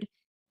reviewed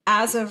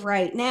as of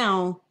right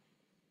now,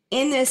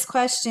 in this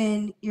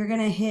question, you're going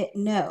to hit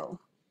no,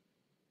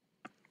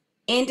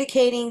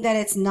 indicating that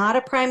it's not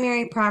a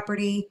primary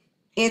property,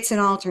 it's an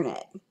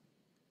alternate.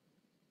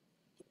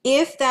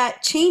 If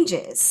that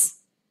changes,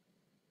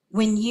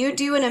 when you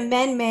do an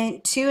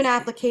amendment to an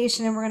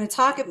application, and we're going to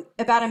talk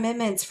about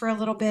amendments for a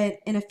little bit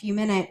in a few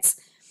minutes,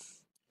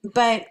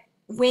 but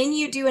when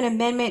you do an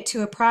amendment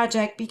to a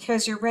project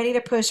because you're ready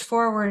to push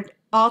forward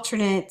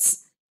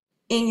alternates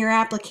in your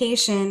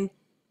application,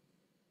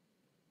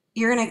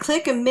 you're going to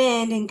click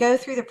amend and go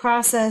through the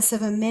process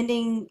of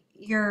amending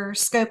your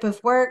scope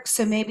of work.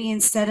 So maybe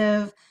instead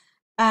of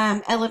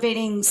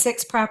elevating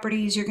 6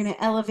 properties, you're going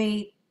to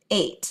elevate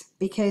 8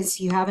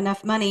 because you have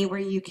enough money where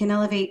you can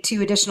elevate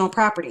 2 additional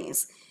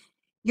properties.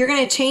 You're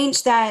going to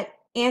change that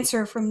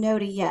answer from no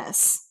to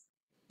yes.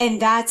 And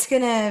that's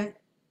going to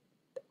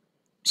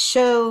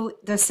show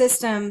the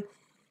system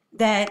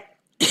that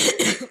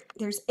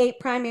there's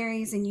 8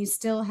 primaries and you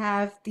still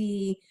have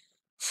the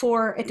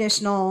 4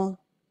 additional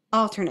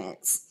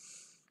alternates.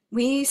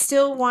 We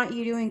still want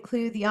you to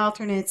include the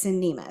alternates in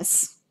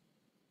NEMIS.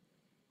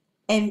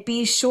 And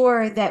be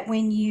sure that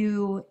when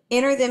you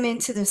enter them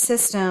into the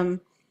system,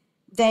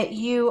 that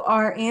you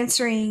are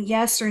answering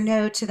yes or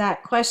no to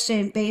that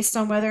question based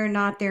on whether or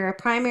not they're a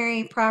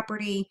primary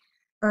property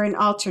or an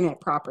alternate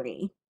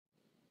property.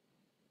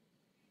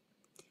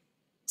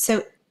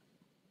 So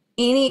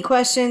any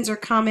questions or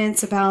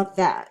comments about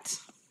that?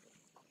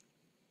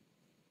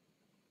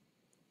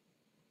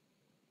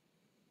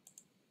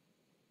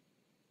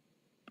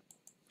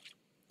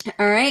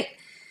 All right,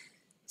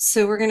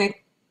 so we're going to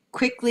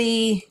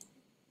quickly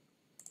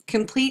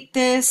complete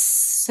this.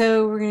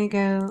 So we're going to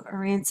go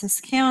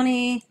Aransas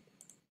County,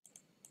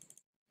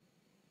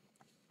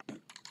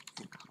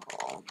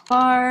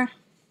 bar,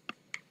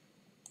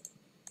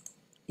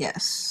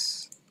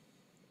 yes.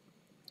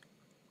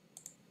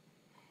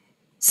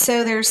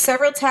 So there's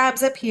several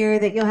tabs up here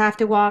that you'll have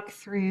to walk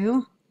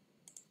through.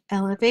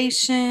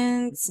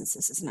 Elevation, since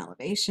this is an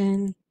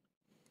elevation.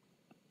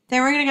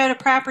 Then we're going to go to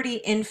property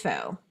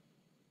info.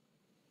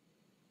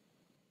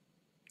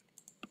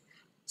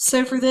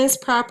 So for this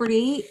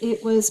property,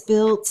 it was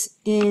built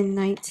in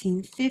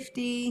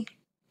 1950.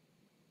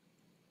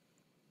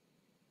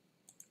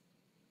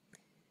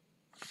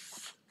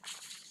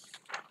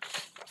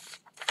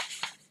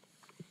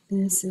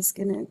 This is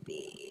going to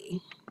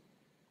be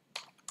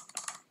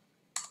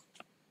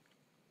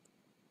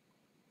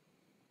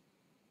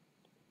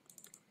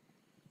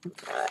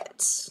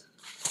got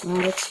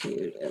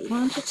latitude and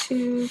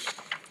longitude.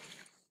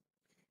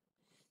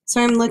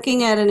 So I'm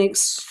looking at an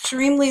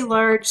extremely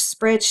large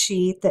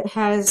spreadsheet that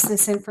has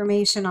this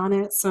information on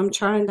it. So I'm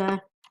trying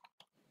to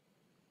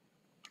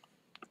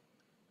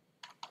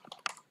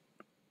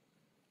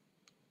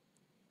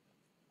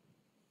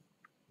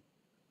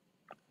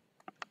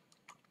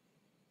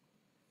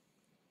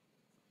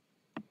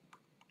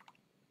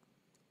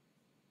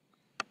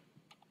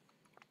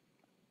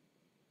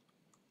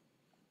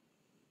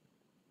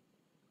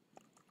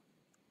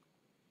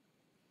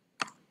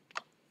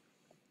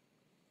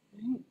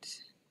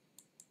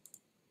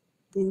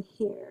in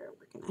here,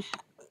 we're going to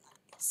have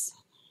this.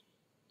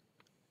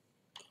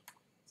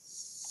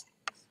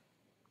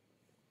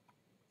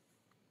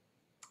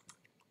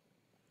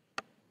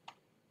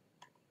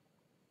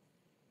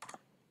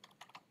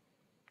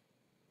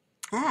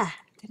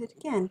 Did it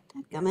again.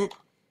 Dadgummit.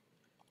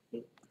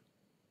 8,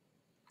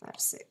 5,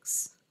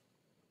 6.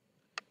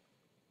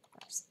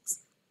 5, 6.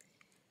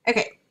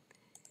 Okay.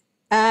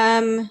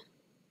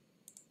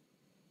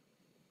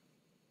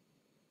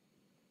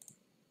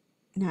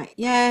 Not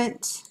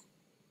yet.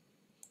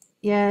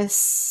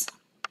 Yes.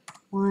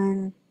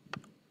 1.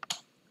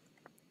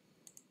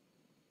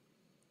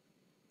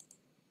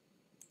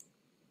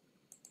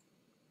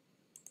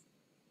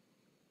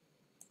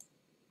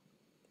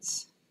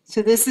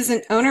 So this is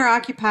an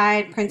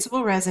owner-occupied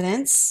principal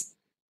residence.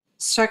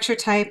 Structure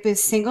type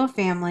is single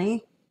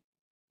family.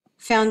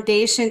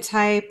 Foundation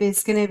type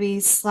is going to be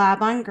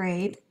slab on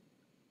grade.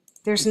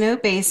 There's no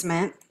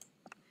basement.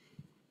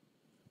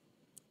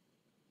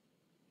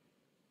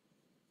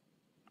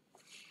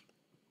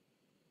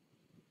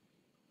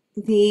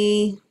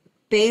 The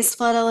base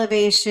flood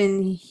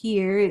elevation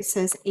here, it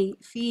says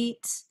 8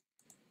 feet.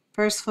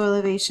 First floor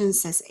elevation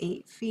says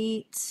 8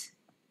 feet.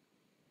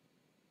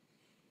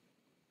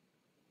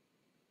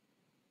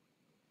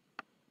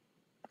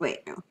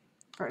 Wait, no.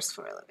 First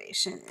floor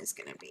elevation is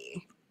going to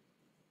be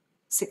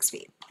 6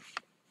 feet.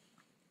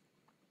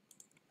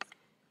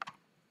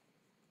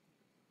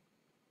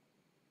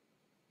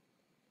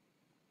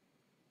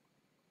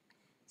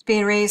 It's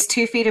being raised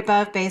 2 feet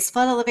above base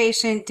flood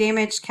elevation.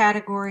 Damaged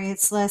category,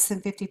 it's less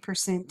than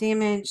 50%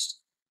 damaged.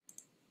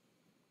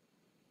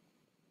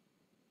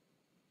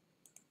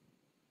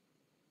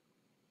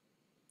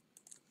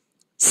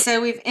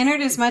 So we've entered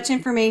as much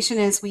information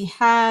as we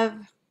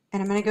have,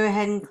 and I'm going to go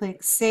ahead and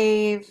click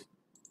save.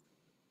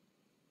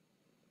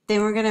 Then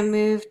we're going to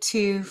move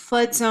to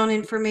flood zone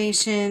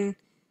information.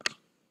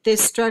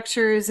 This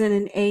structure is in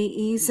an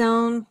AE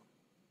zone.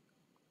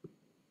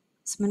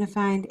 So I'm going to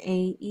find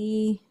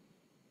AE.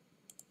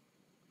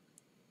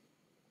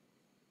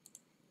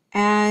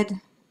 Add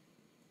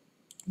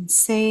and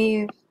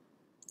save.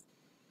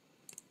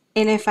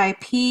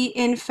 NFIP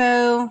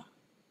info.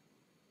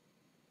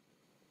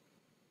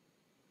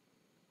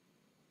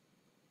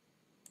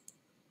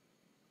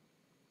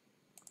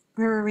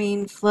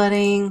 Riverine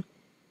flooding.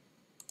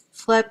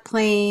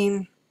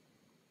 Floodplain.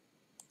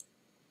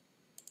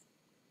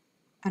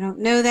 I don't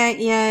know that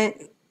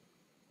yet.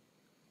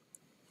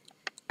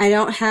 I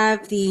don't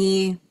have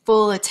the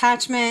full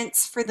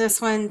attachments for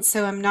this one,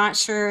 so I'm not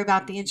sure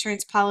about the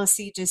insurance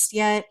policy just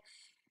yet.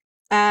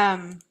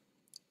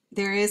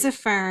 There is a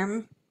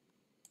firm.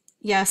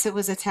 Yes, it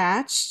was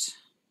attached.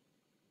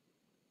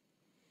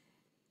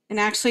 And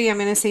actually, I'm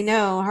going to say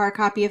no, a hard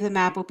copy of the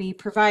map will be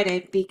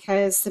provided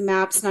because the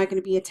map's not going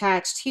to be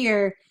attached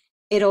here.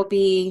 It'll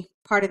be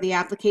part of the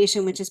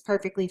application, which is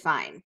perfectly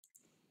fine.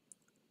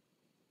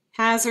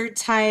 Hazard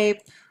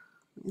type,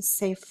 let's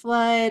say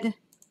flood.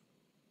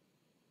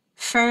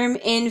 Firm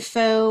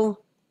info.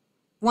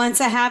 Once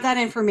I have that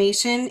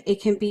information,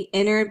 it can be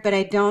entered, but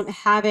I don't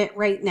have it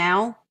right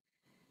now.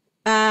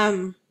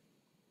 And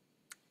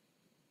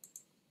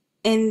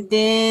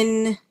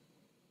then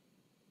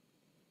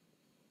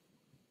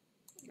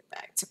go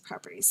back to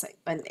property site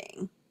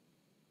funding.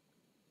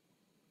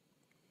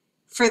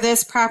 For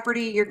this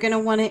property, you're going to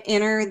want to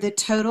enter the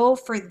total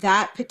for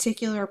that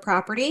particular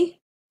property.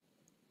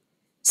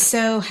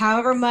 So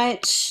however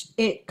much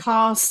it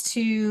costs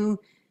to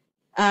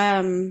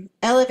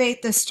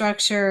elevate the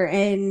structure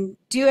and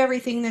do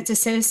everything that's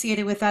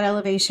associated with that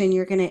elevation,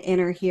 you're going to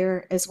enter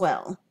here as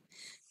well.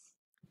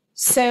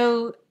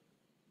 So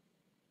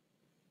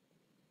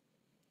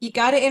you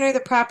got to enter the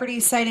property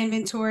site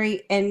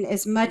inventory and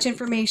as much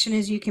information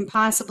as you can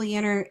possibly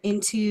enter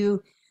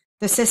into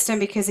the system,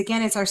 because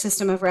again, it's our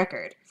system of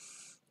record.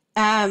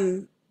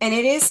 And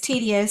it is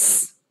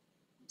tedious.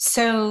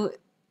 So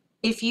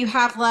if you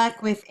have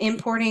luck with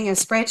importing a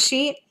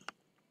spreadsheet,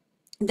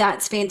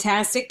 that's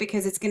fantastic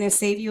because it's going to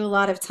save you a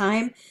lot of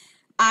time.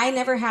 I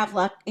never have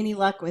any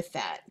luck with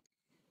that.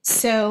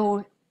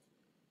 So,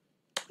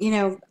 you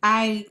know,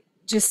 I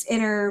just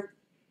enter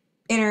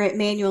it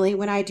manually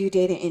when I do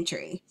data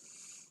entry.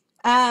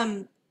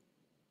 But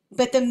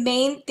the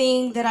main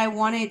thing that I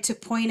wanted to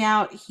point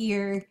out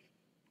here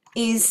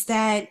is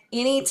that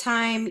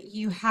anytime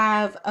you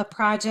have a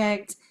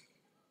project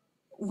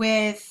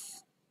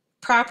with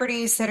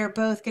properties that are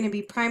both going to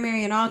be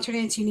primary and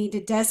alternates, you need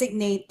to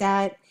designate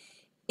that.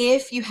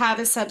 If you have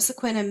a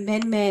subsequent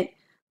amendment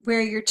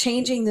where you're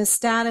changing the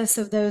status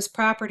of those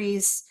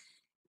properties,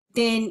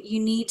 then you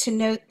need to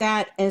note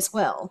that as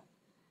well.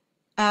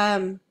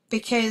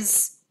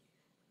 Because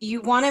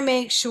you want to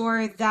make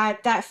sure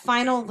that that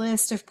final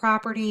list of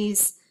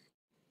properties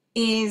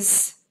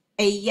is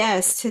a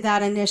yes to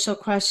that initial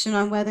question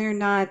on whether or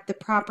not the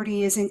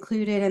property is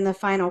included in the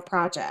final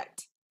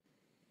project.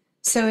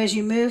 So as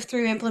you move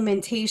through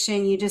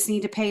implementation, you just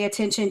need to pay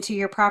attention to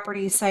your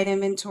property site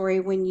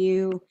inventory when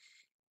you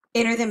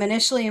enter them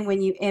initially and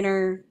when you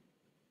enter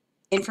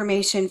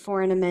information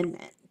for an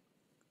amendment.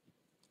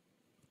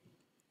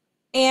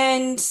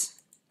 And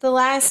the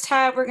last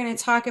tab we're going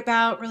to talk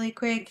about really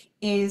quick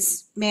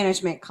is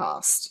management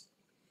cost.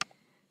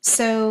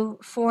 So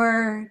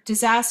for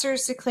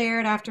disasters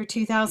declared after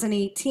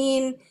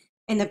 2018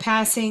 and the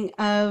passing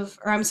of,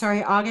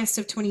 August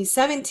of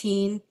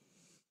 2017,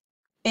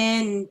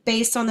 and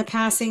based on the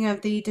passing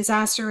of the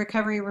Disaster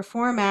Recovery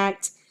Reform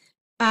Act,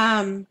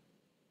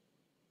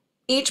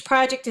 each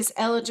project is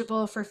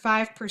eligible for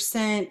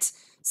 5%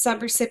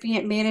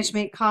 subrecipient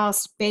management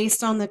cost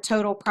based on the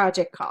total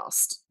project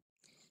cost.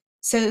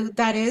 So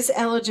that is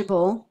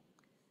eligible.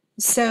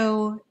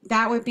 So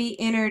that would be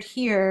entered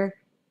here.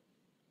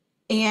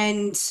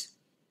 And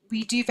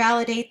we do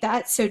validate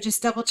that. So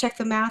just double check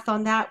the math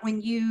on that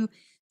when you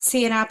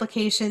see an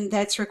application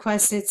that's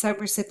requested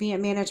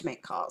subrecipient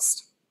management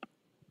cost.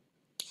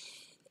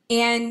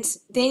 And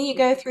then you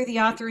go through the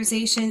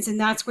authorizations, and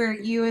that's where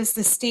you as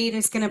the state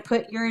is going to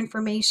put your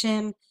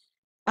information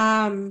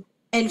and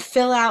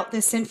fill out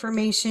this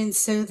information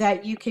so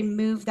that you can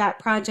move that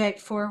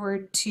project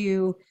forward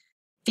to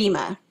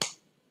FEMA.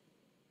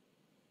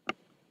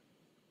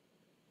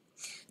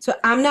 So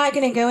I'm not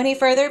going to go any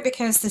further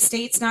because the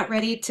state's not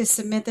ready to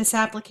submit this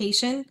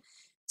application.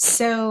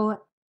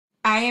 So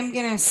I am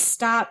going to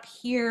stop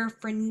here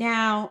for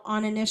now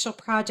on initial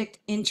project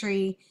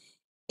entry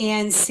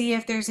and see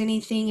if there's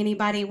anything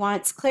anybody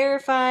wants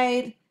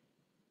clarified,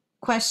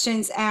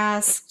 questions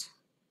asked.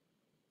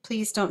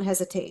 Please don't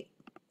hesitate.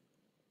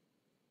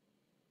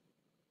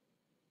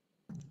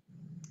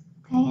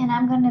 Okay, and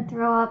I'm going to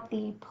throw up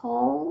the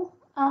poll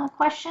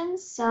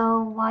questions.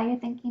 So while you're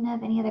thinking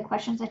of any other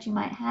questions that you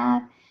might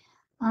have,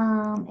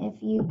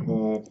 if you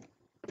could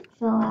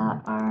fill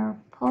out our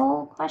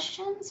poll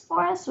questions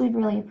for us, we'd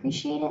really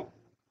appreciate it.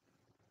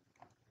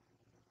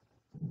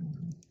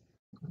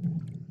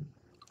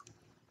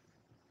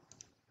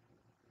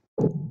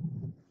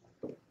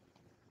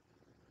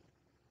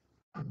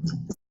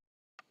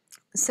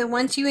 So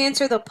once you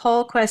answer the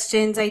poll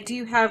questions, I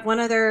do have one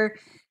other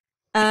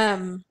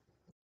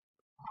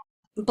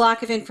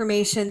block of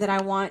information that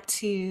I want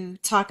to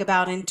talk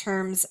about in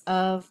terms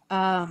of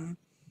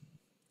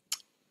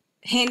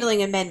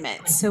handling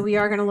amendments. So we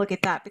are going to look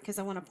at that because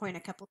I want to point a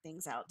couple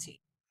things out to you.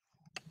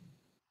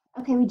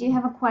 Okay, we do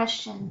have a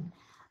question.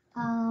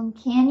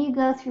 Can you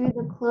go through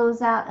the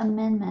closeout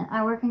amendment?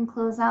 I work in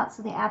closeout,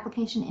 so the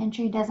application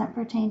entry doesn't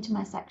pertain to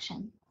my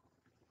section.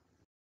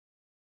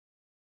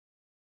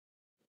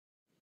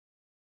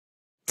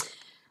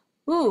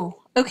 Ooh,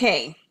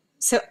 okay.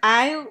 So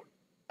I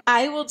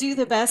will do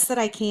the best that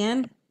I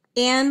can,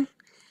 and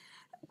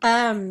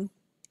I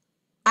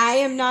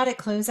am not a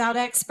closeout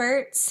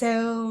expert,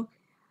 so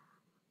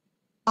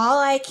all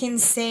I can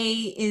say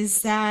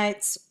is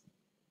that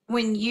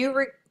when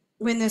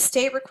when the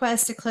state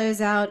requests a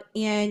closeout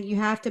and you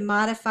have to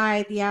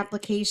modify the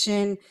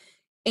application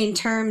in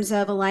terms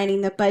of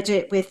aligning the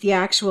budget with the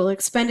actual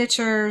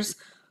expenditures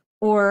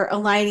or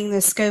aligning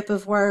the scope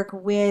of work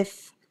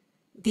with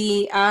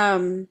the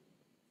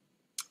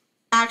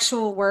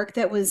actual work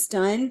that was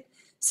done.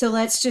 So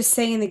let's just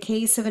say in the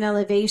case of an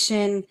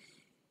elevation,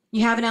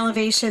 you have an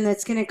elevation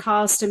that's going to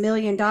cost $1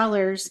 million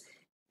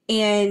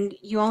and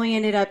you only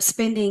ended up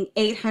spending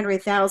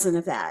 800,000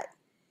 of that.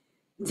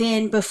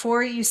 Then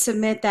before you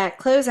submit that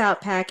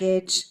closeout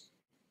package,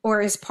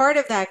 or as part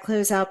of that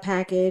closeout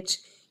package,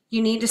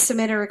 you need to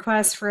submit a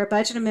request for a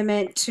budget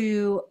amendment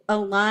to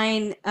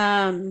align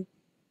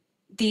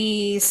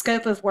the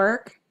scope of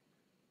work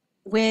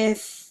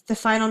with the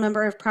final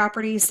number of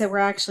properties that were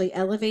actually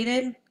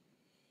elevated.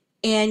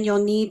 And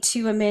you'll need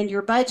to amend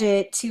your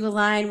budget to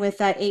align with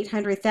that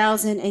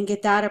 800,000 and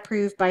get that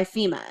approved by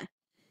FEMA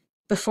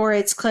before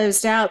it's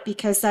closed out,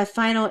 because that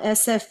final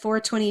SF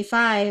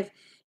 425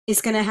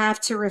 is going to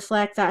have to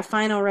reflect that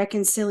final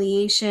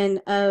reconciliation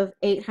of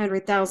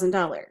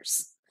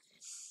 $800,000.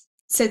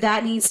 So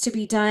that needs to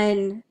be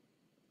done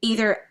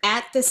either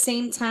at the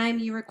same time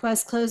you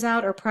request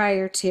closeout or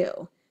prior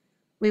to.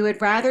 We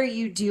would rather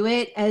you do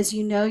it as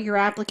you know your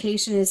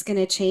application is going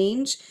to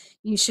change.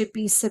 You should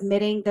be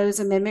submitting those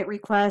amendment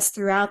requests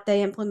throughout the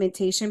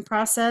implementation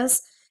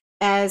process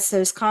as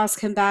those costs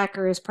come back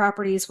or as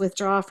properties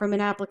withdraw from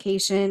an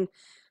application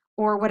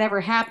or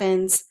whatever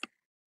happens.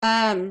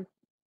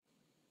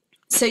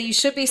 So you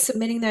should be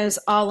submitting those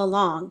all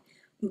along.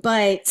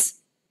 But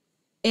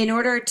in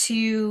order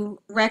to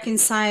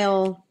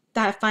reconcile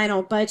that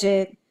final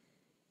budget,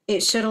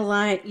 it should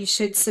align, you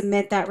should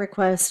submit that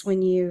request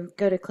when you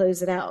go to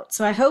close it out.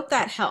 So I hope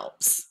that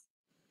helps.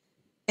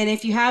 And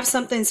if you have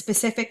something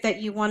specific that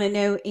you want to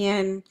know,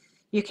 and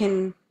you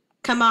can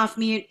come off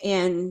mute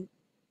and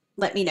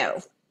let me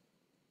know.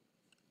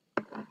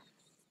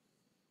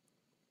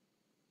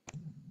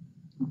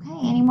 Okay,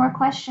 any more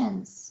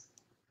questions?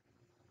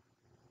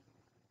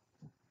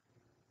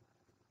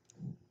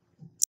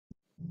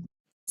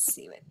 Let's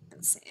see what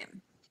I'm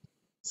saying.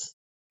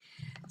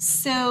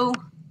 So,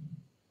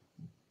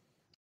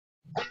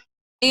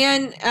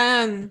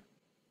 and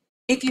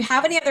if you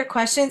have any other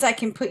questions, I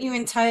can put you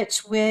in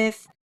touch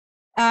with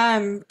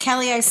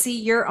Kelly, I see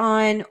you're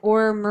on,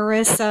 or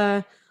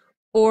Marissa,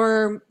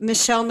 or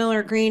Michelle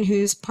Miller-Green,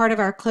 who's part of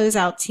our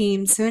closeout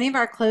team. So any of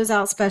our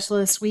closeout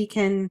specialists, we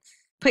can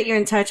put you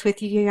in touch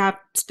with you. You have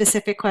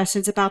specific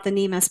questions about the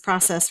NEMIS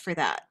process for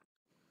that.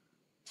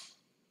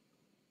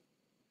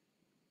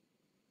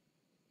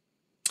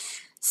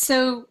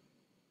 So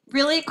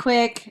really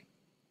quick,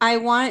 I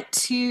want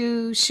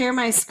to share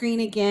my screen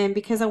again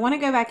because I want to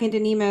go back into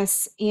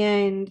NEMIS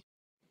and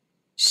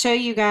show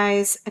you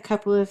guys a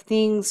couple of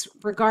things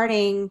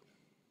regarding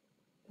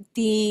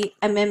the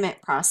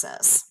amendment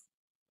process.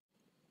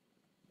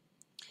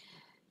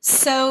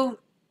 So,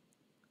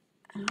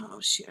 oh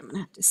shoot, I'm gonna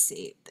have to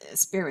save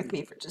this. Bear with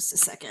me for just a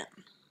second.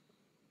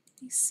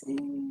 Let me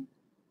see.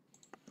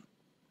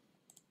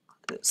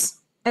 Close.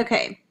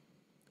 Okay.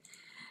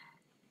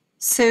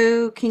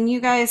 So can you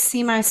guys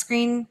see my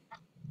screen?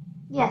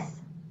 Yes.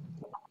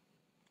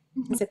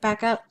 Is it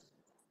back up?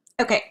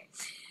 Okay.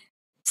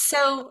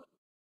 So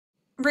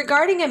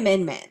regarding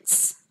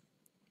amendments,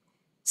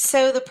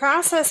 so the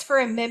process for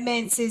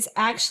amendments is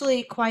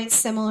actually quite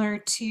similar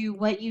to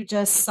what you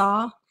just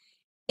saw,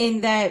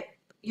 in that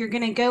you're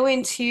going to go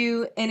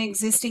into an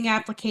existing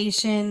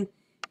application,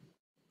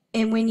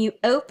 and when you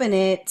open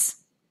it,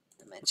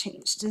 I'm going to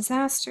change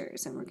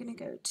disasters, and we're going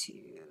to go to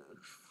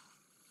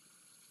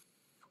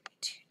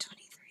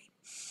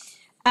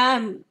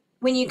 4223.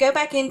 When you go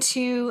back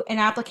into an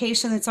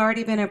application that's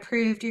already been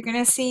approved, you're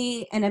going to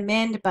see an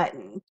amend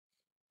button.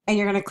 And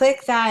you're going to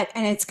click that,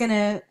 and it's going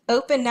to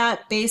open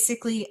up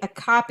basically a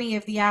copy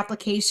of the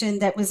application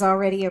that was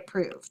already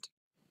approved.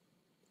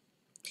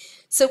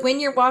 So when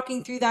you're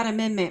walking through that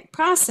amendment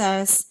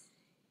process,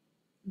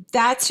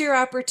 that's your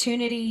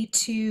opportunity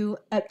to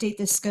update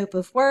the scope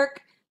of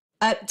work,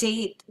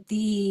 update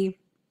the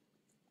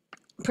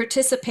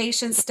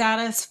participation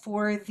status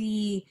for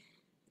the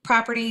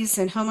properties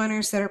and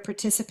homeowners that are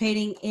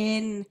participating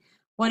in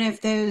one of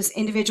those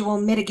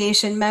individual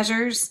mitigation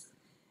measures,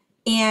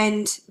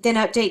 and then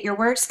update your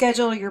work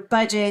schedule, your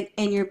budget,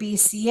 and your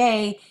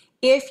BCA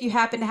if you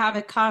happen to have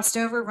a cost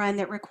overrun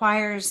that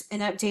requires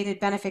an updated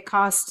benefit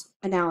cost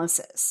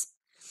analysis.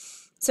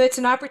 So it's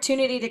an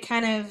opportunity to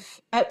kind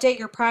of update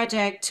your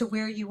project to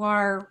where you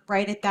are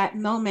right at that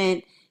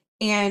moment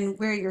and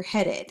where you're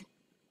headed.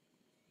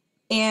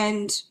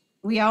 And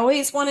we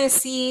always want to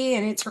see,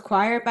 and it's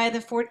required by the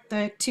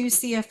 2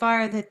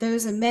 CFR, that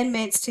those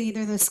amendments to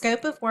either the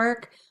scope of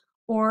work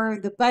or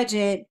the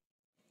budget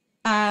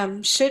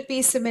should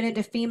be submitted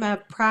to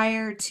FEMA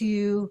prior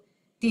to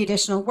the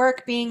additional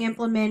work being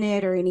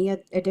implemented or any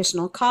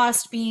additional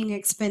cost being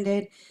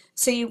expended.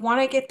 So you want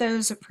to get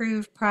those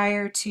approved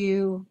prior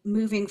to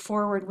moving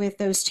forward with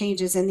those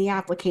changes in the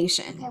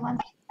application. Okay, one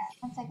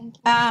second.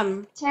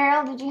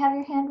 Terrell, did you have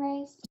your hand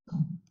raised?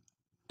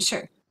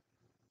 Sure.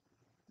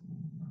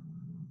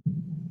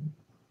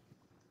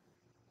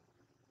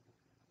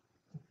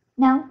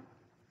 No?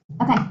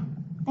 Okay,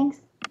 thanks.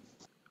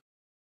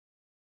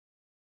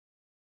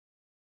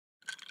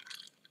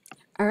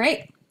 All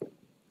right.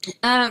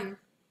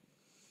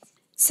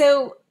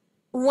 So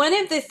one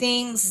of the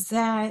things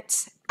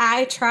that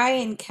I try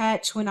and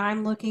catch when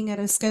I'm looking at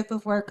a scope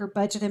of work or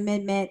budget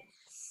amendment,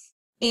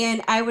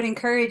 and I would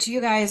encourage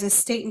you guys as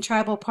state and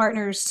tribal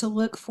partners to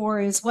look for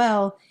as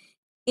well,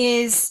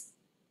 is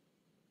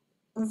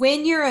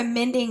when you're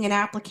amending an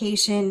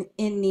application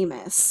in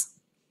NEMIS,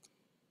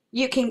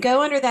 you can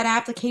go under that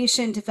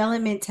application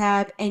development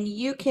tab and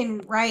you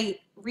can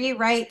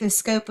rewrite the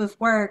scope of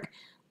work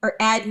or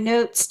add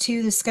notes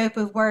to the scope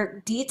of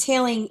work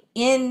detailing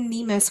in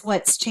NEMIS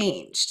what's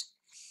changed.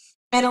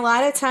 And a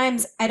lot of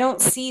times I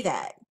don't see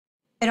that.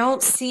 I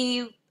don't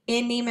see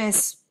in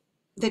NEMIS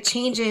the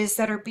changes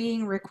that are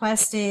being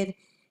requested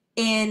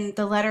in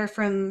the letter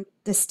from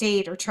the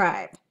state or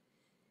tribe.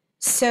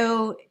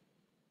 So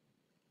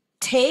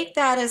take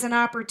that as an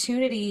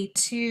opportunity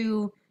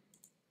to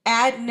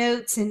add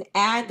notes and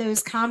add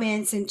those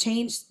comments and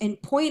change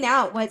and point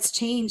out what's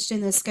changed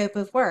in the scope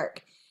of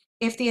work.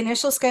 If the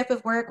initial scope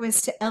of work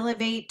was to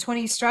elevate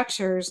 20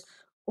 structures,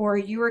 or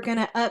you were going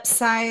to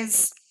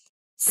upsize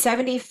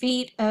 70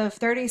 feet of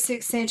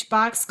 36-inch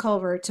box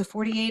culvert to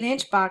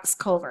 48-inch box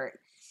culvert,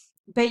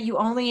 but you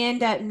only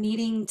end up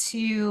needing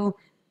to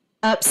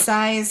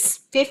upsize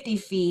 50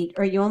 feet,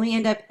 or you only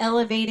end up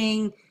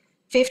elevating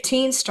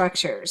 15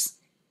 structures,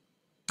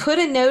 put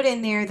a note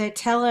in there that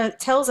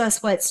tells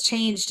us what's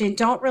changed, and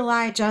don't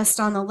rely just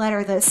on the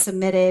letter that's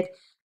submitted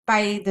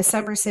by the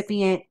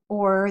subrecipient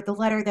or the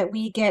letter that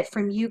we get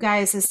from you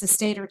guys as the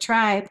state or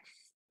tribe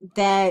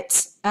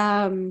that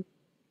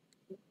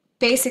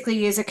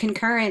basically is a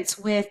concurrence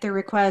with the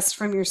request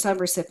from your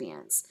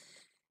subrecipients.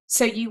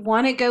 So you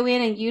want to go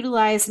in and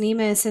utilize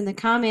NEMIS in the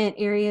comment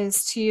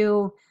areas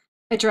to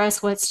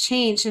address what's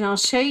changed. And I'll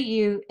show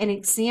you an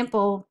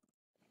example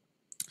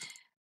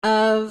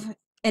of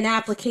an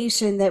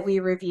application that we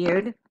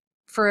reviewed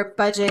for a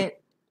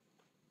budget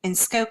and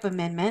scope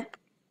amendment.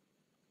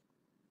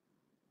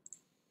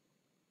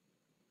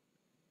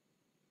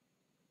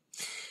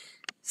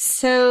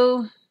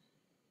 So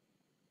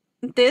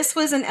this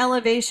was an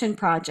elevation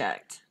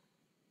project.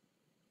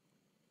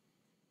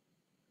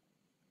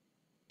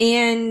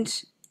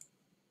 And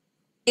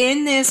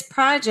in this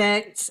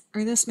project,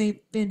 or this may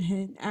have been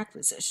an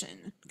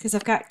acquisition, because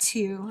I've got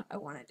two I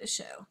wanted to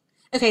show.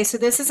 Okay, so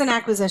this is an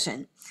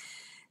acquisition.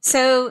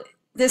 So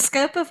the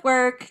scope of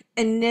work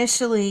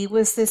initially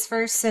was this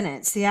first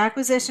sentence: the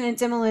acquisition and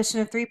demolition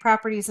of 3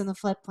 properties in the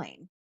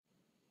floodplain.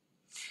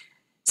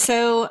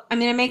 So I'm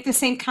going to make the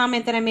same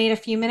comment that I made a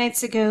few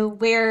minutes ago,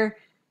 where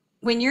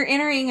when you're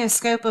entering a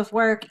scope of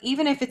work,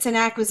 even if it's an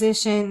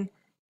acquisition,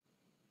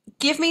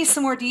 give me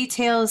some more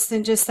details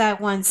than just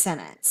that one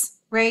sentence,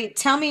 right?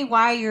 Tell me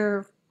why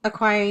you're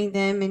acquiring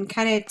them and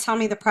kind of tell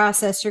me the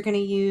process you're going to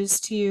use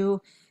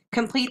to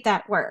complete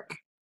that work.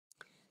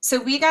 So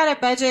we got a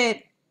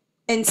budget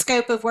and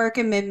scope of work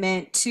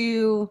amendment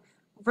to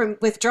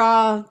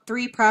withdraw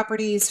 3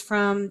 properties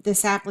from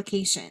this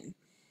application.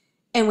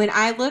 And when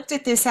I looked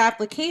at this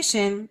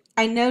application,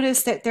 I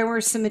noticed that there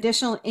were some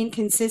additional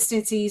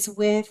inconsistencies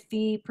with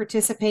the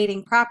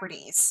participating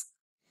properties.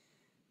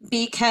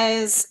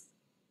 Because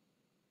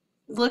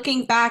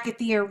looking back at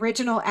the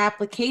original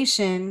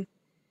application,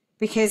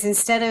 because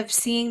instead of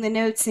seeing the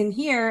notes in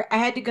here, I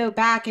had to go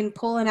back and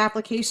pull an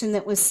application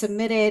that was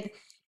submitted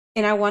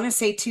in, I want to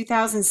say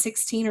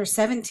 2016 or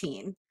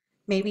 17,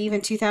 maybe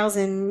even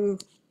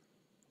 2000.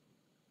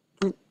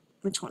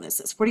 Which one is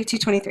this?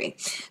 4223.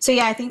 So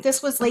yeah, I think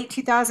this was late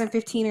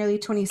 2015, early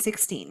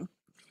 2016.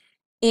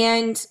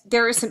 And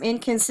there were some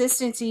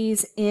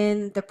inconsistencies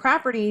in the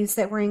properties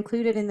that were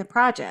included in the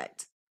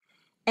project.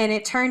 And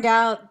it turned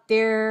out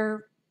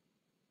the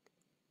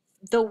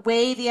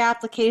way the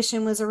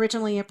application was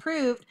originally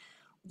approved,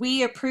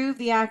 we approved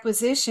the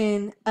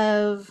acquisition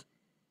of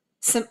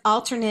some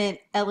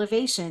alternate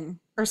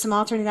elevation or some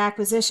alternate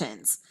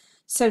acquisitions.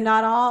 So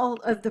not all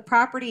of the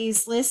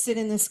properties listed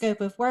in the scope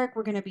of work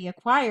were going to be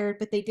acquired,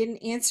 but they didn't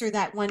answer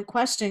that one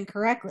question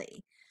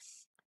correctly.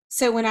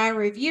 So when I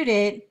reviewed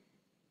it,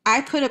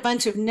 I put a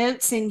bunch of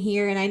notes in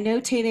here and I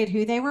notated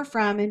who they were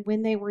from and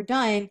when they were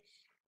done,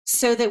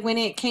 so that when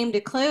it came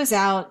to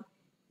closeout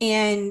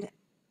and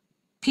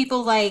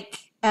people like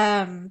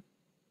Marissa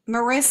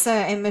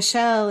and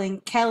Michelle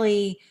and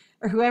Kelly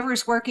or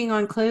whoever's working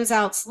on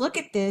closeouts look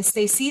at this,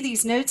 they see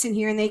these notes in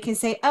here and they can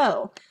say,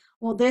 oh,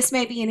 well, this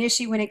may be an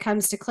issue when it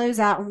comes to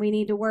closeout and we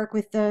need to work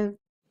with the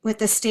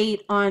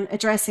state on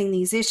addressing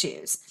these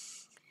issues.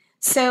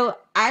 So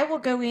I will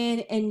go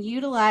in and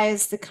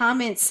utilize the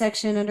comments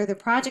section under the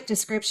project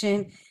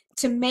description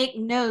to make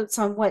notes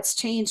on what's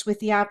changed with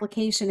the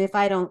application if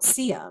I don't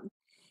see them.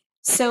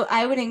 So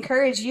I would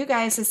encourage you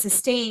guys as the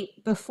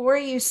state, before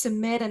you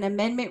submit an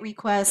amendment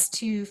request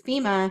to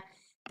FEMA,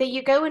 that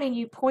you go in and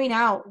you point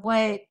out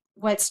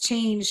what's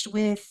changed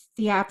with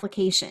the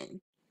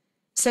application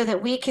so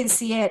that we can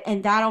see it,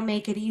 and that'll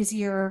make it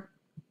easier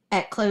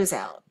at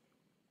closeout.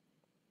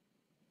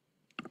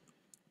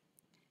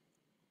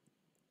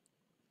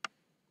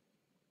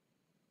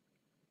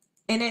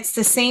 And it's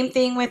the same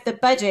thing with the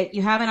budget.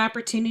 You have an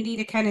opportunity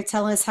to kind of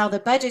tell us how the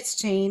budget's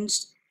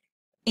changed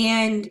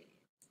and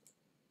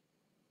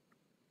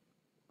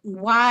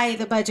why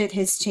the budget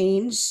has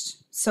changed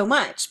so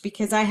much.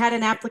 Because I had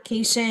an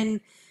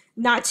application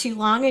not too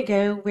long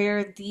ago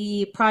where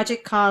the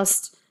project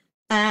cost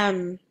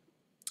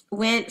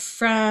went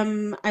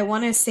from, I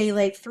want to say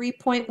like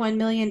 $3.1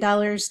 million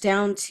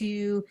down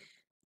to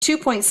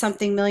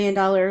 $2 million,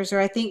 or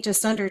I think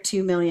just under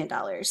 $2 million.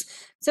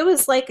 So it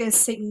was like a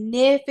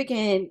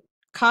significant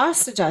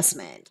cost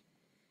adjustment.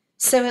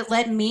 So it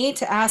led me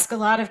to ask a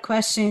lot of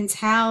questions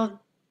how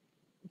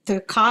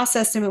the cost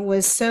estimate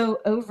was so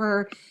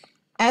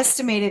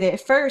overestimated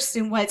at first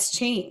and what's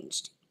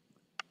changed.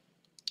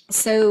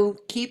 So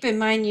keep in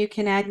mind you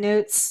can add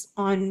notes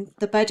on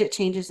the budget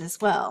changes as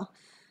well.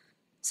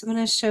 So I'm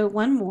going to show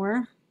one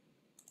more.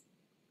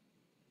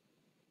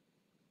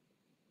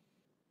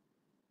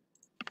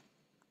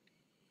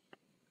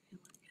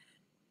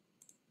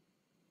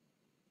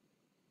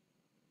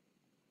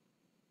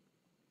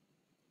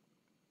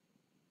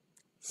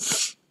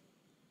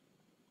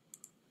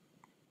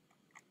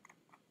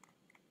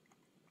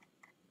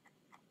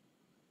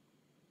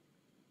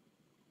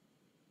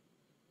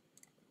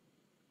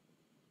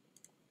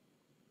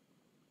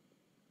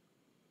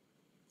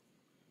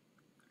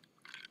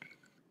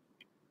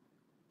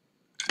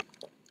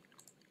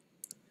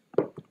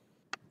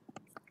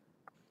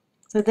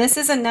 So this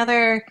is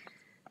another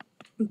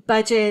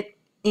budget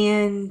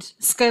and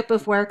scope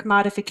of work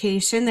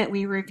modification that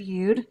we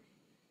reviewed.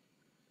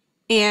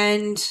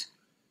 And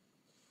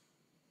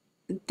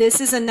this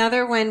is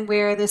another one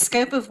where the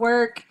scope of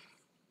work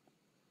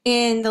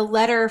in the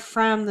letter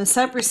from the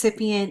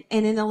subrecipient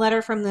and in the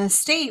letter from the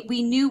state,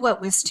 we knew what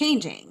was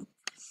changing.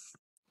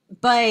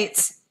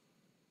 But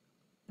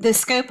the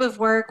scope of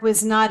work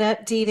was not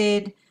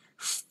updated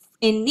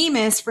in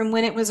NEMIS from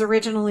when it was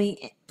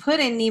originally put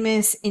in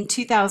NEMIS in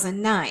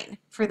 2009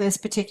 for this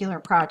particular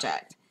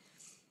project.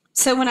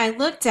 So when I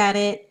looked at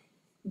it,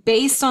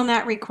 based on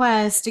that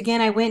request, again,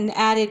 I went and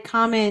added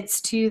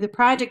comments to the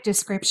project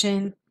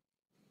description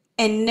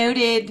and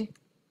noted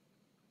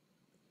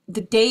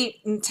the date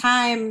and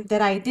time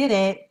that I did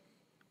it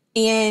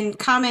and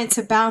comments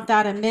about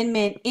that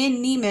amendment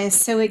in NEMIS.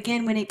 So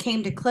again, when it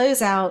came to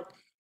closeout,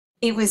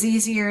 it was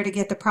easier to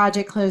get the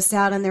project closed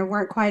out and there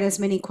weren't quite as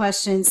many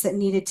questions that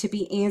needed to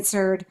be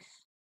answered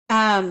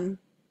on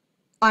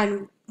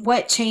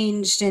what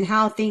changed and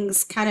how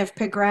things kind of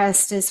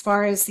progressed as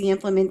far as the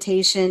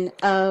implementation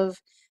of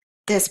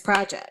this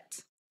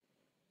project.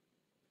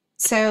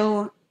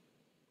 So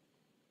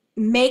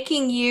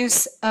making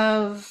use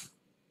of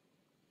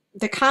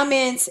the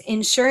comments,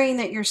 ensuring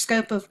that your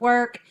scope of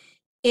work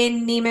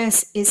in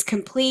NEMIS is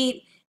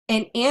complete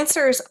and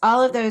answers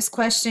all of those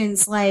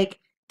questions like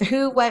the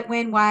who, what,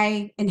 when,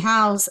 why, and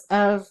hows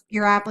of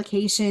your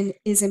application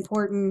is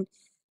important.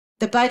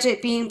 The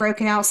budget being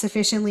broken out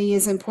sufficiently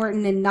is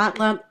important and not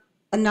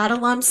a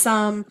lump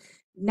sum.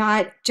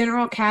 not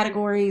general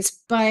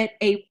categories, but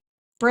a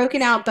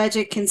broken out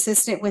budget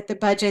consistent with the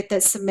budget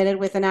that's submitted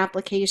with an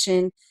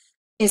application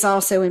is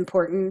also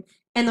important,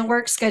 and the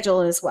work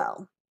schedule as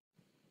well.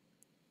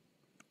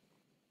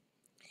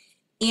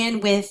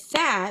 And with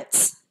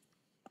that,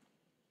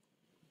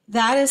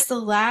 that is the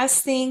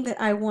last thing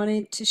that I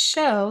wanted to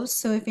show.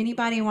 So if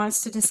anybody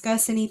wants to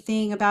discuss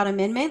anything about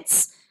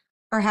amendments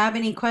or have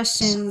any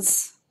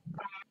questions,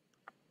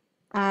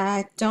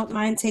 I don't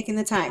mind taking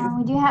the time.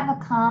 We do have a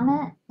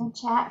comment in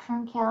chat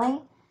from Kelly.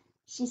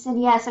 She said,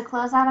 yes, a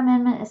closeout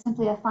amendment is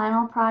simply a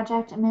final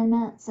project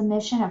amendment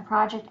submission of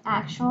project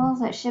actuals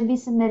that should be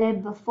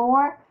submitted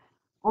before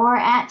or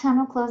at time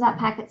of closeout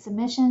packet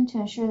submission to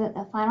ensure that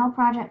the final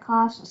project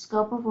cost or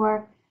scope of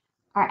work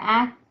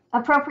are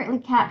appropriately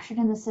captured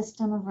in the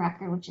system of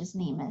record, which is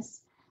NEMIS.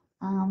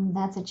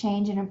 That's a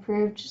change in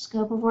approved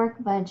scope of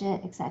work,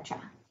 budget,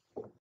 etc.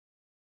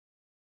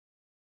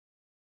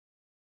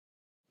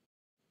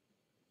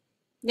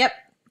 Yep,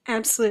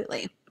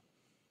 absolutely.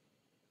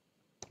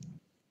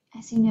 I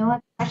see no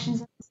other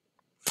questions.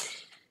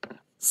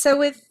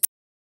 So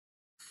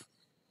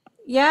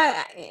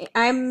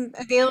I'm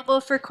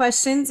available for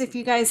questions if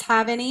you guys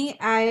have any.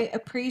 I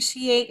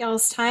appreciate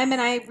y'all's time,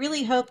 and I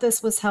really hope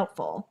this was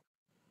helpful.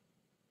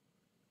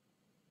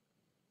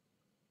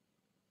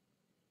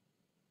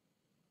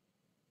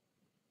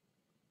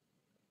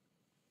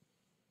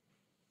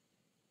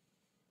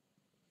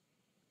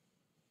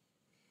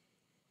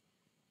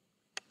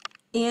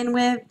 And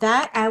with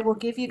that, I will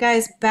give you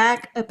guys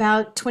back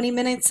about 20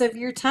 minutes of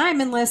your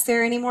time unless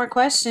there are any more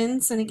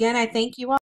questions. And again, I thank you all.